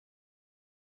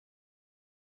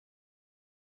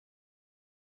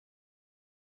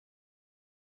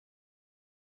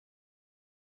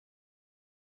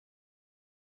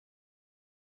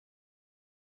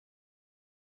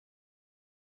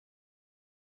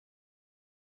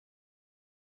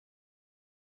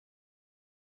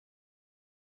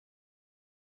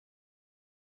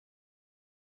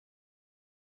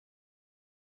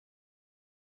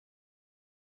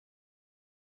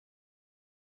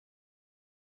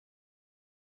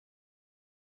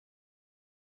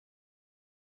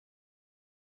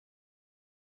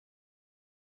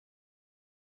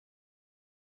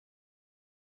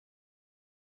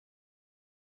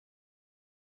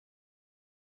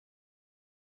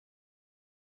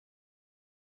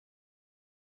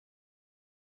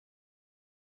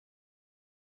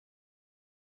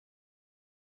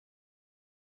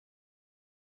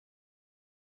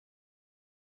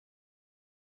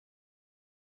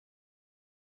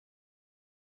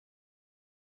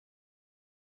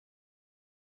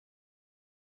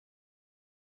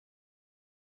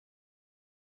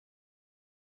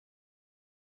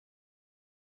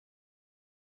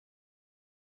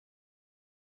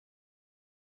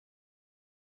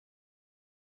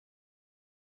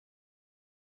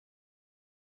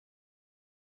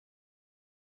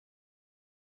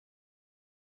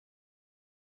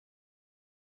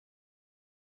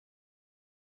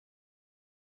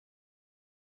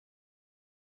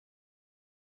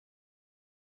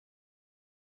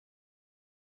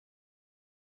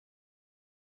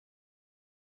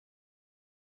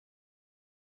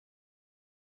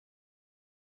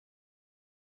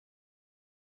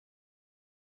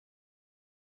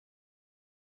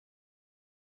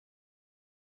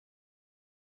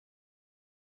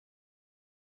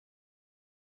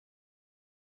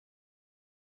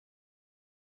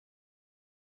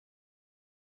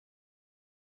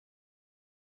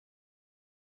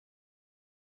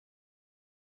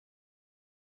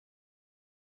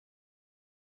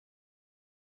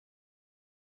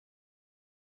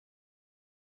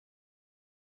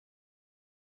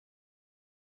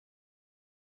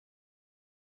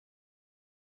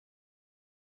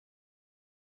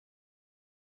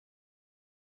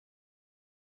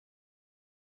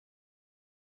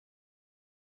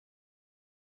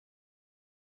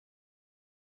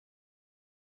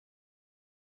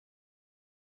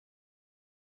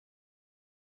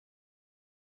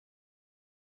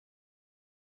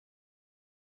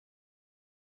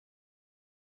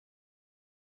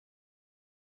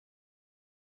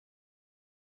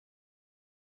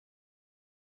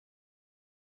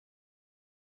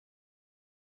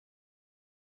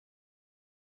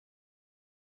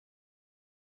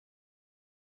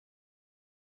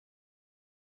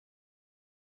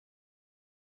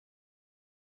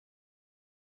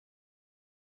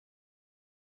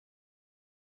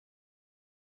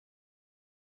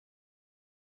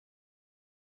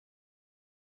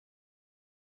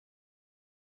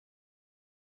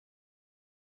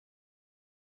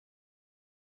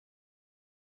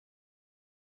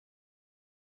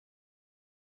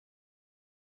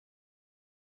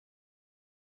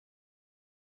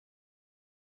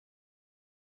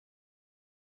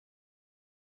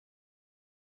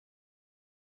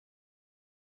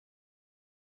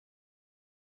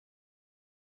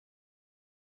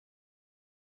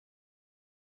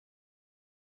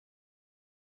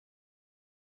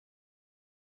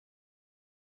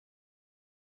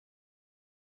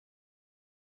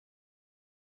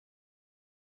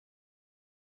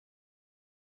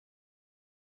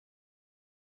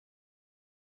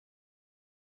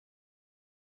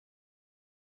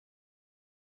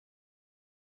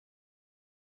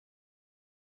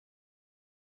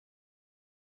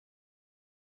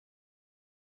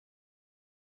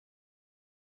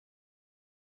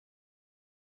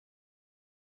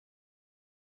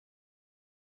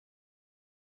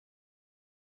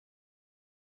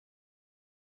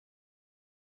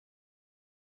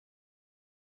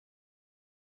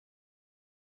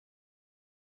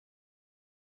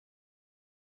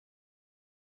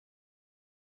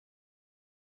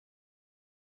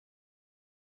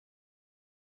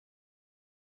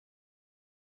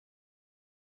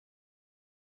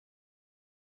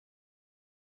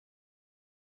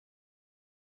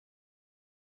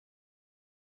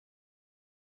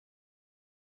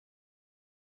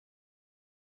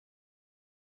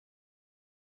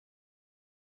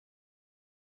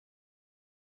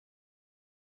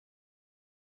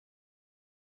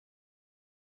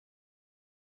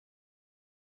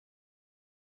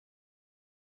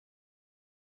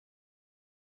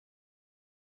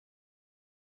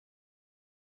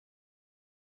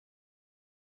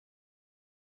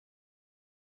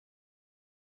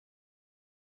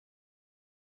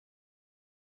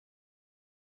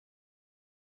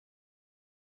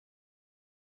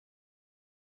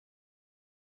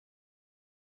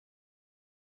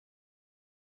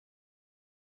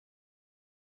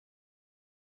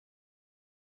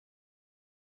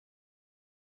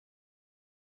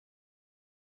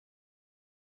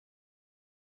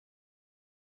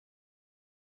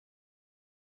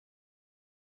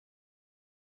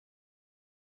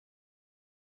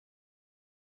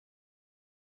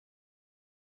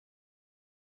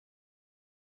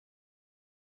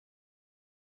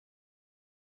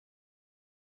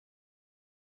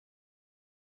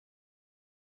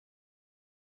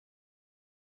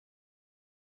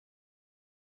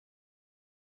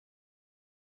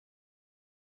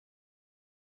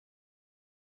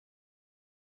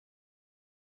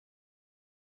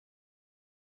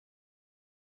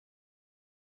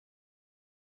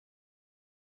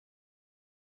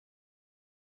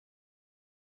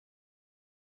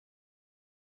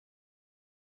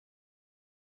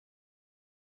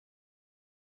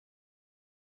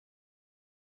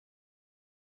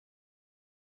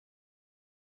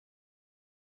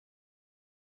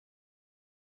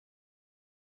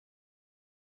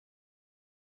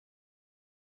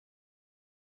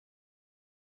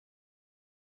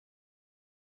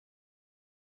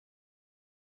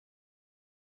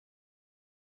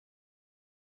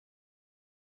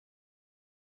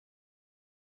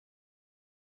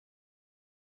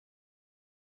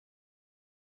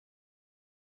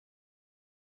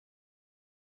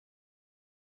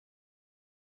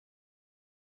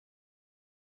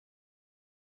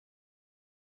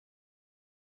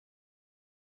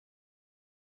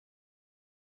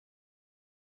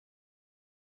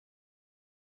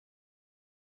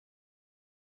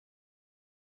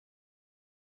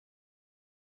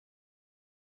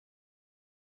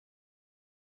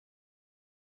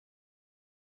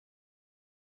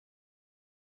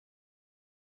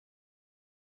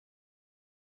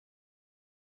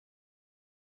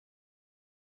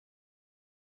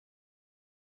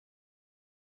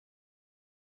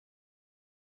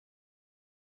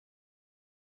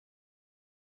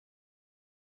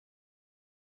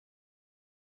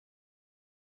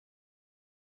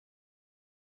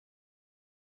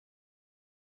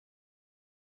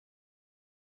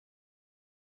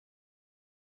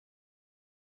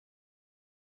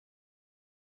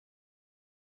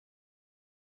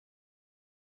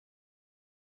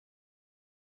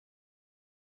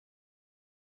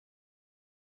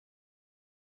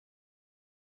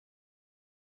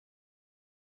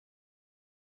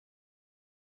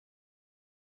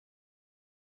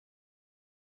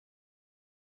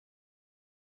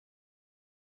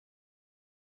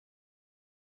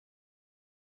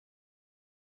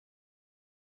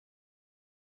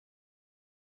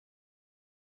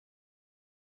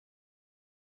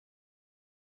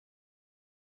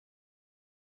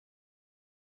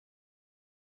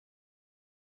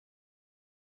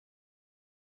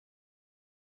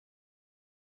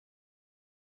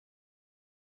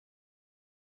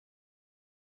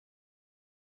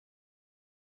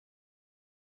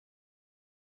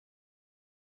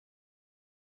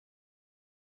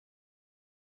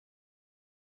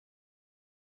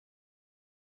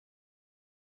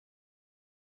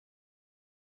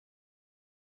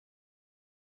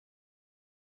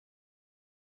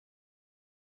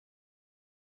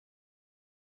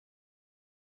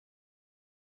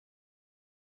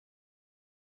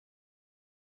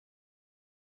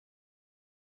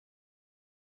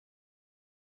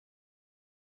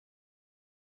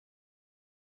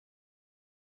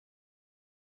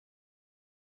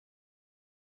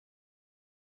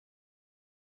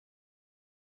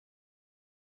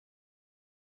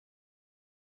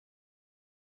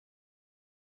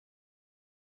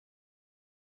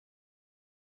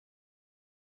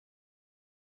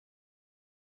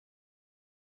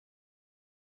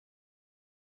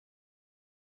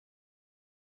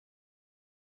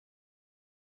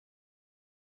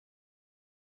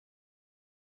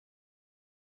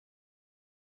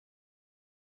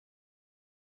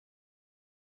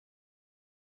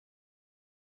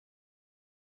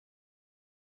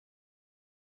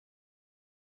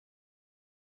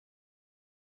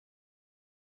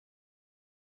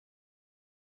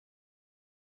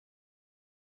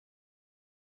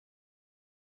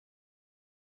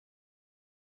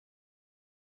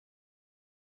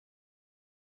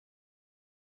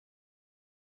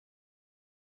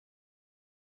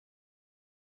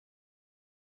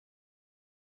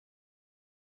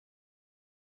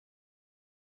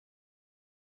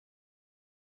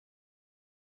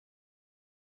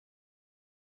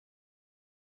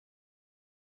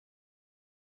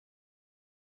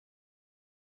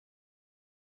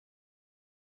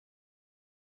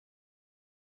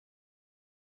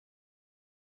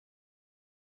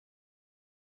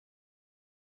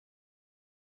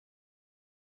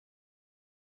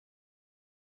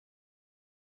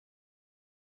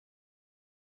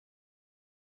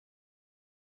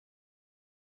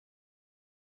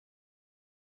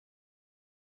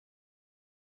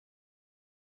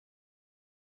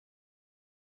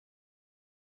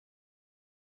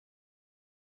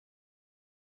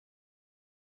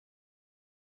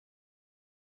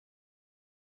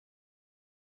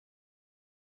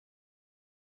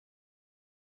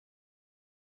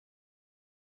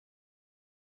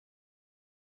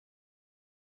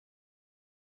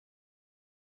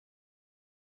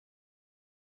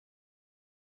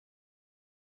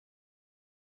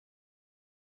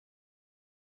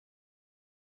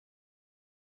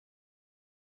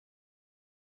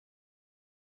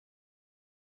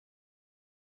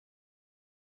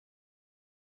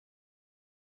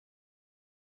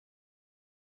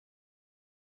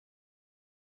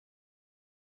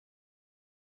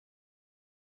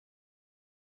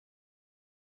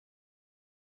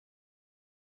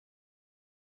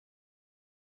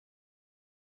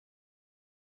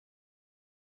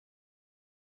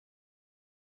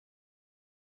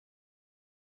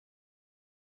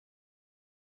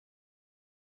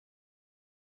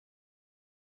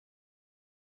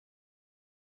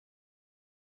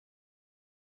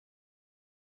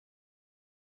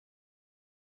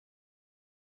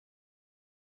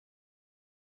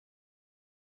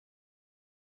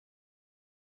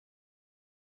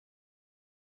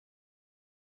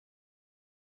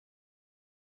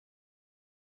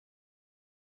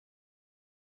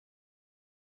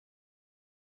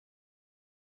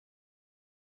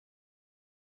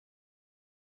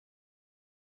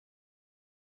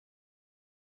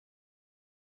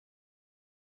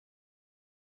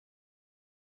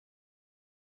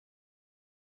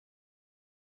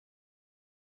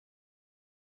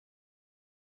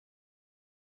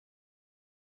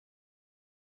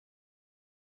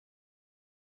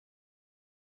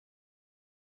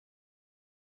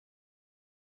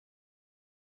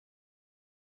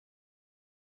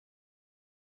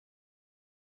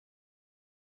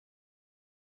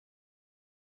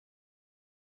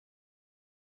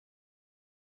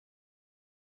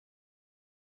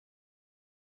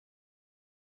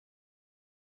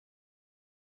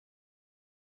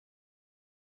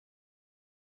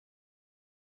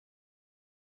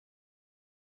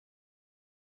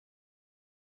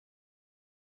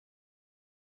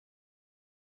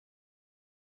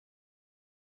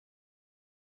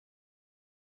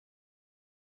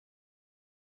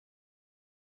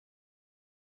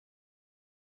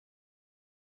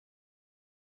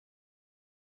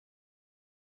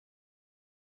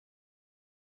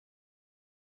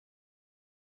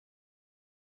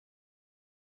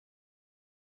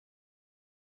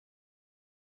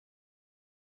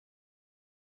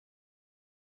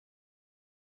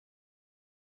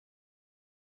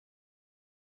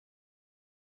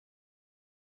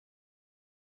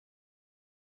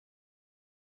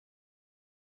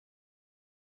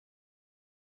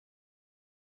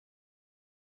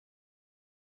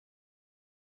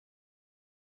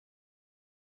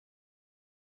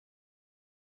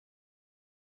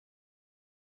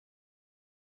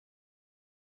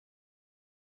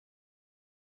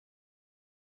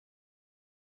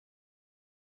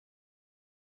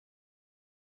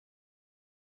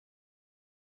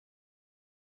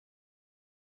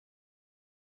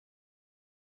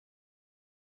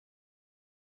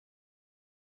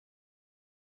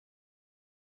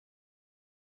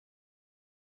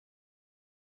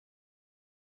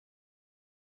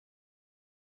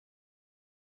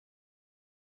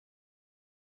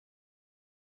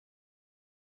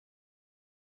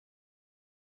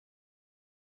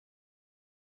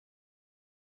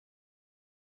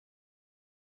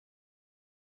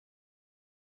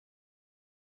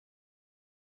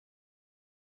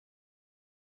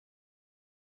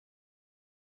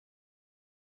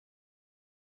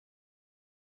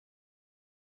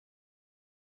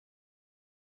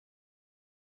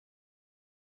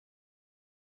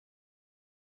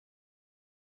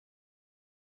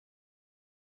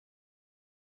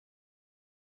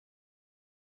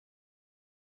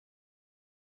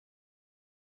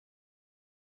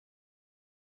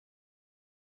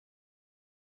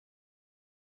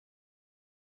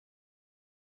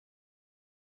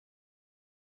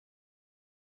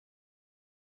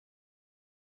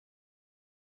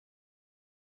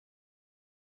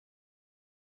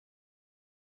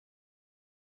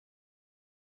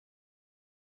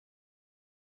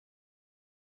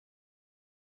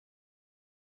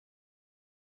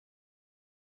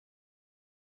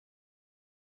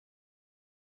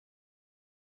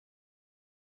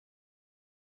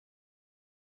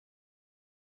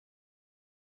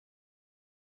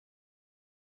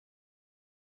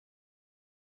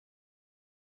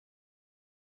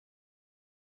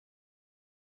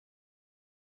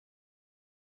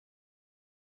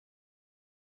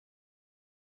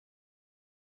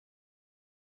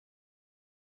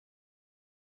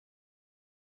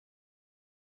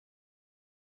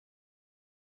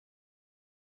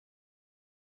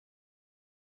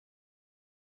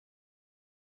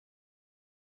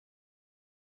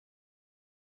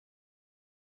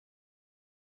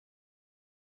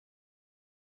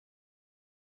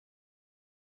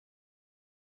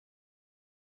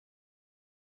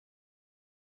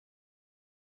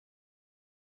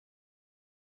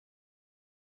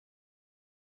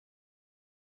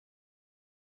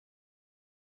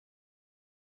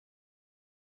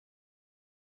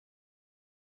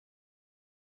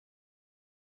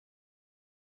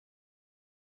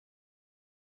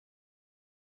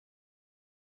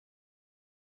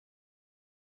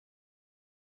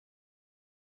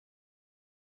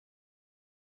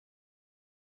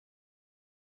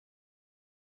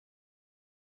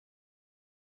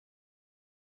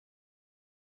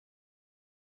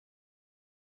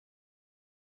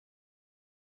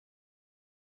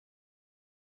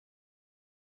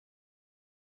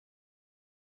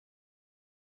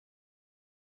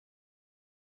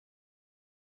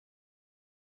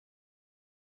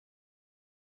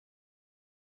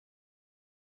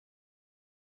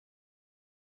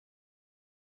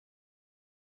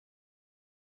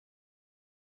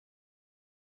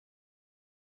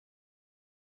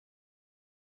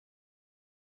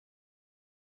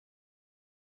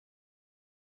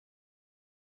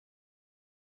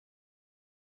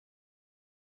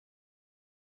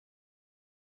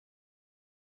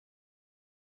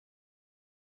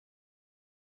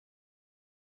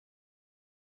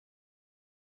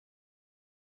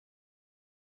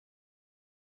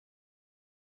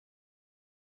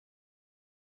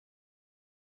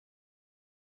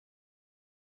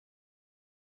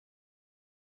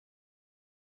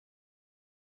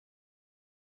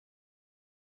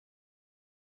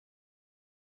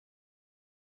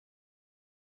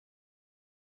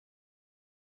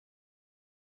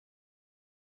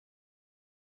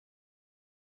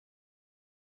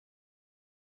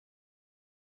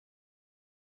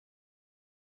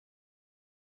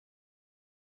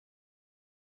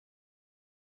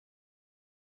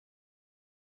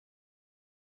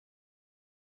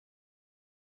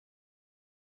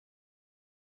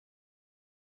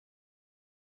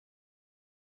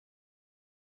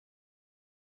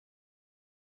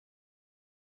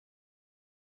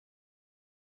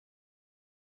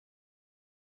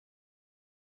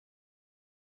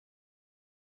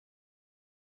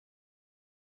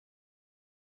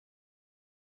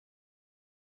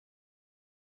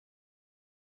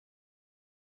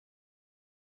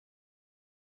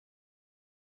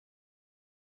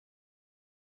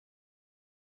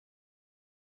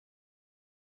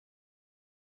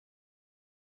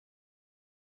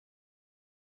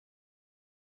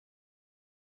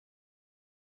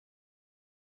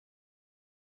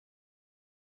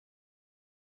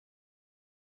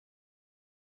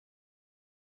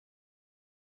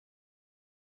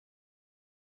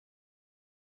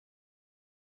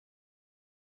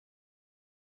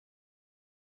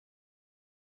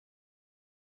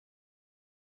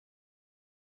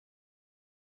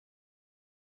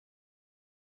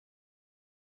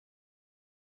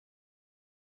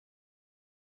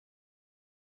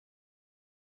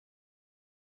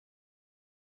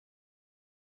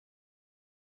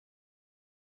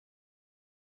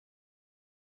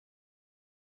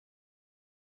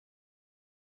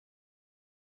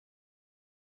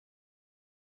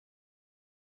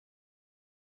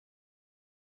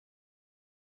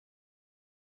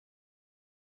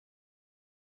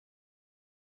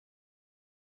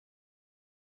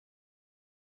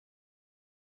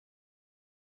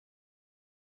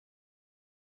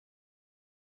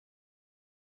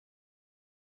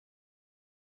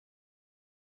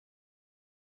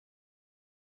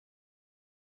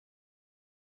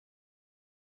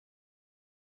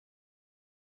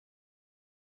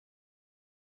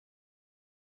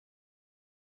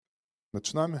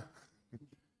 Начинamy?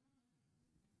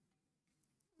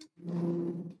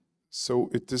 So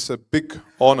it is a big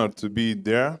honor to be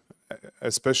there,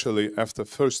 especially after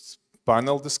first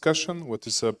panel discussion. What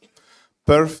is a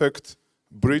perfect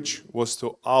bridge was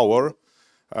to our.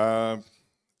 I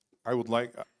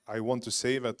want to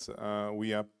say that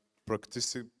we are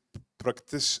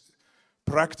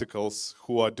practicals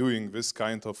who are doing this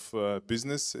kind of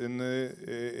business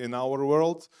in our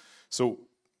world. So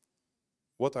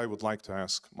what I would like to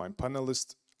ask my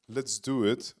panelists, let's do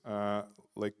it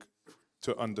like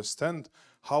to understand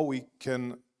how we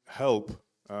can help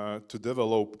to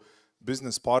develop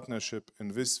business partnership in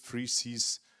these 3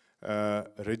 Seas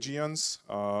regions.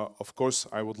 Of course,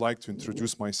 I would like to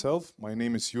introduce myself. My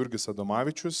name is Jurgis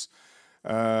Adomavičius.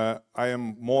 I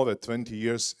am more than 20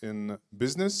 years in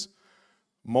business.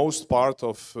 Most part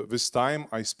of this time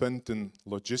I spent in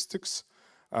logistics.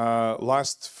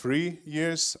 Last 3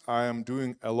 years I am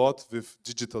doing a lot with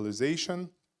digitalization,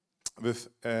 with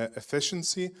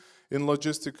efficiency in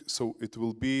logistics. So it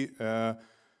will be a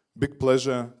big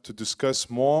pleasure to discuss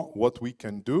more what we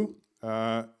can do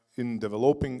in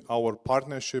developing our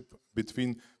partnership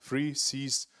between 3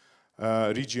 Seas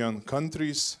region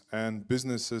countries and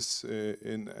businesses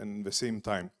in the same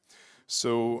time.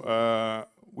 So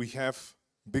we have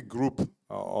big group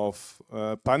of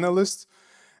panelists,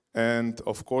 and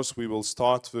of course we will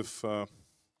start with,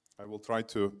 I will try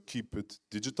to keep it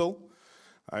digital.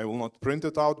 I will not print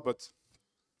it out, but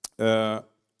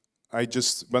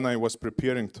when I was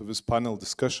preparing to this panel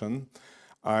discussion,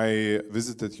 I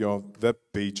visited your web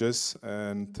pages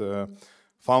and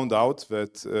found out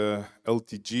that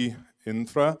LTG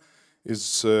Infra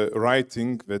is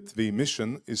writing that the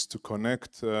mission is to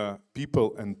connect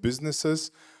people and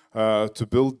businesses to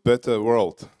build better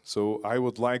world. So I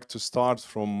would like to start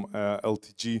from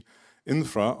LTG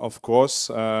Infra, of course,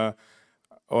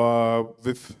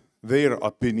 with their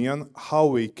opinion, how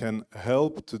we can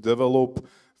help to develop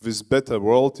this better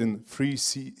world in 3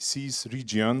 Seas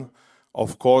region,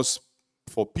 of course,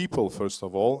 for people, first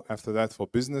of all, after that for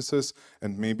businesses,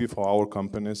 and maybe for our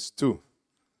companies too.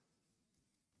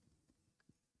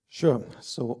 Sure.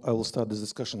 So I will start this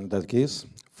discussion in that case.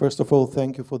 First of all,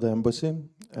 thank you for the embassy,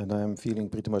 and I am feeling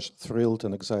pretty much thrilled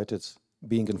and excited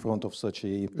being in front of such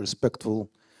a respectful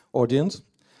audience.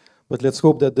 But let's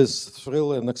hope that this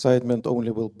thrill and excitement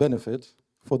only will benefit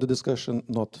for the discussion,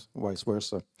 not vice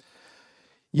versa.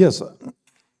 Yes,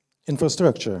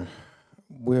 infrastructure.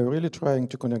 We're really trying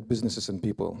to connect businesses and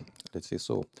people, let's say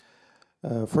so.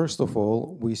 First of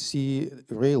all, we see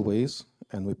railways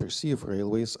and we perceive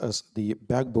railways as the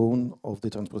backbone of the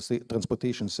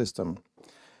transportation system.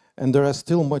 And there is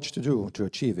still much to do to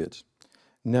achieve it.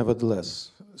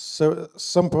 Nevertheless,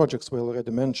 some projects were already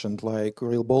mentioned, like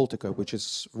Rail Baltica, which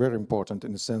is very important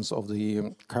in the sense of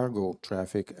the cargo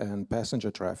traffic and passenger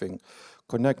traffic,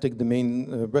 connecting the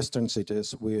main western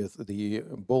cities with the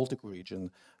Baltic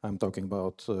region. I'm talking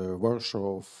about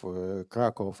Warsaw,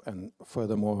 Krakow, and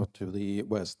furthermore to the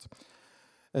west.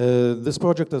 This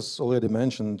project, as already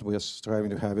mentioned, we are striving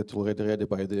to have it already ready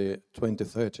by the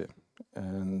 2030.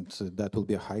 And that will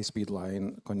be a high-speed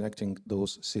line connecting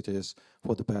those cities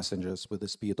for the passengers with a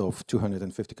speed of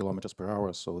 250 kilometers per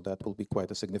hour. So that will be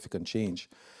quite a significant change.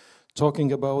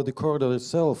 Talking about the corridor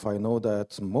itself, I know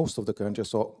that most of the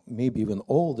countries, or maybe even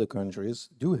all the countries,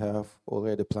 do have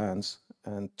already plans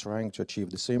and trying to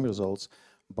achieve the same results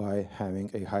by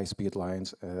having a high-speed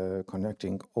lines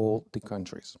connecting all the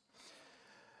countries.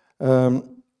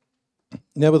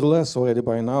 Nevertheless, already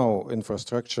by now,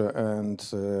 infrastructure and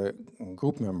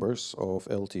group members of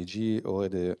LTG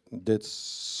already did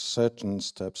certain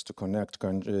steps to connect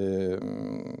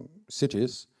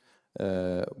cities.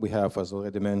 We have, as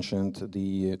already mentioned,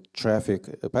 the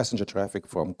passenger traffic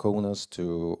from Kaunas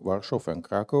to Warsaw and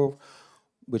Krakow,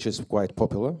 which is quite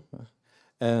popular.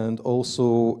 And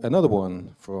also another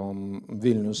one from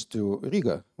Vilnius to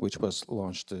Riga, which was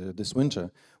launched this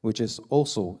winter, which is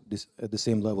also at the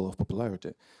same level of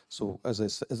popularity. So as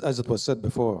it was said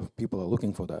before, people are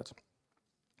looking for that.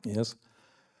 Yes.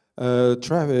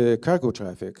 Cargo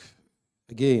traffic.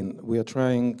 Again, we are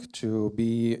trying to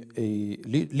be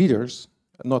leaders,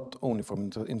 not only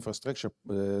from the infrastructure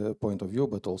point of view,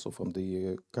 but also from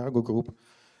the cargo group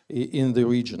in the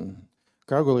region.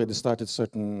 Cargo already started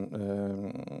certain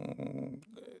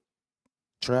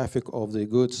traffic of the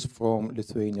goods from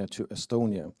Lithuania to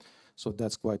Estonia. So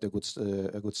that's quite a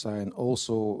good sign.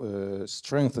 Also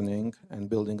strengthening and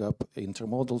building up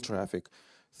intermodal traffic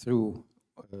through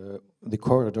the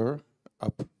corridor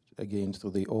up again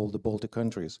through all the Baltic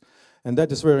countries. And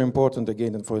that is very important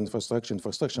again for infrastructure.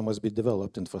 Infrastructure must be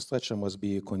developed, infrastructure must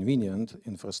be convenient,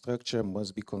 infrastructure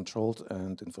must be controlled,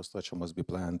 and infrastructure must be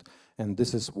planned. And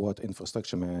this is what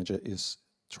infrastructure manager is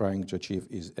trying to achieve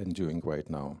and doing right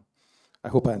now. I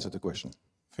hope I answered the question.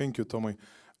 Thank you, Tomi.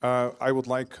 I would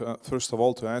like, first of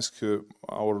all, to ask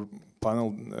our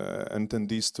panel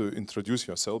attendees to introduce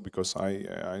yourself, because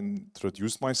I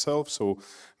introduced myself, so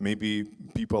maybe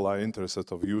people are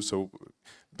interested of you. So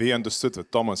they understood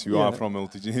that, Thomas, you are from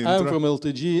LTG. I'm from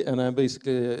LTG, and I'm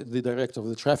basically the director of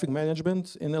the traffic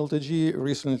management in LTG.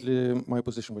 Recently, my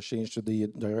position was changed to the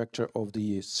director of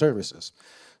the services.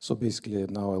 So basically,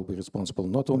 now I'll be responsible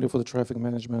not only for the traffic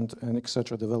management and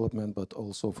etc. development, but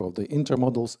also for the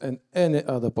intermodals and any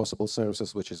other possible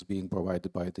services which is being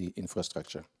provided by the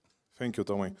infrastructure. Thank you,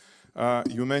 Tomi.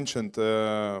 You mentioned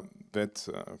that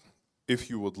if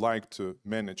you would like to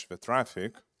manage the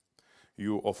traffic,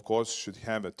 you of course should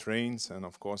have trains, and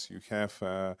of course you have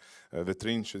the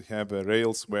train should have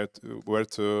rails where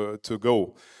to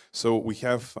go. So we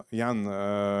have Jan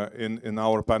in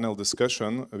our panel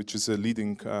discussion, which is a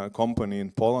leading company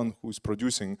in Poland who is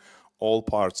producing all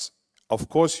parts. Of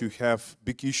course you have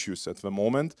big issues at the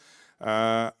moment.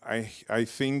 I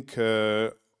think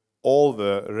all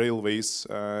the railways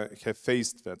have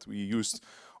faced that. We used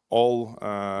all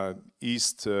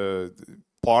east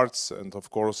parts and of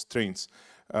course trains.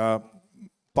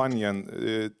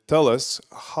 Panjan, tell us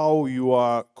how you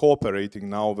are cooperating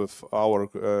now with our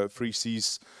Free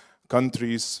Seas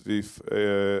countries, with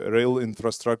rail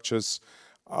infrastructures.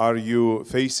 Are you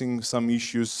facing some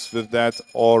issues with that,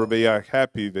 or they are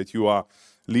happy that you are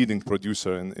leading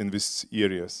producer in these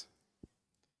areas?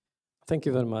 Thank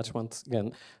you very much once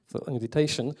again for the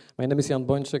invitation. My name is Jan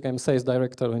Bończyk. I'm Sales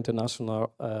Director of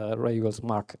International Railways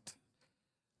Market.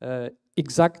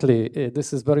 Exactly,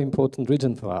 this is a very important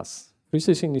region for us. Free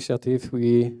Seas initiative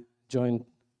we joined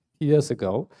years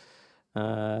ago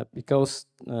because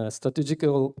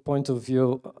strategical point of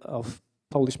view of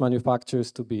Polish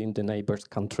manufacturers to be in the neighbors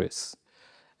countries.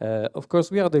 Of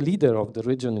course, we are the leader of the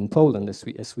region in Poland.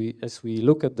 As we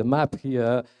look at the map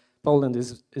here, Poland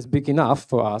is big enough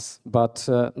for us, but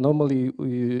normally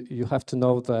you have to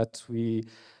know that we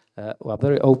are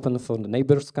very open for the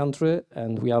neighbors country,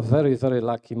 and we are very, very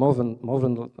lucky, more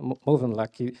than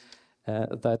lucky,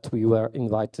 that we were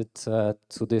invited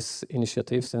to these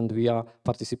initiatives, and we are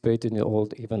participating in all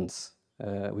the events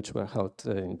which were held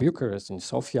in Bucharest, in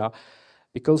Sofia,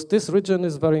 because this region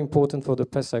is very important for the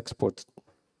PES export,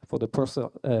 for the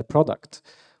product.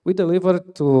 We deliver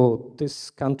to this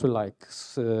country like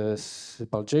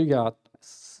Bulgaria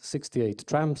 68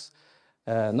 trams.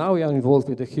 Now we are involved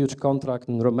with a huge contract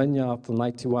in Romania for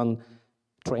 91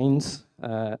 trains.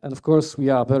 And of course, we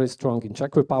are very strong in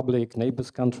Czech Republic,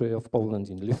 neighbors country of Poland,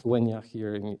 in Lithuania,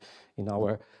 here in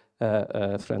our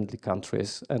friendly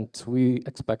countries. And we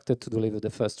expected to deliver the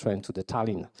first train to the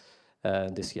Tallinn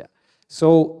this year.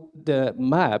 So the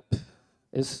map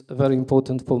is very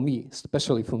important for me,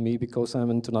 especially for me, because I'm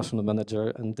an international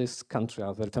manager and this country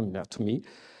are very familiar to me.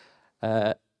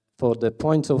 For the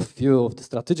point of view, of the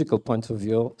strategical point of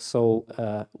view, so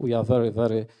we are very,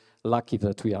 very lucky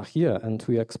that we are here, and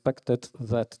we expected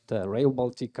that the Rail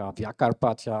Baltica, Via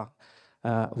Carpathia,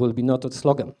 will be not a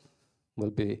slogan,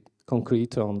 will be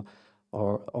concrete on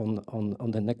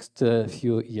the next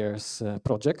few years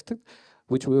project,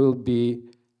 which will be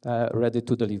ready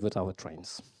to deliver our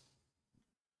trains.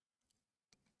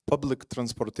 Public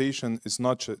transportation is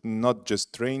not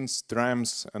just trains,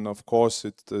 trams, and of course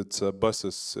it's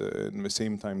buses in the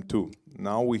same time too.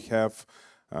 Now we have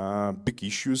big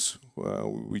issues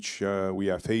which we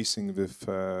are facing with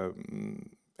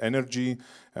energy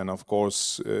and of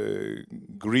course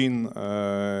green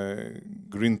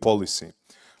policy.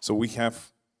 So we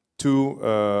have two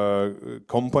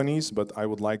companies, but I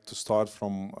would like to start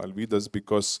from Alvydas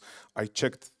because I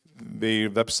checked their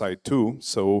website too,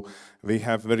 so they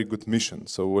have very good mission.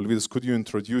 So Alvydas, could you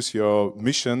introduce your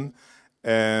mission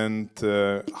and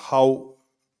how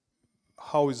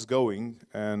it's going,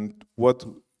 and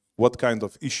what kind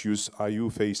of issues are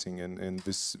you facing in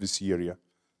this area?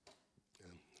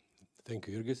 Thank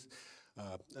you, Jurgis.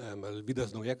 I'm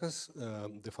Alvydas Naujakas,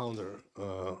 the founder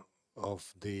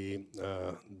of the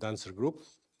dancer group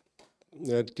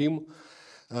team,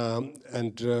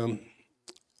 and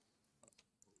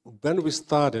when we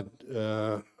started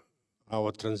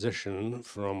our transition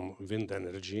from wind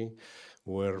energy,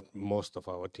 where most of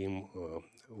our team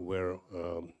were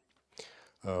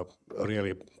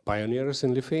really pioneers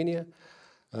in Lithuania,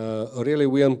 really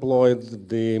we employed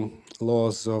the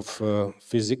laws of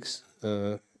physics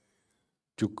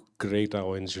to create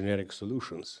our engineering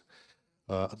solutions,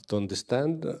 to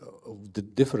understand the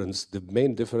difference, the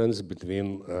main difference between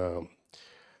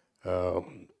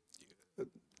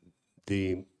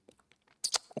the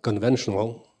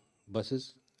conventional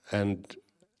buses and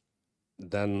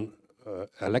then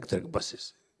electric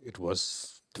buses. It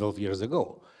was 12 years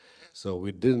ago. So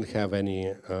we didn't have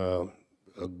any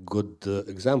good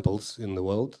examples in the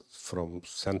world, from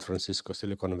San Francisco,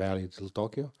 Silicon Valley till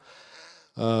Tokyo.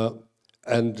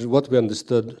 And what we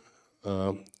understood,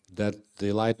 that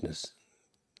the lightness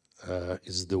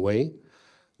is the way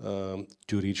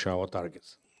to reach our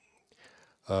targets.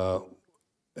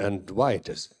 And why it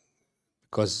is?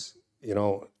 Because, you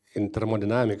know, in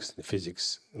thermodynamics, in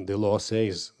physics, the law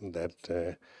says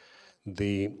that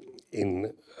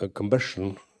in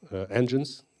combustion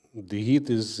engines, the heat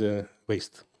is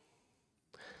waste.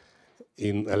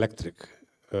 In electric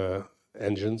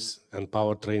engines and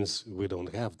powertrains, we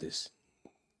don't have this.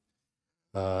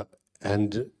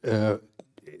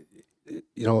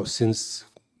 You know, since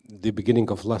the beginning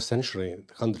of last century,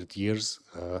 100 years,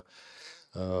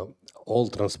 all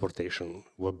transportation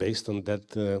were based on that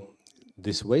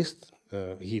this waste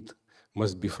heat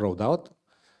must be thrown out,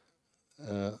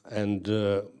 and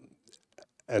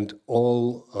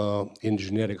all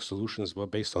engineering solutions were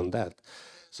based on that.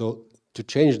 So to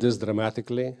change this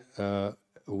dramatically,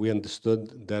 we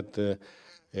understood that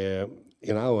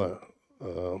in our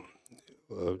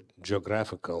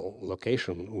geographical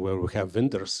location, where we have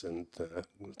winters and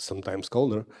sometimes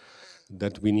colder,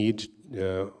 that we need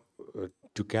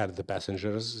to carry the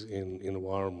passengers in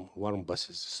warm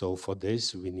buses. So for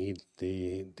this, we need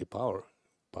the power,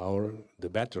 the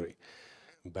battery.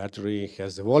 Battery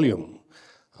has a volume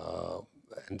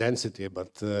and density,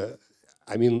 but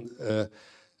I mean,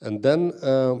 and then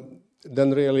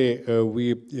really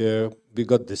we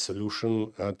got the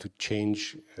solution to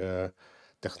change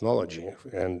technology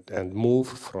and move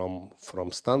from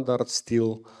standard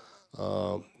steel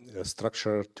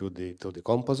structure to the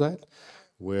composite,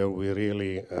 where we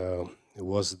really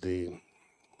was the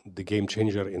game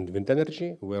changer in wind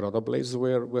energy, where other blades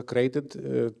were created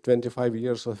 25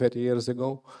 years or 30 years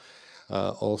ago.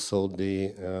 Also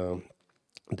the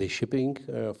shipping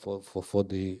for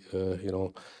the you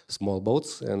know, small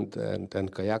boats and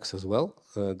kayaks as well.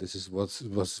 This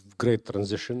was great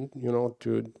transition, you know,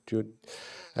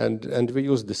 and we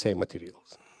use the same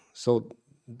materials. So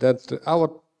that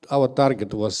our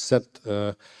target was set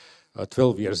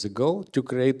 12 years ago to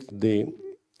create the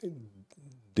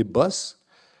bus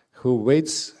who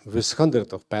waits with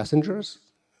hundreds of passengers,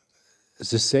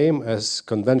 the same as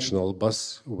conventional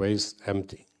bus weighs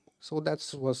empty. So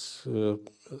that was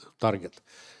target,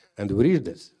 and we reached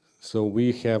it. So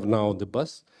we have now the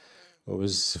bus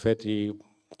with 30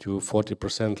 to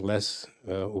 40% less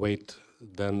weight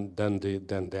than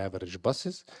the average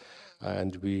buses,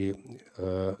 and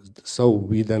so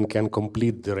we then can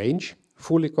complete the range,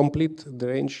 fully complete the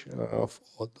range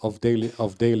of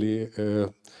daily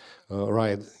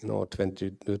ride, you know,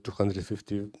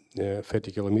 250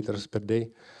 30 kilometers per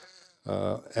day.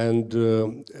 And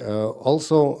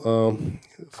also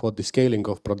for the scaling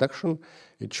of production,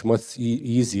 it's much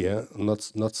easier,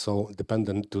 not so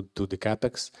dependent to the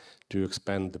capex to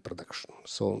expand the production.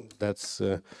 So that's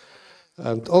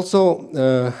and also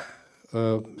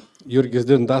Jurgis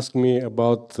didn't ask me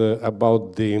about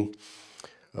the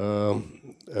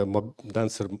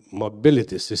dancer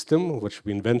mobility system, which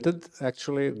we invented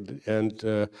actually, and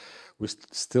we're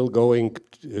still going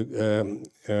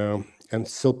and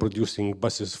still producing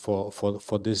buses for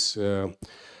this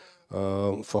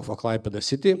for Klaipėda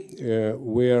city,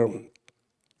 where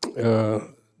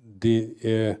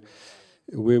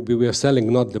we were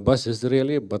selling not the buses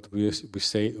really, but we're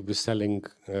selling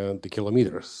the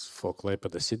kilometers for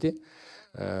Klaipėda city,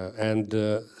 and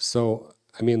so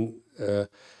I mean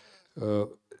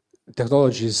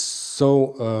technology is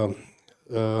so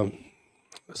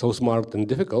smart and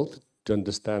difficult to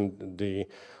understand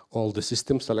all the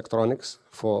systems, electronics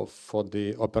for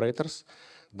the operators.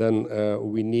 Then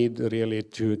we need really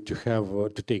to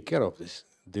take care of this,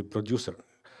 the producer.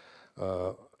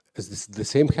 The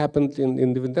same happened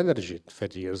in the wind energy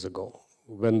 30 years ago,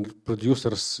 when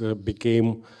producers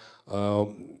became,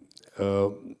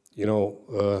 you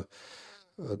know,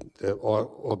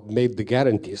 or made the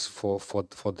guarantees for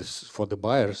the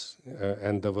buyers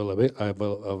and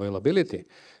availability,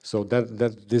 so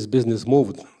that this business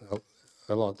moved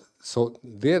a lot. So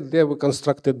there we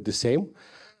constructed the same.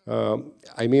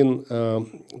 I mean,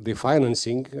 the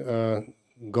financing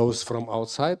goes from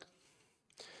outside.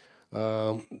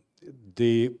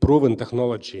 The proven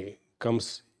technology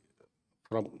comes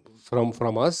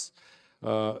from us,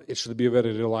 it should be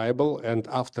very reliable and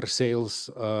after sales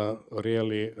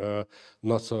really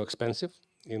not so expensive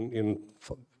in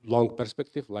long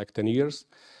perspective, like 10 years.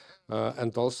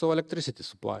 And also electricity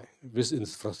supply with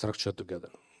infrastructure together.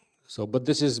 So, but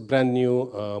this is brand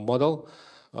new model.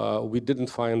 We didn't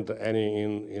find any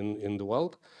in the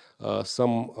world.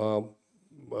 Some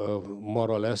more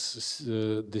or less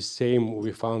the same.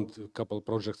 We found a couple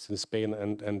projects in Spain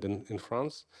and in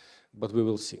France, but we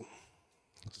will see.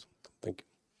 So, thank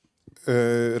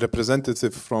you.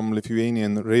 Representative from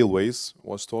Lithuanian Railways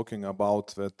was talking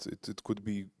about that it could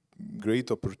be great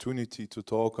opportunity to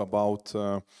talk about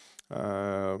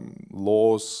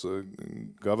laws,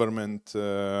 government,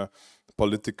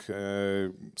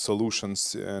 political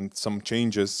solutions, and some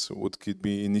changes could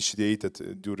be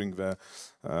initiated during the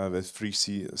Free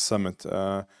Sea Summit.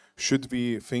 Should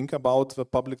we think about the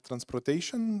public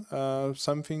transportation,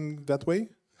 something that way?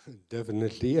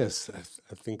 Definitely yes.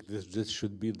 I think this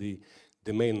should be the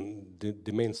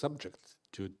main subject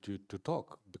to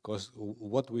talk, because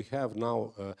what we have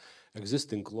now,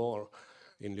 existing law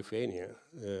in Lithuania,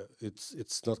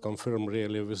 it's not confirmed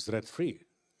really with RED3,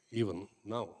 even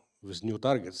now with new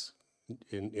targets.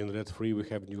 In RED3 we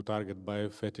have new target by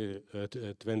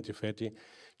 2030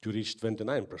 to reach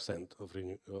 29% of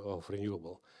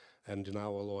renewable, and in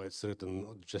our law it's written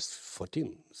just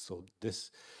 14. So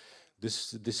this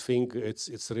thing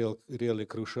it's really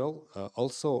crucial.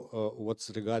 Also, what's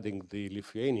regarding the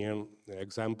Lithuanian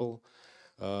example,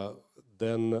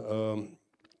 then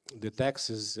the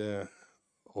taxes,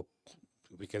 or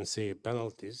we can say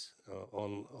penalties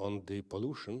on the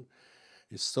pollution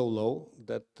is so low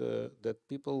that that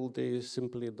people, they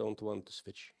simply don't want to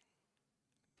switch.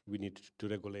 We need to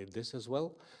regulate this as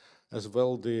well. As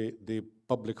well, the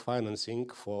public financing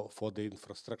for the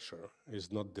infrastructure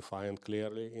is not defined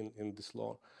clearly in this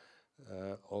law.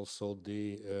 Also,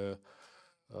 the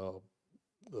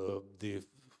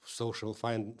social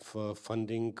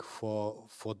funding for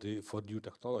new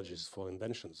technologies, for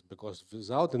inventions, because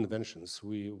without inventions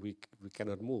we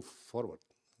cannot move forward.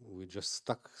 We just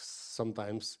stuck.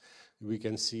 Sometimes we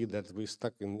can see that we're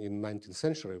stuck in 19th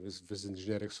century with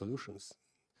engineering solutions.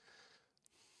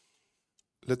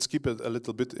 Let's keep it a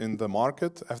little bit in the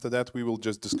market. After that, we will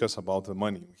just discuss about the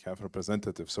money. We have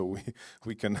representatives, so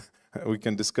we can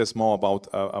discuss more about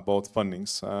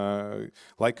fundings.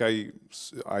 Like I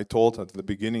told at the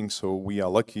beginning, so we are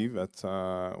lucky that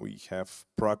we have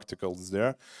practicals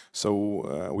there.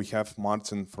 So we have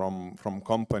Martin from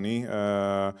company,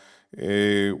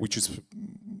 which is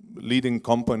leading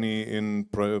company in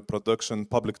production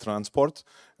public transport,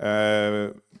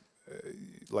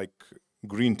 like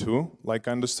Green too, like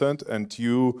I understand, and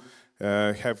you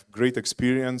have great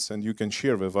experience and you can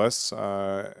share with us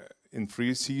in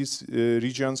Free Seas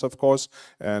regions, of course,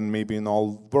 and maybe in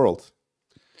all world.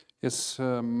 Yes,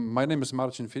 my name is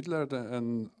Marcin Fiedler,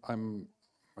 and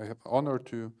I have honor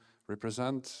to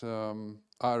represent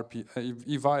RP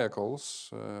e-vehicles.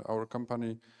 Our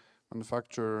company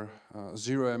manufacture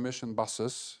zero-emission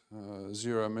buses,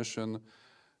 zero-emission.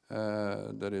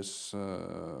 That is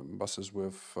buses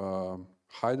with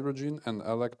hydrogen and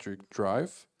electric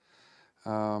drive.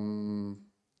 Our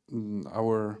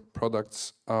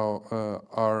products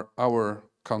are our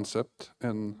concept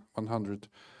in 100%.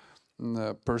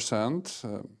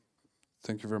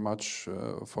 Thank you very much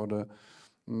for the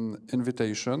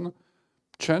invitation.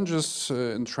 Changes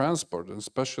in transport,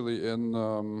 especially in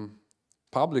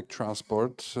public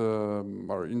transport,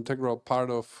 are integral part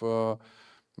of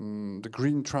the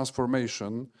green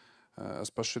transformation,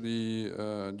 especially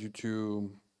due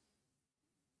to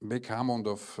big amount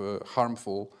of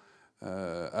harmful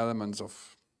elements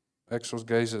of exhaust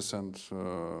gases and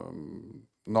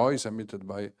noise emitted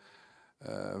by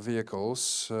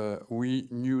vehicles. We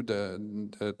knew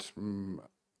that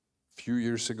few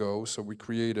years ago, so we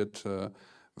created a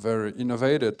very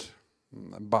innovative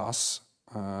bus.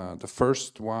 The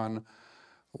first one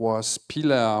was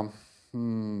Pilea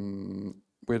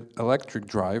with electric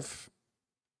drive.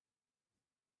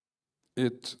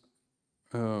 It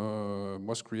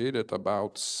was created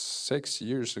about 6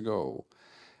 years ago,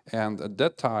 and at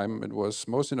that time it was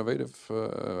most innovative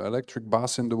electric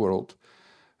bus in the world,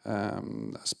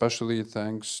 especially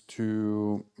thanks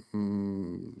to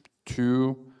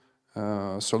two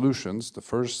solutions. The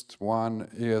first one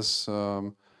is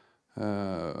our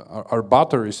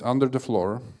batteries under the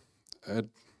floor. It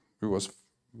was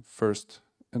first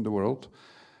in the world.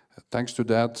 Thanks to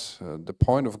that, the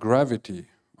point of gravity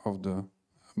of the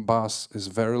bus is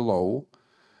very low,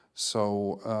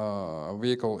 so a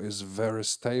vehicle is very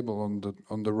stable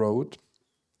on the road,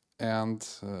 and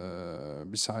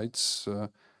besides,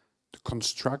 the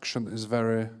construction is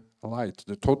very light.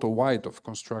 The total weight of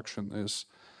construction is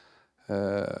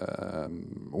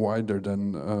wider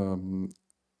than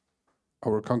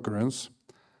our concurrents.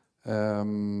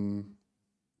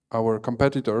 Our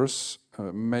competitors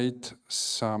made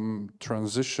some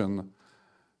transition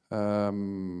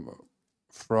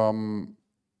from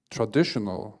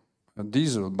traditional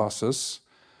diesel buses,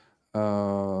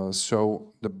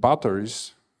 so the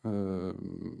batteries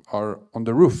are on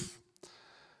the roof.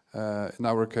 In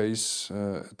our case,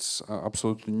 it's an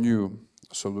absolutely new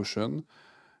solution.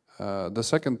 The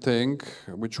second thing,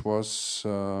 which was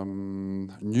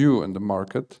new in the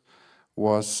market,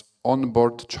 was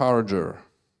onboard charger,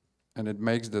 and it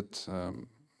makes that the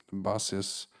bus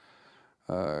is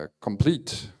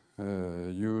complete.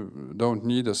 You don't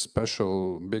need a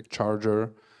special big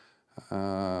charger.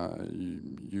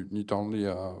 You need only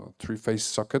a three-phase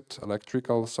socket,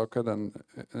 electrical socket, and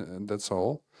that's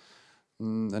all.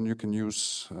 And you can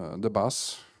use the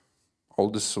bus.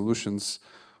 All these solutions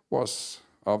was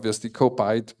obviously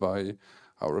copied by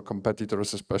our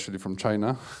competitors, especially from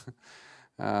China.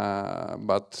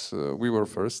 But we were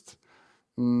first.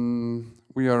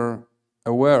 We are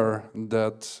aware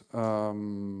that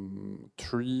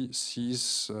 3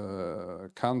 Seas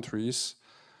countries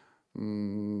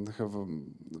have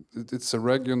it's a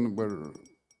region where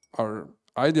our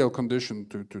ideal condition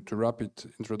to rapid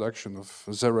introduction of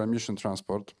zero-emission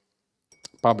transport,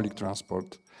 public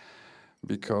transport,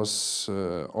 because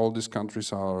all these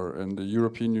countries are in the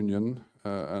European Union,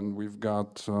 and we've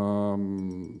got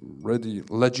ready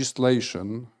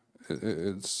legislation.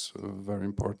 It's very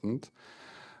important.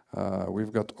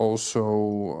 We've got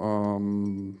also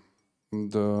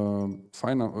the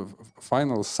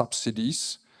final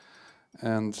subsidies,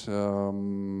 and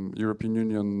European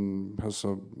Union has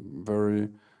a very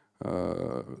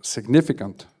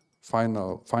significant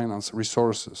finance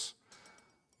resources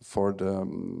for the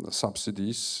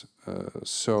subsidies,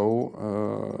 so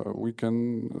we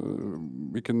can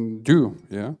do,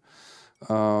 yeah.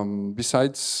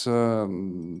 Besides,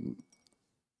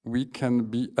 we can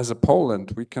be, as a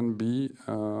Poland, we can be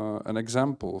an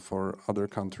example for other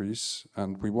countries,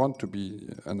 and we want to be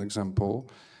an example,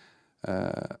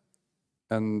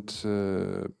 and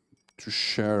to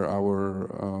share our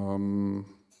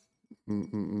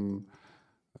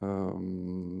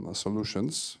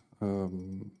solutions.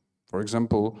 For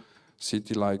example,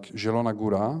 city like Zielona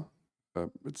Góra,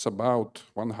 it's about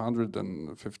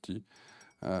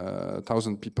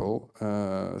 150,000 people,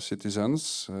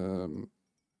 citizens,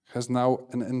 has now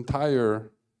an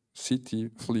entire city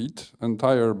fleet,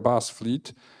 entire bus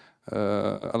fleet,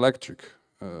 electric.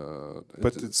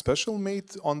 But it's special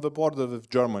made on the border with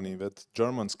Germany that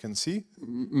Germans can see?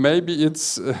 Maybe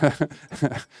it's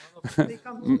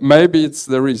maybe it's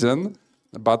the reason,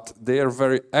 but they are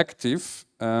very active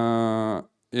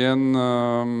in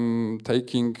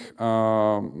taking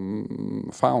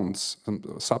funds and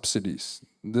subsidies.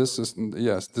 This is,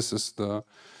 yes, this is the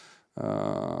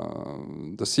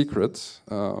secret.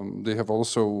 They have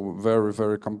also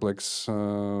very complex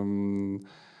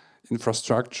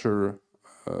infrastructure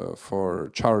for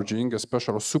charging, a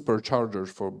special supercharger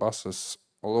for buses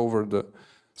all over the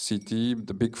city,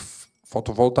 the big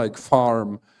photovoltaic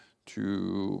farm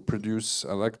to produce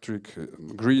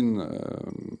green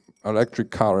electric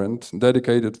current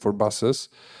dedicated for buses.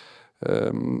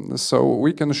 So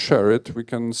we can share it, we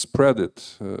can spread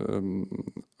it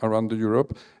around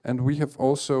Europe, and we have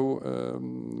also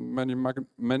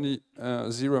many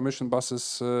zero-emission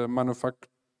buses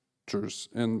manufacturers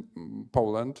in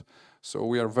Poland. So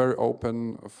we are very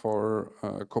open for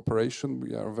cooperation.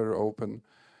 We are very open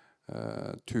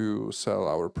to sell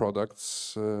our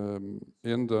products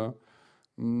in the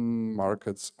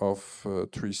markets of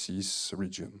 3 Seas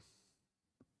region.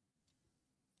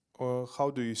 How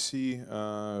do you see,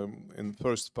 in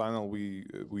first panel we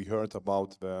heard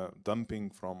about the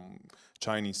dumping from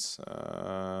Chinese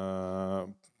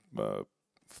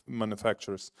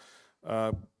manufacturers.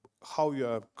 How you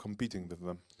are competing with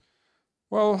them?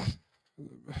 Well,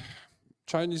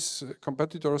 Chinese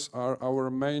competitors are our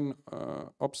main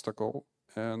obstacle,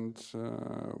 and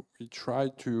we try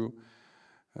to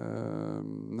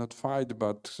not fight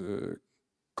but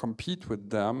compete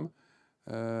with them.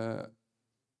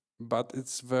 But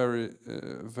it's very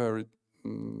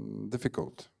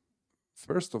difficult.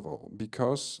 First of all,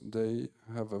 because they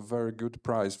have a very good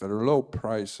price, very low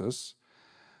prices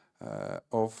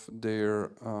of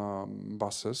their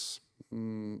buses.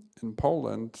 In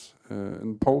Poland,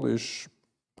 in Polish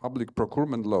public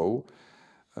procurement law,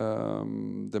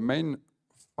 the main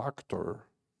factor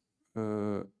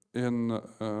in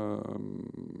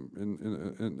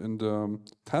the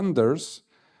tenders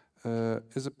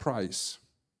is a price.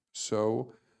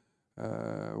 So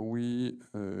we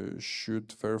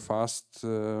should very fast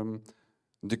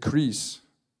decrease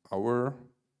our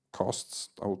costs,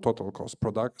 our total cost,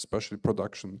 especially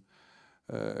production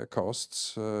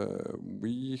costs.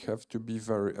 We have to be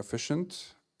very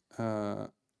efficient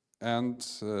and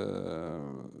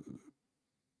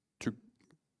to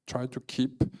try to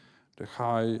keep the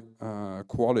high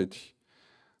quality.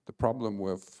 The problem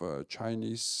with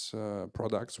Chinese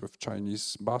products, with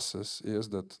Chinese buses, is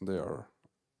that they are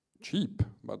cheap,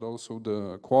 but also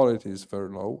the quality is very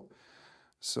low.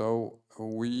 So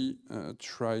we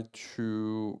try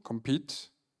to compete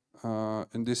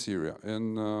in this area,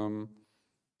 in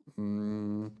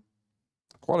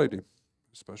quality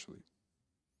especially.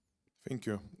 Thank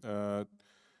you.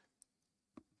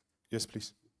 Yes,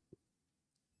 please.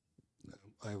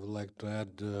 I would like to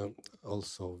add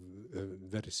also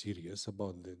very serious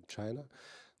about China,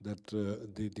 that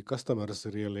the customers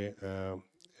really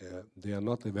they are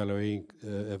not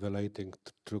evaluating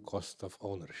true cost of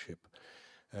ownership,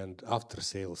 and after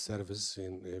sales service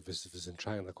within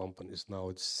China companies now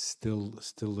it's still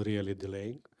really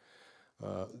delaying.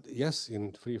 Yes,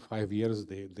 in 3-5 years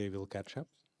they will catch up,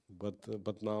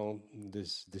 but now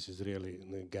this is really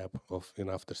a gap in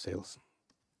after sales.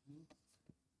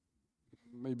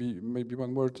 Maybe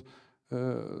one word.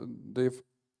 They've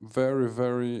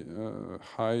very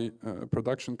high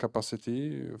production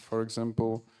capacity. For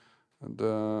example,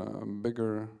 the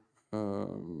bigger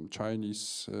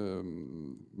Chinese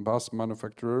bus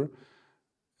manufacturer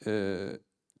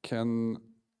can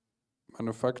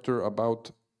manufacture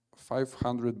about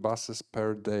 500 buses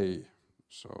per day.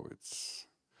 So it's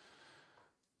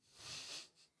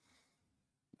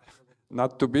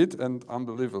not to beat and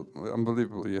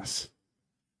unbelievable, yes.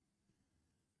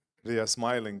 They are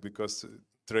smiling because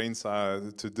trains are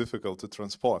too difficult to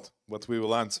transport, but we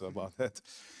will answer about that.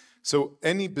 So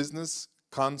any business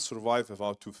can't survive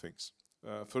without two things.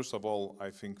 First of all, I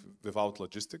think without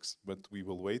logistics, but we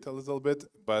will wait a little bit.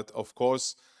 But of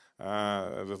course,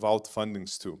 without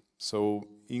fundings too. So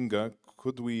Inga,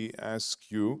 could we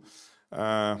ask you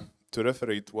to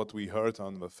referate what we heard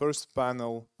on the first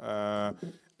panel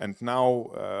and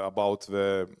now about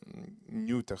the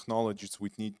new technologies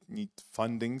which need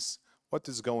fundings? What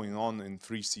is going on in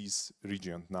 3Cs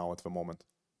region now at the moment?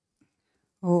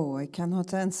 Oh, I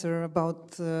cannot answer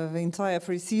about the entire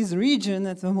 3Cs region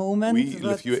at the moment.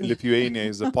 Lithuania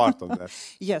is a part of that.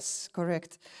 Yes,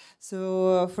 correct.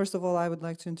 So first of all, I would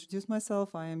like to introduce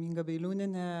myself. I am Inga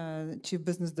Beilūnienė, Chief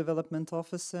Business Development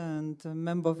Officer and a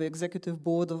member of the Executive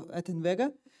Board at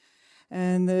Invega.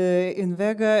 And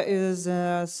Invega is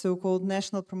a so-called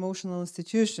national promotional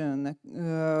institution,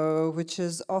 which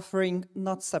is offering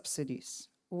not subsidies.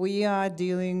 We are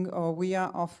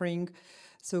offering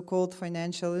so-called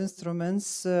financial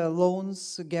instruments,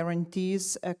 loans,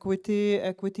 guarantees,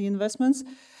 equity investments.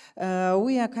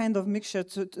 We are kind of mixture,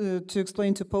 to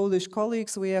explain to Polish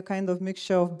colleagues, we are kind of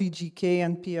mixture of BGK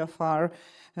and PFR,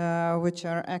 which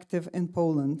are active in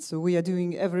Poland. So we are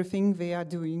doing everything they are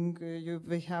doing.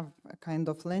 We have a kind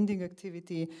of lending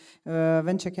activity,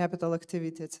 venture capital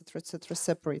activity, etc.,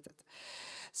 separated.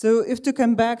 So if to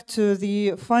come back to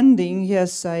the funding,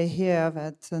 yes, I hear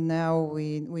that now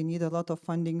we need a lot of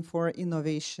funding for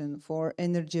innovation, for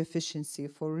energy efficiency,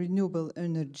 for renewable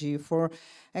energy, for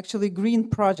actually green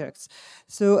projects.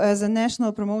 So as a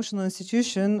national promotional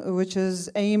institution, which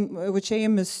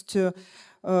aim is to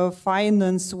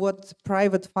finance what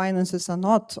private finances are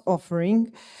not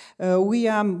offering, we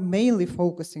are mainly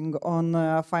focusing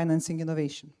on financing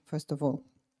innovation, first of all.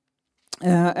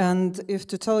 And if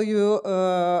to tell you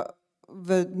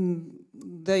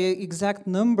the exact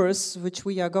numbers which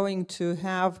we are going to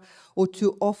have or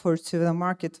to offer to the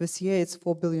market this year, it's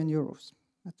 4 billion euros.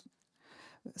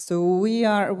 So we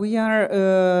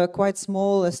are quite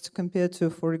small as to compare to,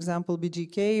 for example,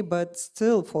 BGK, but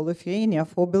still for Lithuania,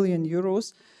 4 billion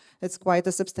euros, it's quite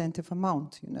a substantive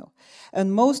amount, you know.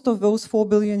 And most of those 4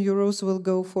 billion euros will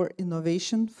go for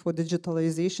innovation, for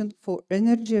digitalization, for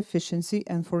energy efficiency,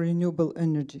 and for renewable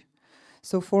energy.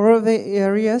 So for the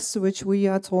areas which we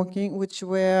are talking, which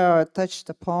were touched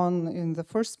upon in the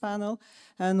first panel,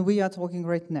 and we are talking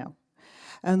right now.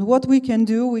 And what we can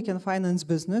do, we can finance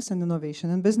business and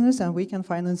innovation in business, and we can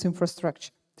finance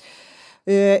infrastructure.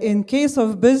 In case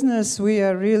of business, we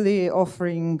are really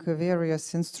offering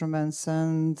various instruments,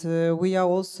 and we are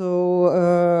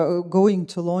also going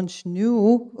to launch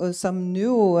some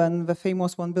new and the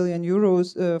famous 1 billion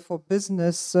euros for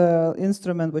business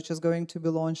instrument, which is going to be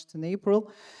launched in April.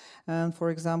 And for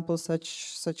example,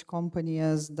 such company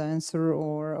as Dancer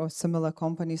or similar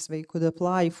companies, they could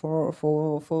apply for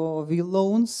the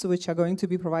loans which are going to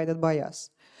be provided by us.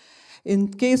 In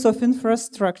case of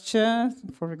infrastructure,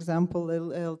 for example,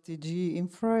 LTG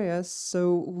Infra, yes,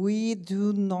 so we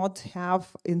do not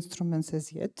have instruments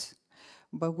as yet,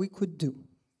 but we could do.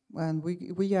 And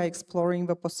we are exploring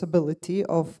the possibility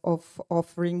of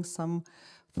offering some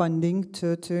funding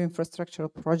to infrastructural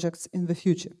projects in the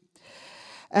future.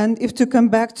 And if to come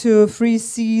back to Free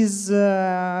Seas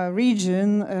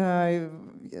region,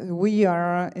 we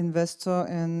are investor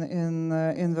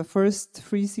in the first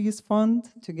Free Seas fund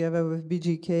together with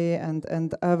BGK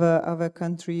and other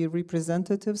country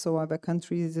representatives or other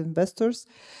countries' investors.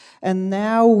 And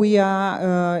now we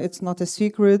are, it's not a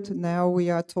secret, now we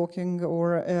are talking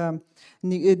or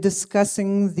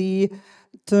discussing the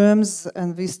terms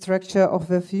and the structure of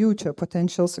the future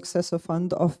potential successor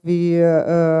fund of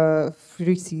the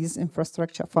Free Seas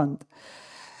Infrastructure Fund.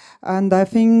 And I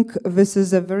think this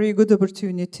is a very good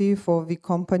opportunity for the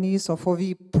companies or for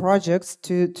the projects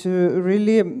to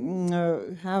really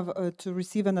have to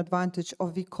receive an advantage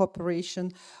of the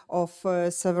cooperation of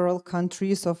several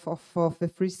countries of the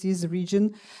Free Seas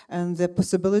region and the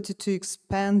possibility to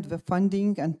expand the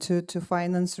funding and to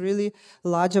finance really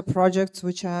larger projects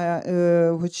which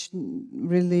are which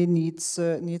really needs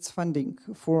funding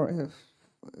for.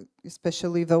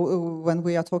 Especially though when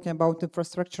we are talking about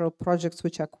infrastructural projects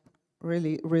which are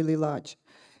really large,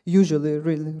 usually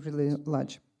really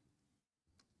large.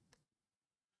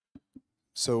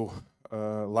 So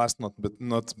last but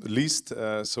not least,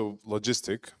 so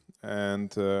logistic,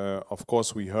 and of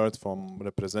course we heard from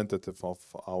representative of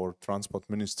our transport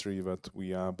ministry that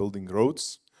we are building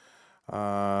roads.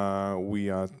 We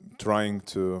are trying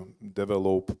to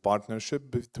develop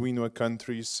partnership between our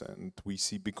countries, and we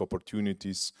see big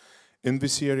opportunities in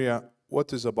this area.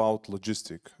 What is about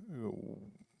logistic?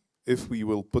 If we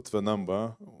will put the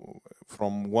number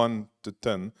from 1 to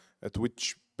 10, at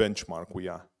which benchmark we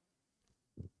are?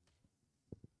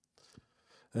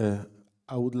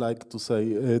 I would like to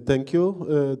say thank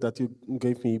you that you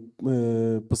gave me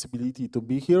possibility to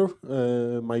be here.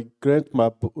 My grandpa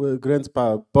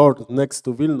born next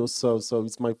to Vilnius, so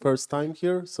it's my first time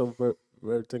here. So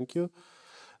very thank you.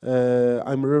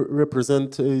 I'm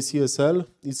represent CSL.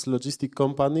 It's logistic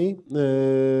company.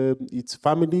 It's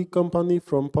family company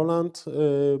from Poland.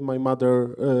 My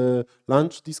mother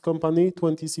launched this company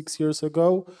 26 years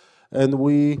ago, and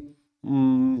we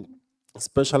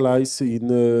specialize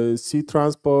in sea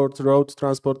transport, road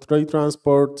transport, trade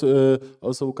transport,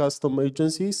 also custom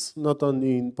agencies, not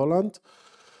only in Poland.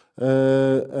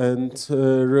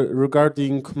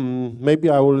 Regarding, maybe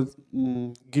I will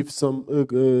give some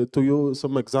to you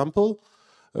some example.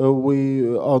 We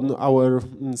on our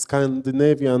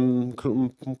Scandinavian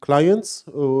clients,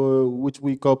 which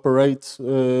we cooperate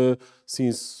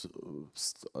since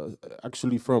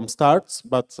actually from starts,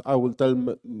 but I will tell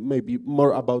maybe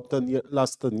more about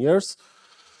last 10 years.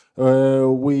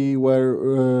 We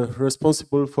were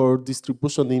responsible for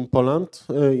distribution in Poland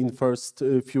in first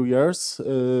few years.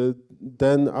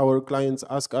 Then our clients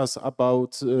asked us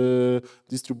about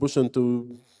distribution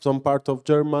to some part of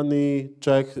Germany,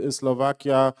 Czech,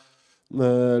 Slovakia.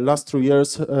 Last 3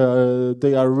 years,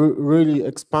 they are really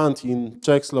expanding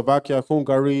Czech, Slovakia,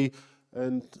 Hungary,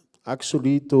 and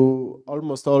actually to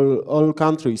almost all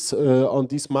countries on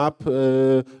this map,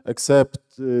 except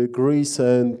Greece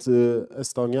and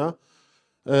Estonia.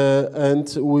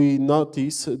 And we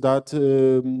notice that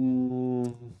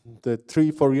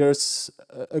 3-4 years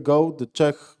ago, the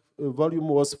Czech volume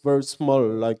was very small,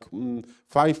 like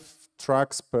 5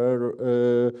 trucks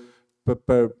per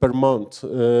month,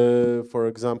 for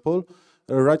example.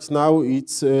 Right now,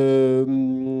 it's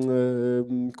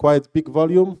quite big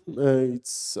volume.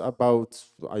 It's about,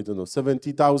 I don't know,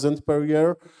 70,000 per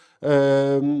year.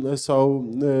 So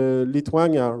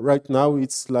Lithuania right now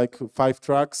it's like 5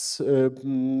 trucks,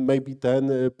 maybe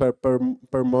 10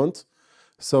 per month.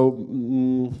 So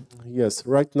yes,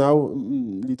 right now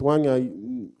Lithuania,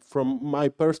 from my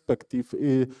perspective,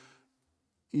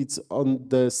 it's on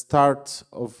the start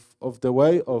of the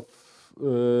way of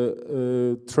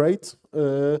trade,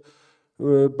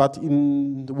 but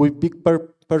with big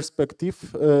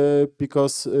perspective,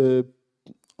 because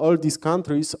all these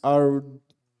countries are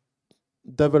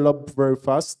developed very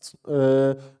fast.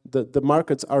 The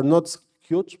markets are not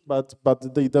huge, but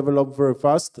they develop very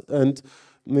fast, and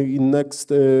in next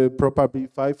probably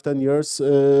 5-10 years,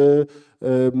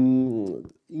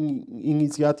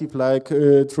 initiative like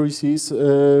 3Cs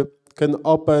can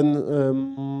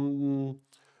open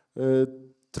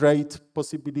trade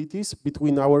possibilities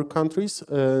between our countries,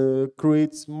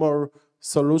 creates more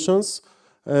solutions.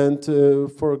 And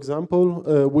for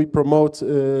example, we promote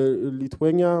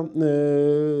Lithuania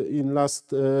in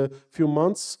last few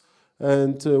months,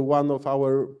 and one of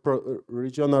our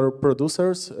regional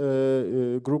producers,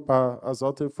 Grupa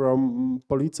Azoty from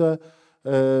Police,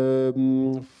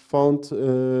 found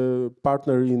a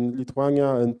partner in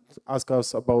Lithuania and asked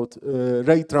us about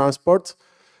rail transport.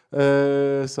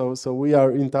 So we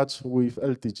are in touch with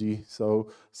LTG.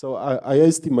 So I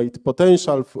estimate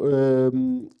potential.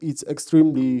 It's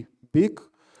extremely big,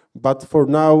 but for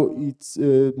now it's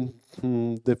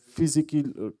the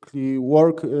physically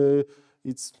work.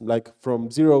 It's like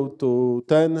from 0 to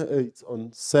 10. It's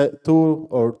on 2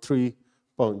 or 3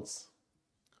 points.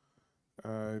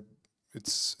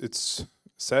 It's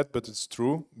sad, but it's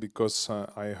true, because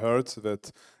I heard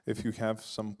that if you have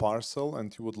some parcel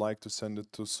and you would like to send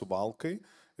it to Suwałki,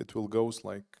 it will go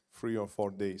like 3 or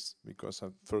 4 days, because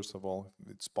first of all,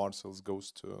 its parcels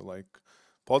goes to like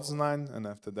Poznań, and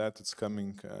after that it's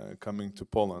coming to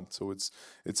Poland. So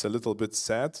it's a little bit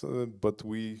sad, but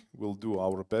we will do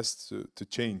our best to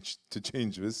change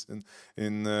this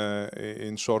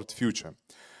in short future.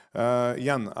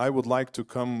 Jan, I would like to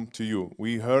come to you.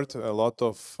 We heard a lot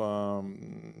of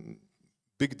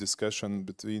big discussion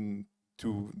between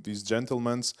these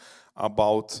gentlemen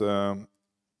about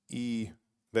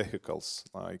e-vehicles,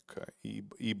 like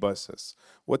e-buses.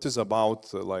 What is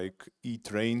about like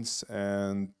e-trains,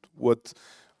 and what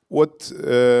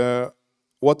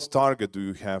target do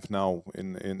you have now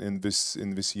in this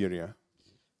area?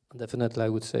 Definitely, I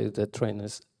would say the train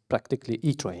is practically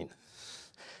e-train.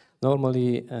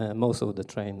 Normally, most of the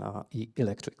train are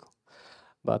electrical.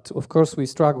 But of course, we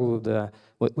struggle with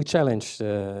we challenge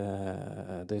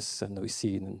this, and we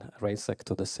see in the rail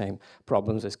sector the same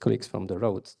problems as colleagues from the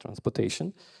road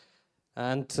transportation.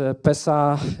 And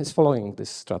PESA is following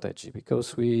this strategy,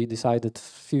 because we decided a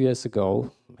few years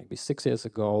ago, maybe 6 years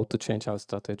ago, to change our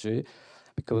strategy,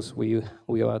 because we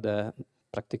are the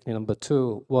practically number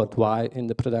 2 worldwide in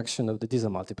the production of the diesel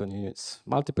multiple units.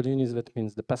 Multiple units, that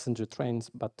means the passenger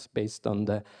trains, but based on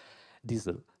the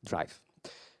diesel drive.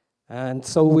 And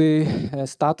so we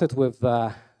started with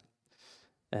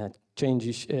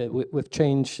change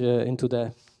into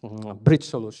the bridge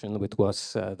solution, which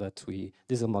was that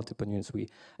diesel multiple units, we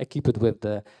equip it with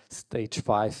the stage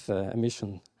 5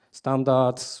 emission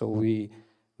standards. So we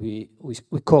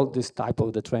call this type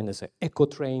of the train as an eco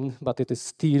train, but it is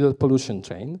still pollution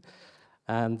train.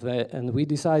 And we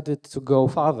decided to go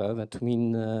further. That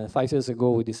means 5 years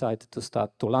ago, we decided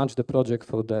to launch the project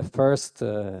for the first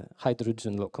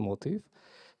hydrogen locomotive,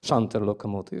 shunter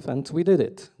locomotive, and we did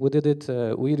it.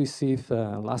 We received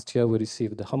last year. We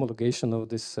received the homologation of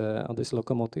this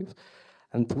locomotive,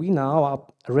 and we now are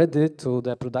ready to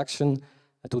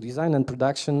design and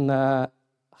production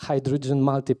hydrogen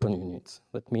multiple units.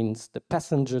 That means the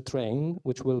passenger train,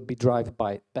 which will be driven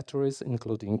by batteries,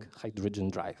 including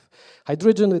hydrogen drive.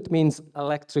 Hydrogen, it means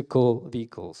electrical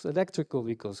vehicles. Electrical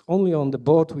vehicles. Only on the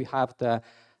board we have the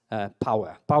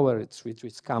power. Power,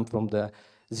 which come from the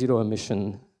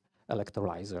zero-emission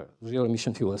electrolyzer,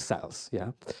 zero-emission fuel cells.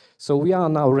 Yeah. So we are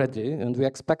now ready, and we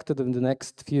expected in the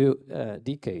next few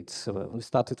decades. We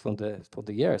started for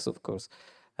the years, of course.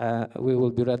 We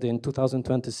will be ready in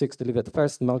 2026 to deliver the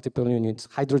first multiple units,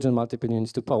 hydrogen multiple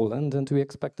units to Poland, and we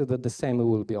expected that the same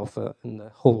will be offered in the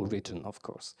whole region, of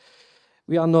course.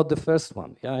 We are not the first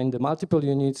one. Yeah? In the multiple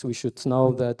units, we should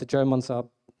know that the Germans are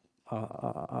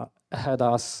ahead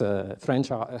of us,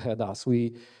 French are ahead of us.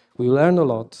 We learn a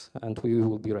lot, and we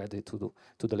will be ready to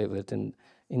deliver it in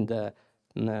the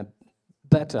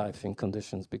better, I think,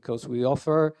 conditions, because we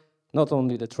offer not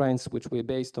only the trains which we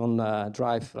based on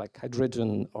drive like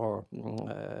hydrogen or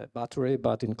battery,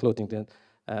 but including the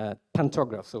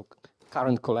pantograph, so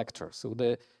current collector. So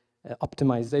the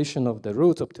optimization of the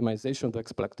route, optimization of the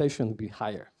exploitation will be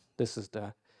higher. This is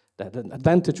the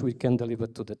advantage we can deliver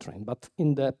to the train. But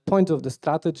in the point of the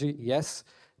strategy, yes,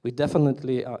 we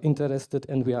definitely are interested,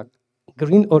 and we are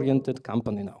green-oriented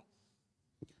company now.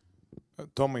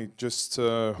 Tommy, just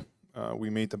we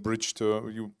made a bridge to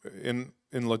you in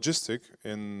logistic,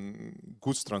 in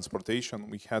goods transportation.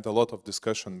 We had a lot of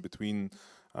discussion between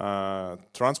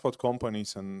transport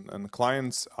companies and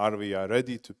clients. Are we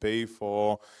ready to pay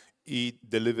for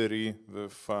e-delivery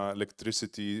with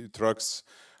electricity trucks?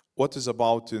 What is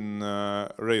about in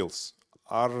rails?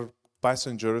 Are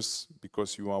passengers,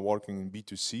 because you are working in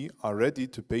B2C, are ready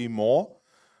to pay more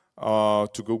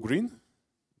to go green?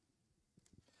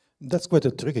 That's quite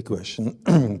a tricky question.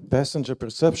 Passenger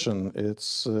perception,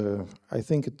 I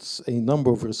think it's a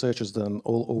number of researches done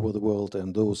all over the world,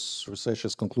 and those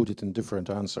researchers concluded in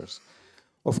different answers.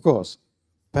 Of course,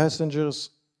 passengers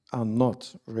are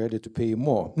not ready to pay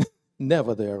more.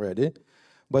 Never they are ready.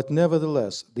 But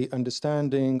nevertheless, the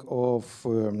understanding of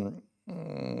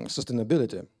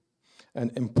sustainability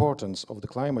and importance of the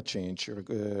climate change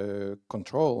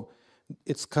control,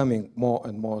 it's coming more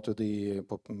and more to the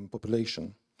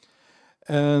population.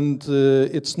 And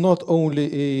it's not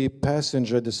only a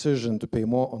passenger decision to pay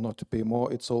more or not to pay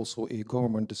more, it's also a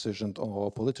government decision or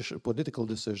a political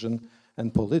decision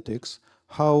and politics,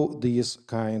 how these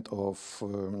kind of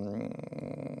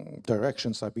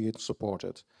directions are being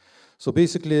supported. So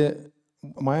basically,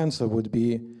 my answer would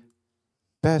be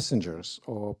passengers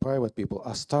or private people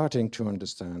are starting to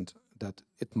understand that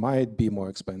it might be more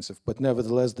expensive, but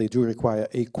nevertheless, they do require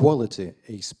a quality,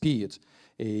 a speed,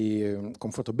 a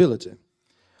comfortability.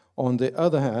 On the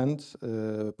other hand,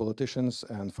 politicians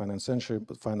and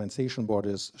financiation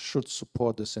bodies should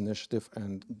support this initiative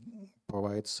and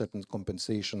provide certain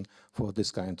compensation for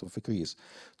this kind of increase.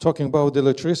 Talking about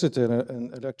electricity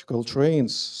and electrical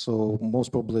trains, so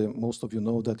most of you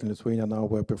know that in Lithuania now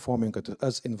we're performing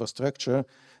as infrastructure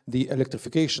the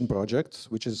electrification project,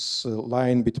 which is a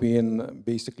line between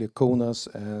basically Kaunas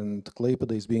and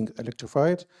Klaipėda is being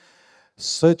electrified.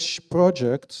 Such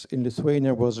project in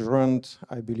Lithuania was run,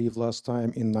 I believe, last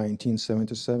time in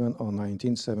 1977 or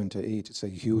 1978. It's a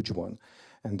huge one,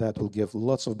 and that will give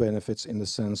lots of benefits in the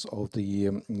sense of the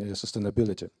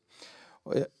sustainability.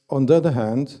 On the other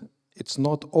hand, it's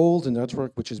not all the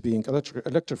network which is being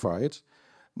electrified.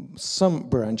 Some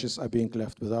branches are being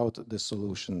left without this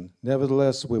solution.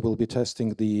 Nevertheless, we will be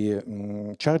testing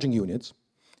the charging units,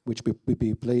 which will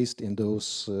be placed in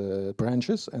those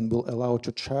branches and will allow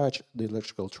to charge the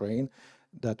electrical train.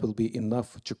 That will be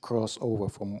enough to cross over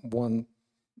from one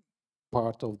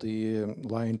part of the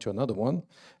line to another one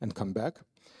and come back.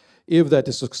 If that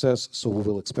is success, so we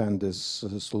will expand this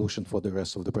solution for the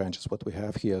rest of the branches, what we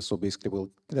have here. So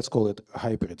basically, let's call it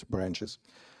hybrid branches.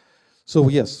 So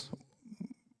yes,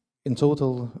 in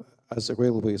total, as a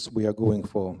railways, we are going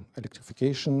for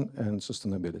electrification and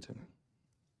sustainability.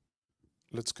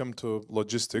 Let's come to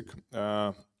logistic.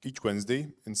 Each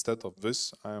Wednesday, instead of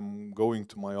this, I'm going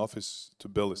to my office to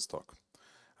Białystok.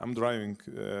 I'm driving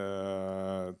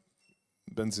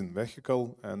benzene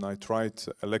vehicle and I tried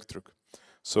electric.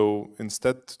 So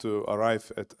instead to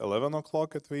arrive at 11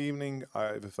 o'clock at the evening,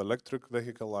 with electric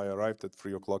vehicle, I arrived at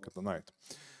 3 o'clock at the night.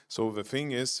 So the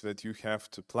thing is that you have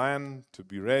to plan, to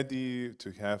be ready,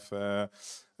 to have a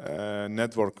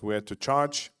network where to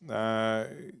charge.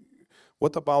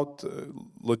 What about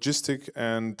logistic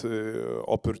and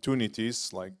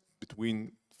opportunities like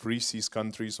between Three Seas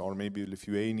countries or maybe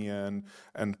Lithuania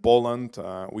and Poland?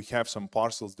 We have some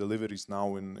parcels deliveries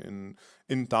now in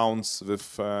towns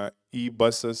with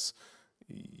e-buses,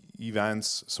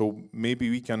 e-vans. So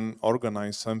maybe we can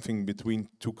organize something between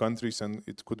two countries and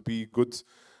it could be good,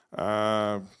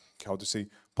 how to say,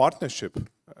 partnership.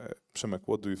 Przemek,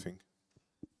 what do you think?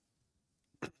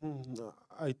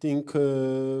 I think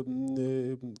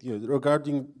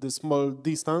regarding the small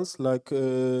distance, like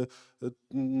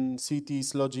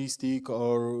cities, logistic,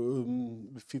 or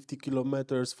 50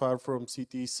 kilometers far from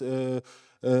cities,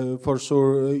 for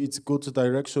sure it's good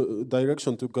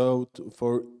direction to go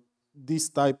for this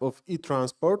type of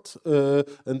e-transport.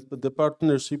 And the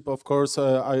partnership, of course,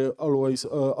 I always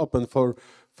open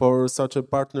for such a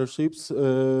partnerships.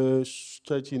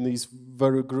 Szczecin is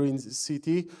very green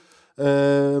city.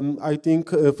 I think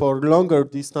for longer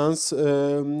distance,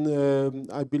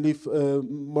 I believe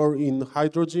more in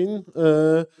hydrogen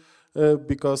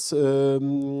because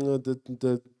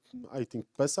I think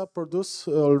PESA produce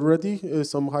already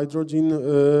some hydrogen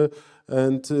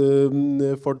and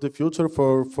for the future,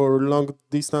 for long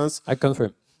distance. I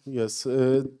confirm. Yes,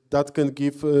 that can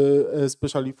give,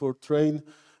 especially for train,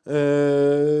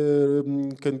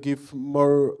 can give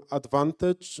more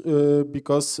advantage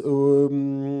because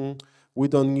we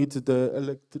don't need the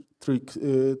electric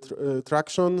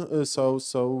traction.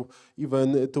 So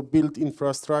even to build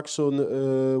infrastructure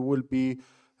will be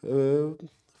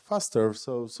faster.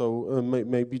 So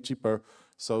maybe cheaper.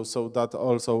 So that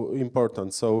also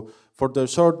important. So for the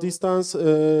short distance,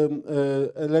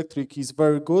 electric is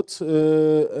very good,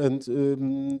 and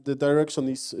the direction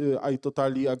is. I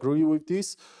totally agree with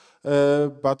this.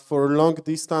 But for long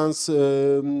distance,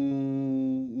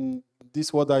 this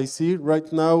is what I see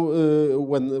right now.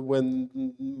 When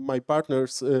my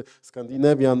partners,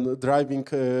 Scandinavian, driving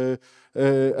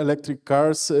electric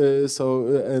cars,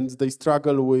 and they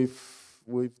struggle with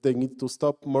if they need to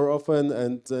stop more often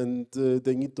and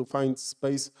they need to find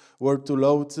space where to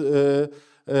load,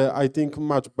 I think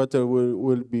much better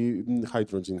will be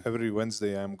hydrogen. Every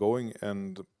Wednesday I'm going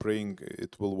and praying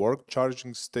it will work,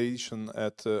 charging station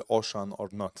at Ocean or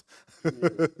not.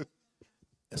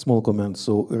 A small comment.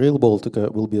 So Rail Baltica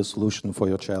will be a solution for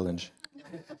your challenge.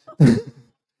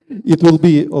 It will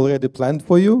be already planned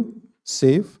for you,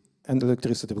 safe, and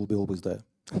electricity will be always there.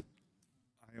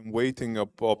 I am waiting an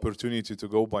opportunity to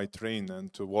go by train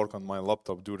and to work on my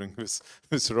laptop during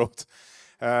this road.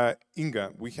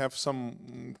 Inga, we have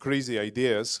some crazy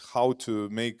ideas how to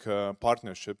make a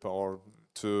partnership or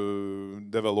to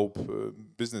develop a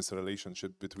business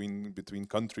relationship between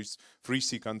countries, free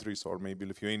sea countries, or maybe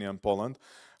Lithuania and Poland.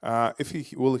 If we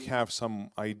will have some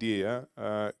idea,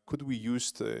 could we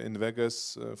use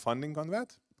Invega's funding on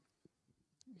that?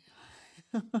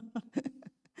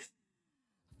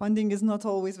 Funding is not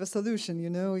always the solution, you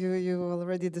know. You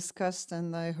already discussed,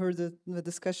 and I heard the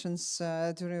discussions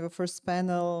during the first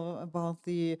panel about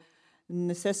the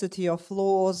necessity of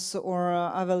laws or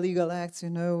other legal acts, you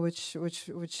know, which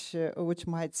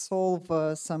might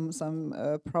solve some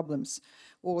problems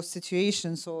or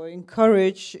situations, or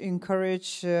encourage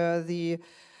the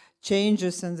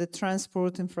changes in the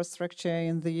transport infrastructure,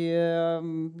 in the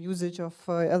usage of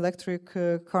electric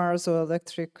cars or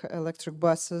electric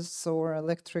buses or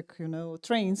electric, you know,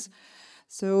 trains.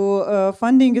 So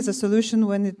funding is a solution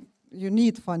when you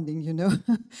need funding, you know,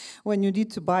 when you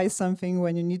need to buy something,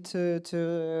 when you need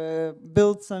to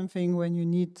build something, when you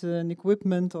need an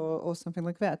equipment or something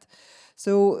like that.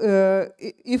 So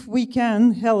if we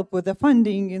can help with the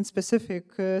funding in specific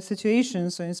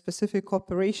situations or in specific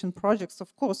cooperation projects,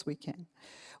 of course we can.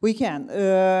 We can.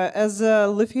 As a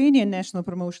Lithuanian National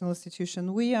Promotional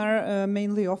Institution, we are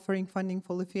mainly offering funding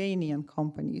for Lithuanian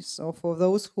companies, so for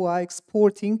those who are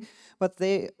exporting, but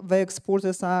the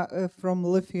exporters are from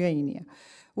Lithuania.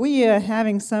 We are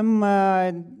having some,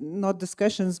 not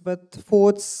discussions, but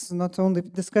thoughts, not only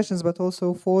discussions, but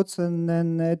also thoughts, and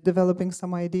developing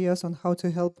some ideas on how to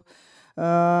help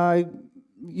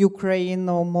Ukraine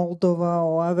or Moldova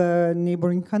or other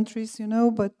neighboring countries, you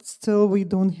know, but still we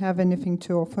don't have anything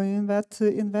to offer in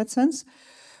that sense.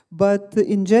 But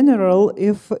in general,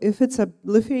 if it's a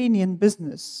Lithuanian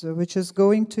business which is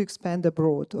going to expand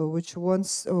abroad, or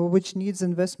which needs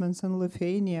investments in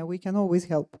Lithuania, we can always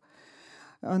help.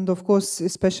 And of course,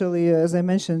 especially as I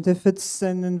mentioned, if it's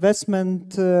an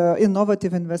investment,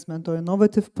 innovative investment or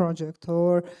innovative project,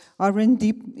 or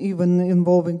R&D even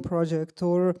involving project,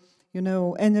 or, you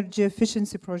know, energy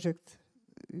efficiency project,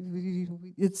 we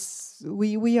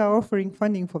are offering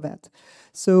funding for that.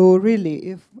 So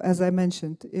really, if, as I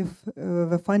mentioned, if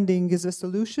the funding is a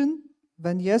solution,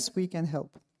 then yes, we can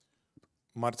help.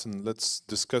 Martin, let's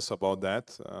discuss about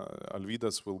that.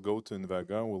 Alvydas will go to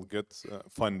Invega, will get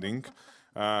funding,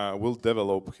 will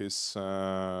develop his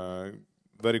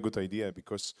very good idea,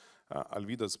 because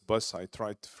Alvydas bus I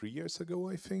tried 3 years ago,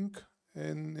 I think,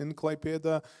 in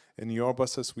Klaipėda. In your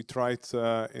buses we tried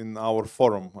in our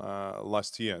forum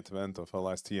last year, at the end of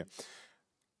last year.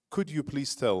 Could you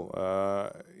please tell,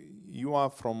 you are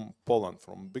from Poland,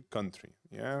 from big country,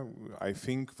 yeah? I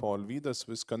think for Alvydas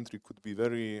this country could be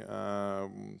very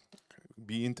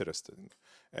be interesting,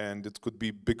 and it could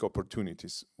be big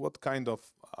opportunities. What kind of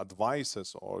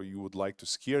advices, or you would like to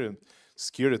scare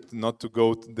it not to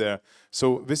go there?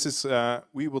 So this is,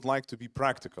 we would like to be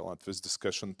practical at this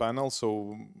discussion panel,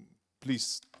 so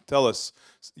please tell us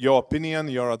your opinion,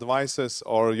 your advices,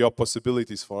 or your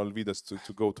possibilities for Alvydas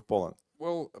to go to Poland.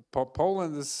 Well,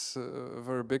 Poland is a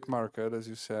very big market, as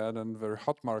you said, and very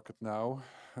hot market now.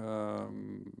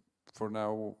 For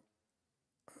now,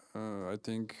 I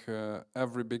think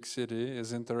every big city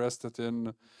is interested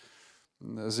in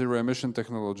zero-emission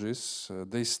technologies.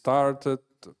 They started,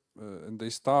 and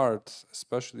they start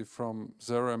especially from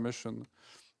zero-emission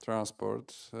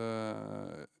transport.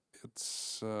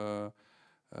 It's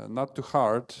not too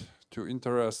hard to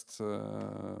interest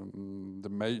the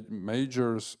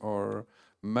majors or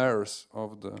mayors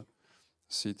of the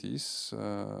cities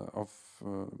of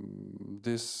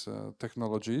these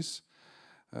technologies.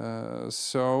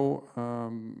 So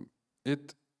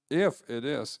if it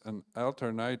is an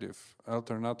alternative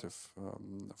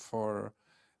for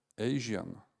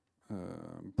Asian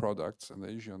products and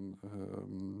Asian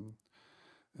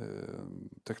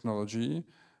technology,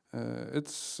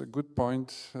 it's a good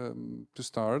point to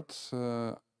start.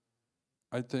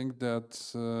 I think that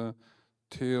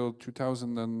till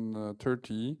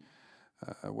 2030,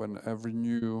 when every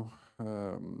new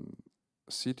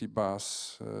city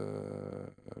bus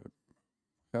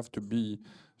have to be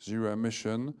zero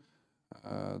emission,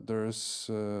 There's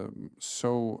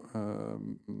so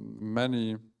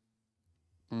many,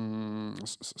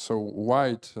 so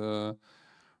wide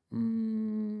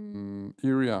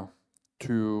area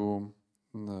to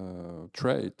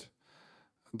trade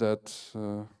that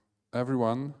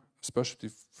everyone, especially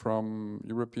from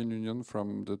European Union,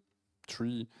 from the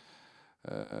three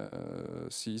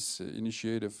Seas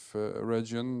initiative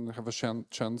region, have a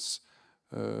chance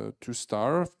to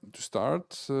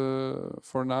start.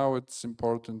 For now, it's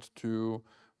important to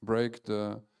break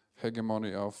the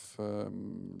hegemony of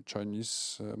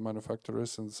Chinese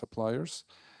manufacturers and suppliers,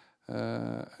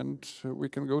 and we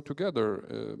can go together.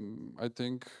 I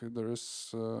think there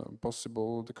is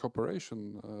possible the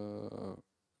cooperation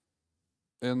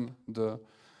in the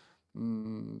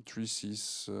Three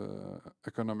Seas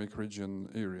economic region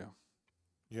area.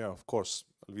 Yeah, of course.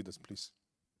 Alvydas, please.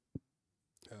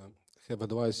 Have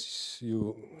advised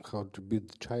you how to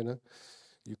beat China.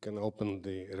 You can open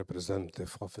the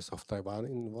representative office of Taiwan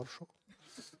in Warsaw.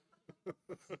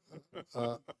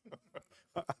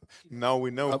 Now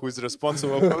we know who is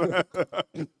responsible.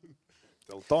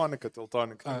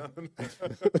 Teltonika.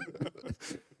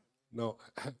 No,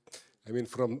 I mean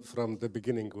from the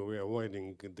beginning we were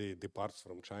avoiding the parts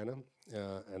from China,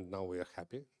 and now we are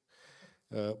happy.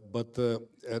 But the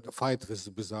fight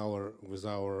with our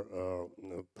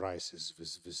prices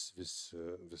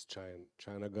with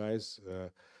China guys,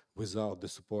 without the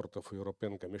support of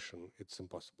European Commission, it's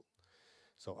impossible.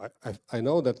 So I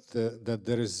know that that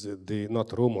there is the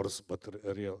not rumors but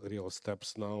real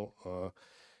steps now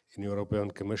in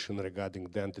European Commission regarding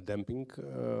the anti-dumping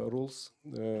rules,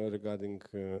 regarding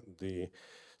the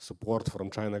support from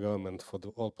China government for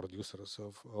all producers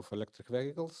of electric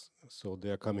vehicles. So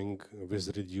they are coming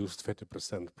with reduced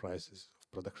 30% prices,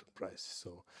 production prices.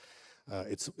 So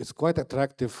it's quite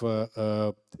attractive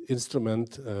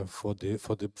instrument for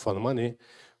the money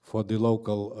for the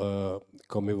local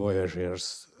commis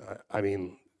voyageurs. I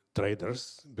mean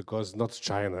traders, because not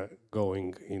China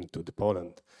going into the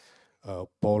Poland.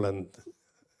 Poland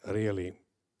really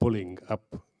pulling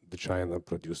up the China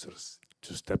producers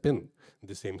to step in.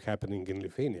 The same happening in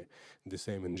Lithuania, the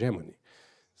same in Germany.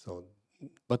 So,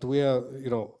 but we are,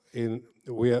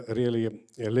 we are really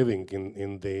living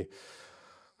in the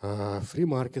free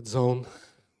market zone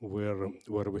where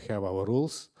we have our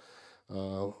rules,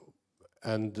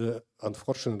 and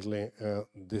unfortunately,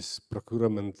 this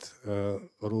procurement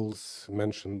rules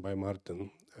mentioned by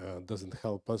Martin doesn't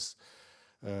help us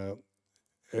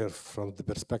from the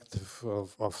perspective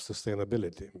of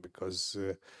sustainability, because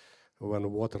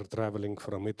when water traveling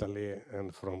from Italy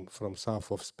and from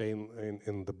south of Spain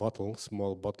in the bottle,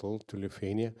 small bottle to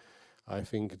Lithuania, I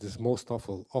think this most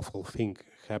awful thing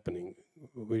happening.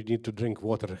 We need to drink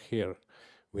water here.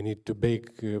 We need to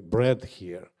bake bread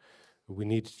here. We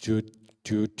need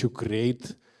to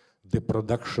create the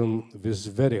production with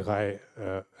very high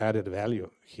added value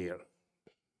here,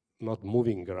 not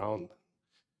moving around.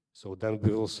 So then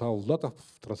we will solve a lot of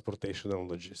transportation and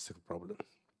logistic problems.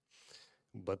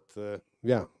 But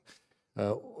yeah,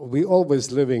 we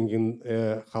always living in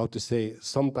how to say,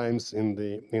 sometimes in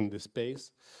the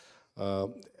space,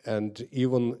 and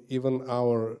even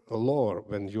our law.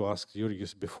 When you asked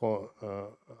Jurgis before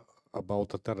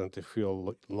about alternative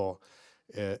fuel law,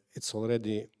 it's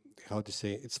already, how to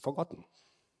say, it's forgotten,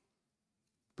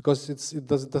 because it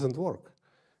doesn't work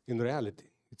in reality.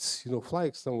 It's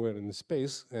flying somewhere in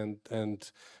space and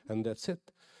that's it.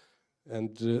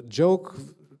 And joke,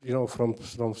 from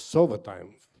Soviet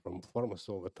time, from former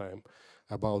Soviet time,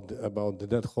 about the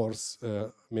dead horse.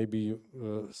 Maybe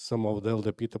some of the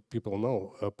elder people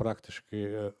know.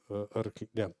 Praktiškai,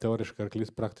 teoriškai arklys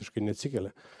praktiškai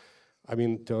neatsikelia. I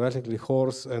mean, theoretically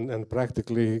horse and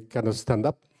practically cannot stand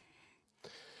up.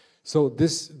 So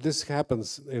this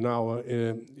happens in our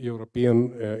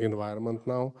European environment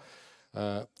now,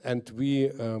 and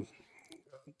we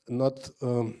not.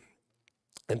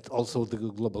 And also the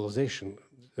globalization.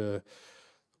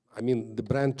 I mean, the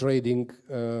brand trading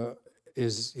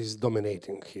is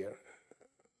dominating here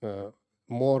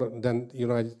more than in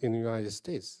the United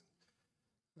States,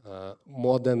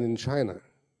 more than in China.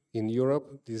 In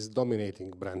Europe, it is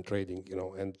dominating brand trading,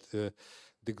 and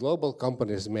the global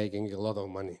companies making a lot of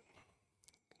money.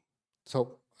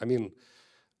 So, I mean,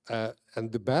 and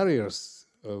the barriers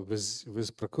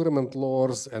with procurement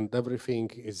laws and everything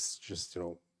is just,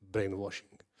 brainwashing.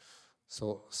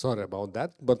 So sorry about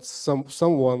that, but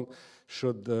someone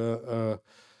should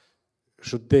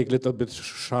take a little bit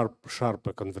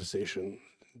sharper conversation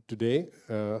today,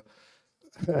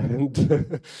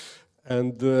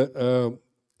 and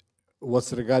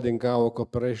what's regarding our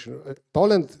cooperation.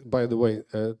 Poland, by the way,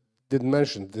 didn't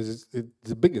mention, this is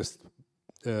the biggest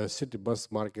city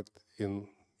bus market in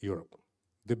Europe,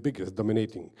 the biggest,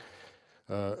 dominating.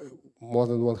 More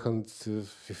than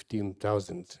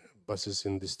 115,000 buses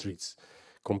in the streets.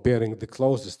 Comparing the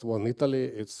closest one, Italy,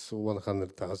 it's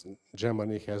 100,000.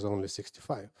 Germany has only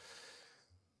 65.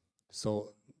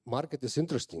 So market is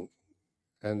interesting.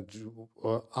 And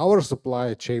our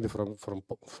supply chain from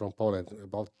Poland,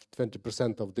 about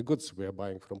 20% of the goods we are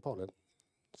buying from Poland.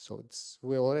 So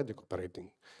we're already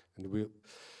cooperating. And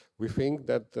we think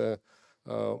that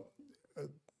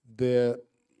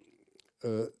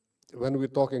when we're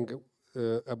talking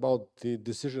about the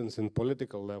decisions in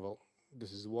political level,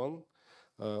 this is one.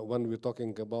 When we're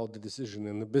talking about the decision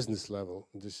in the business level,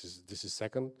 this is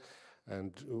second.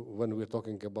 And when we're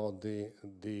talking about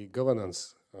the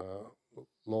governance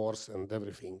laws and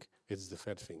everything, it's the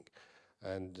third thing.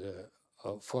 And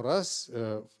for us,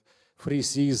 free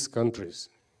seas countries,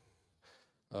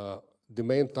 the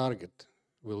main target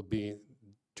will be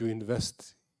to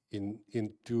invest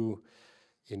into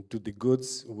the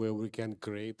goods where we can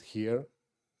create here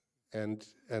and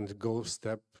go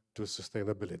step to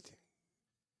sustainability.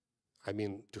 I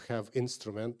mean, to have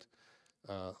instrument,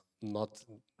 not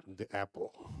the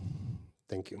apple.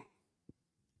 Thank you.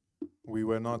 We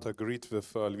were not agreed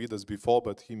with Alvydas before,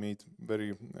 but he made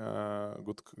very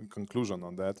good conclusion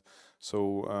on that.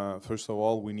 So first of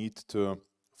all, we need to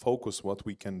focus what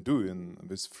we can do in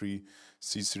this free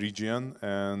seas region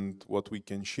and what we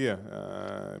can share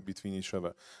between each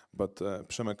other. But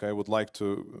Przemek, I would like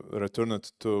to return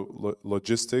it to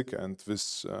logistic and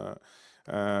this,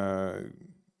 how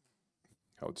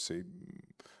to say,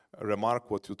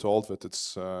 remark what you told that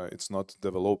it's not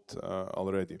developed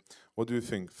already. What do you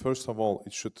think? First of all,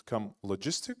 it should come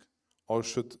logistic, or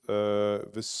should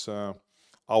this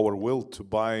our will to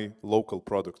buy local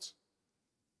products?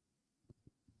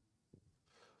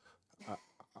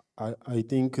 I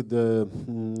think the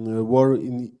war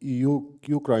in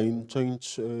Ukraine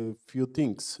changed a few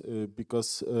things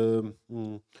because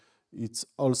it's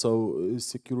also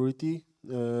security.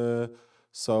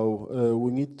 So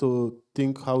we need to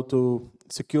think how to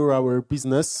secure our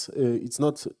business. It's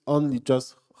not only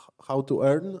just how to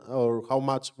earn or how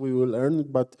much we will earn,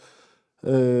 but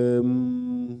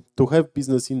to have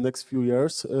business in next few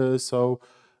years. So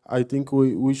I think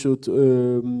we should.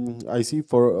 I see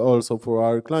also for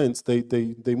our clients,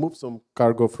 they move some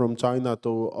cargo from China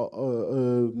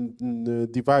to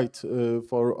divide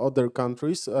for other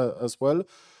countries as well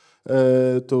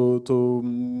to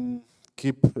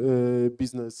keep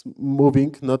business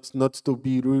moving, not to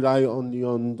be rely only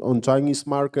on Chinese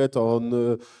market,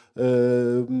 on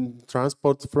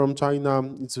transport from China.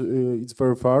 It's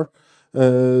very far.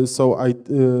 So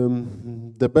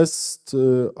the best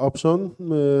option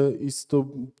is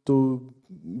to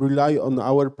rely on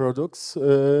our products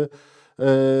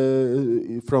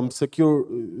from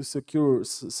secure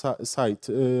side.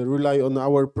 Rely on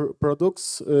our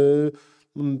products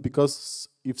because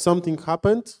if something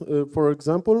happened, for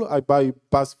example, I buy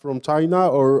bus from China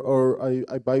or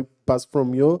I buy bus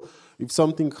from you. If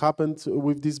something happened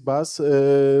with this bus,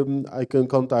 I can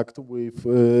contact with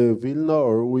Vilna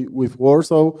or with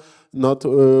Warsaw, not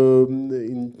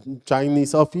in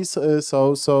Chinese office.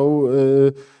 So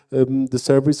the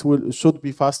service should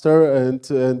be faster and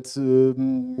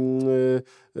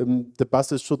the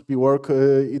buses should be work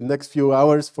in next few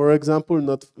hours, for example,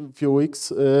 not few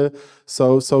weeks.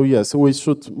 So yes, we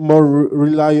should more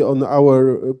rely on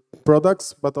our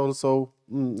products, but also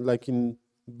like in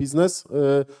business,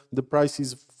 the price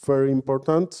is very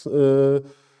important.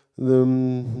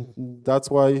 That's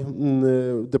why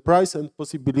the price and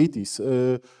possibilities.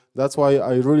 That's why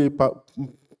I really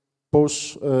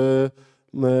push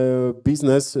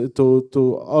business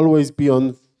to always be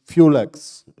on few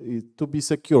legs, to be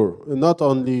secure, not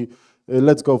only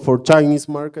let's go for Chinese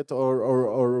market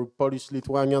or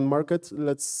Polish-Lithuanian market.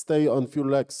 Let's stay on few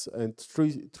legs, and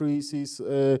three C's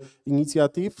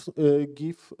initiative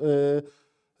give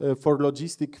for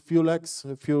logistic few legs,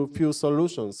 few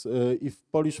solutions. If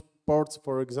Polish ports,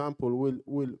 for example,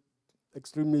 will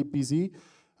extremely busy,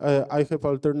 I have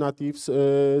alternatives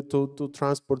to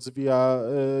transports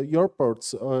via your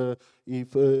ports.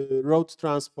 If road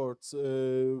transports,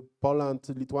 Poland,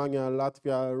 Lithuania,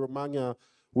 Latvia, Romania,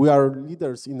 we are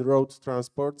leaders in road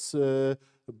transports.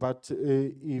 But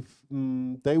if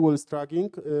they will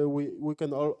struggling, we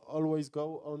can always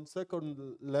go on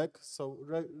second leg. So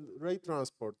rail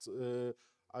transports.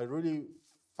 I really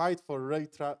fight for rail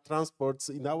transports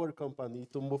in our company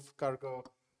to move cargo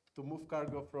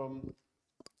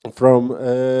from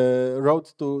road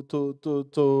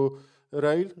to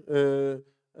rail.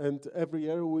 and every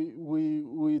year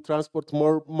we transport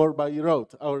more by road,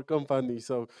 our company.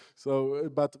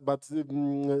 But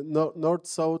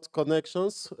north-south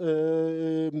connections,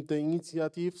 the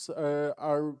initiatives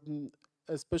are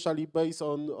especially based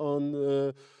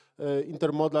on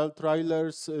intermodal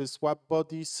trailers, swap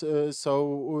bodies.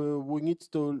 So we need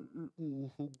to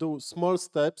do small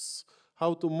steps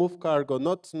how to move cargo,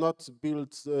 not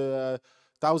build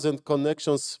 1,000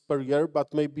 connections per year,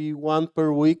 but maybe one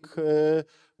per week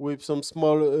with some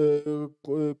small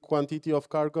quantity of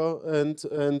cargo, and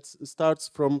starts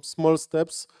from small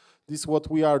steps. This is what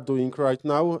we are doing right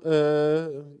now.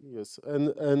 Yes,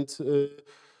 and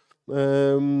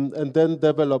then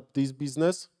develop this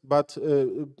business. But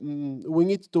we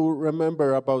need to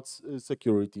remember about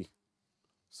security.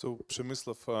 So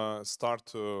Przemysław,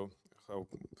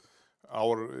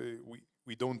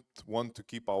 we don't want to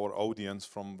keep our audience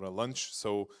from lunch,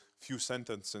 so few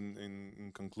sentences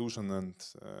in conclusion, and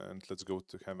let's go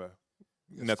to have a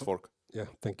network. Yeah,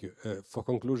 thank you. For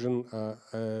conclusion,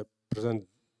 present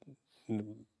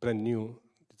brand new.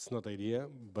 It's not idea,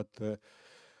 but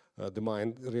the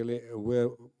mind really where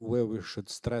we should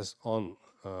stress on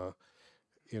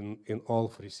in all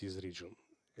Three Seas region.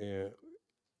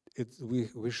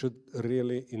 We should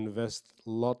really invest a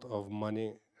lot of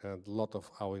money and a lot of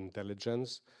our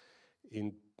intelligence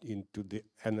into the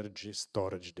energy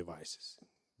storage devices.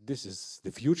 This is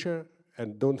the future,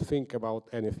 and don't think about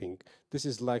anything. This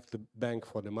is like the bank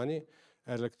for the money.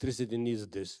 Electricity needs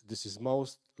this. This is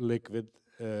most liquid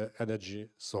energy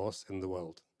source in the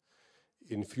world.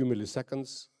 In few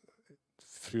milliseconds,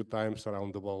 few times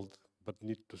around the world, but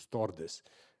need to store this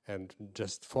and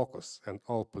just focus. And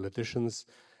all politicians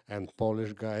and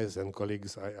Polish guys and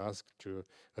colleagues I ask to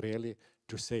really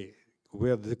to say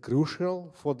where the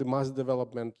crucial for the mass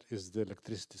development is the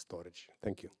electricity storage.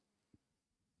 Thank you.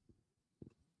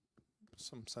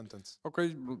 Some sentence.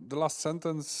 Okay, the last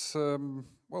sentence.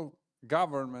 Well,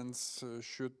 governments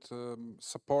should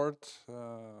support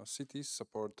cities,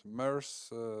 support mayors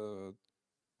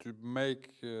to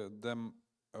make them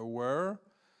aware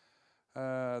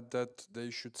that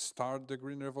they should start the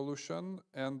green revolution,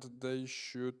 and they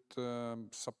should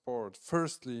support,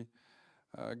 firstly,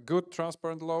 good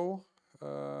transparent law,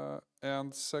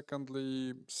 and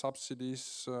secondly,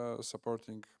 subsidies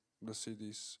supporting the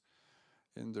cities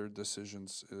in their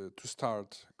decisions to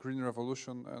start green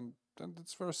revolution, and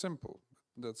it's very simple.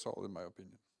 That's all, in my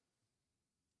opinion.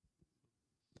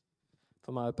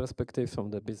 From our perspective,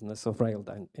 from the business of rail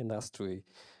industry,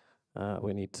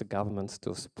 we need the governments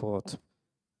to support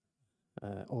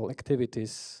all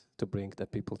activities to bring the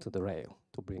people to the rail,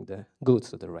 to bring the goods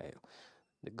to the rail.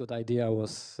 The good idea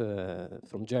was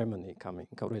from Germany coming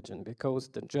origin, because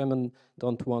the Germans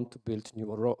don't want to build new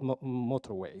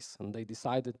motorways, and they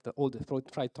decided that all the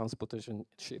freight transportation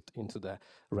shift into the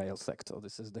rail sector.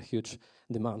 This is the huge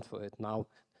demand for it now.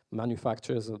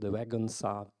 Manufacturers of the wagons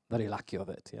are very lucky of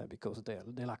it, yeah, because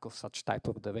they lack of such type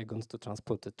of the wagons to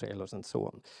transport the trailers and so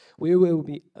on. We will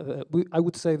be, I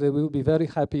would say that we will be very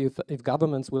happy if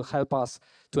governments will help us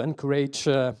to encourage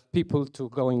people to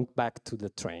going back to the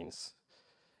trains.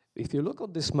 If you look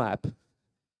at this map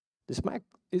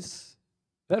is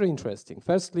very interesting.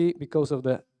 Firstly, because of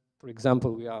the, for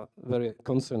example, we are very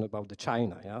concerned about the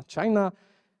China. Yeah, China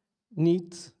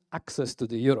needs access to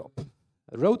the Europe.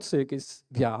 Road sig is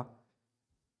via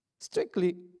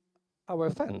strictly our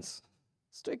fence,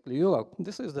 strictly Europe.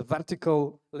 This is the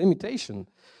vertical limitation.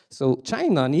 So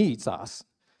China needs us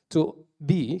to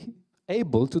be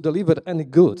able to deliver any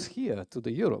goods here to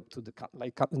the Europe, to the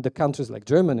in the countries like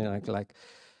Germany,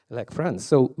 like France.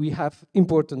 So we have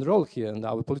important role here, and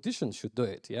our politicians should do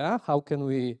it. Yeah, how can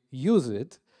we use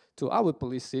it to our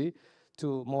policy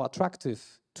to more attractive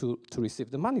to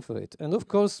receive the money for it? And of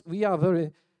course, we are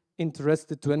very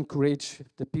interested to encourage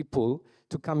the people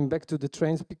to come back to the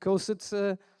trains, because it's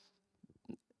a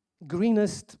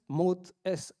greenest mode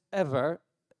as ever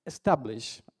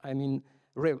established. I mean,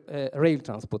 rail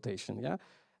transportation. Yeah,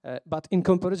 but in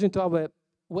comparison to our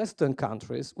Western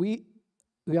countries, we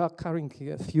are carrying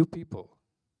here few people.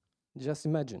 Just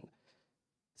imagine,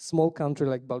 small country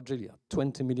like Bulgaria,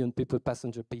 20 million people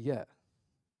passenger per year.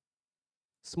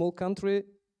 Small country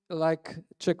like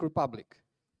Czech Republic,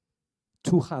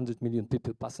 200 million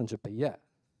people passenger per year.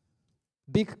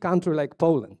 Big country like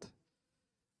Poland,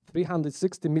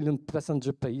 360 million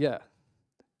passenger per year.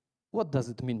 What does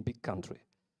it mean, big country?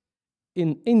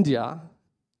 In India,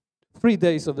 3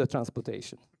 days of the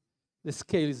transportation. The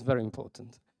scale is very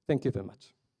important. Thank you very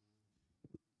much.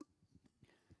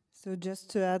 So just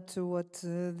to add to what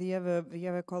the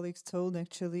other colleagues told,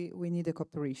 actually, we need a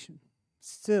cooperation.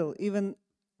 Still, even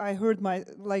I heard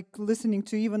listening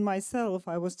to even myself,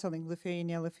 I was telling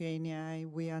Lithuania,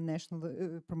 we are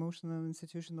national promotional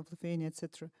institution of Lithuania,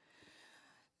 etc.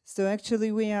 So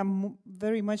actually we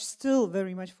are still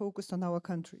very much focused on our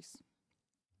countries.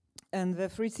 And the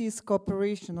Free Seas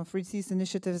cooperation or Free Seas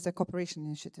initiative is a cooperation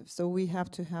initiative. So we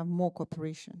have to have more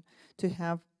cooperation, to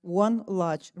have one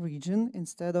large region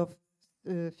instead of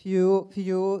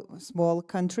few small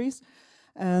countries.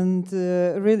 And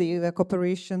really the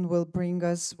cooperation will bring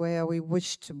us where we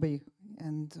wish to be,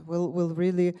 and will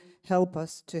really help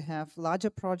us to have larger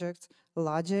projects,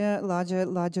 larger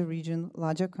region,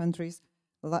 larger countries,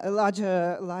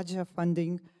 larger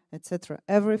funding, etc.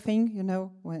 Everything,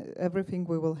 everything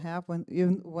we will have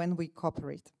when we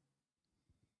cooperate.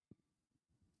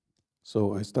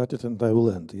 So I started and I will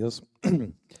end, yes.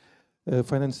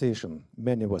 Financiation,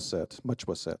 much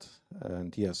was said.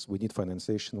 And yes, we need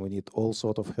financiation, we need all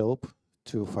sort of help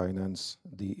to finance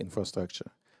the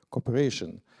infrastructure.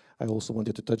 Cooperation, I also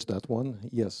wanted to touch that one.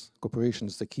 Yes, cooperation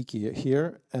is the key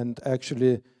here, and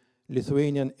actually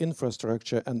Lithuanian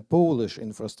infrastructure and Polish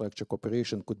infrastructure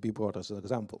cooperation could be brought as an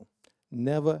example.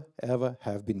 Never ever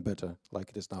have been better like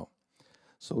it is now.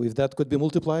 So if that could be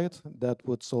multiplied, that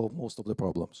would solve most of the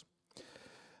problems.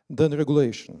 Then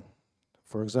regulation.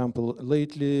 For example,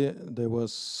 lately there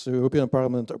was European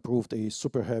Parliament approved a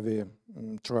super heavy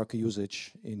truck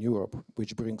usage in Europe,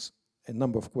 which brings a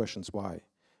number of questions why.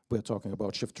 We're talking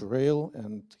about shift to rail,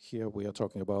 and here we are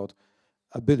talking about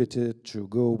ability to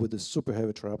go with the super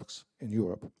heavy trucks in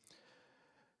Europe.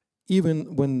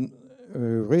 Even when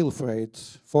Rail Freight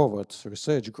Forward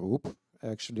Research Group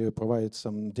actually provided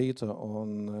some data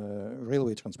on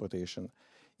railway transportation,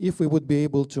 if we would be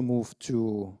able to move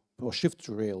to or shift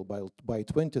to rail by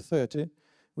 2030,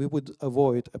 we would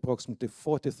avoid approximately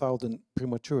 40,000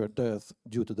 premature deaths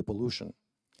due to the pollution,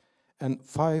 and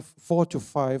 4,000 to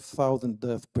 5,000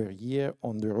 deaths per year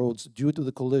on the roads due to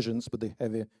the collisions with the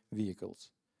heavy vehicles.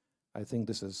 I think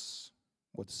this is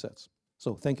what it says.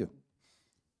 So thank you.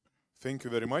 Thank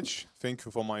you very much. Thank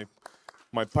you for my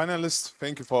panelists.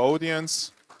 Thank you for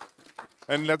audience.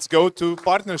 And let's go to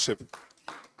partnership.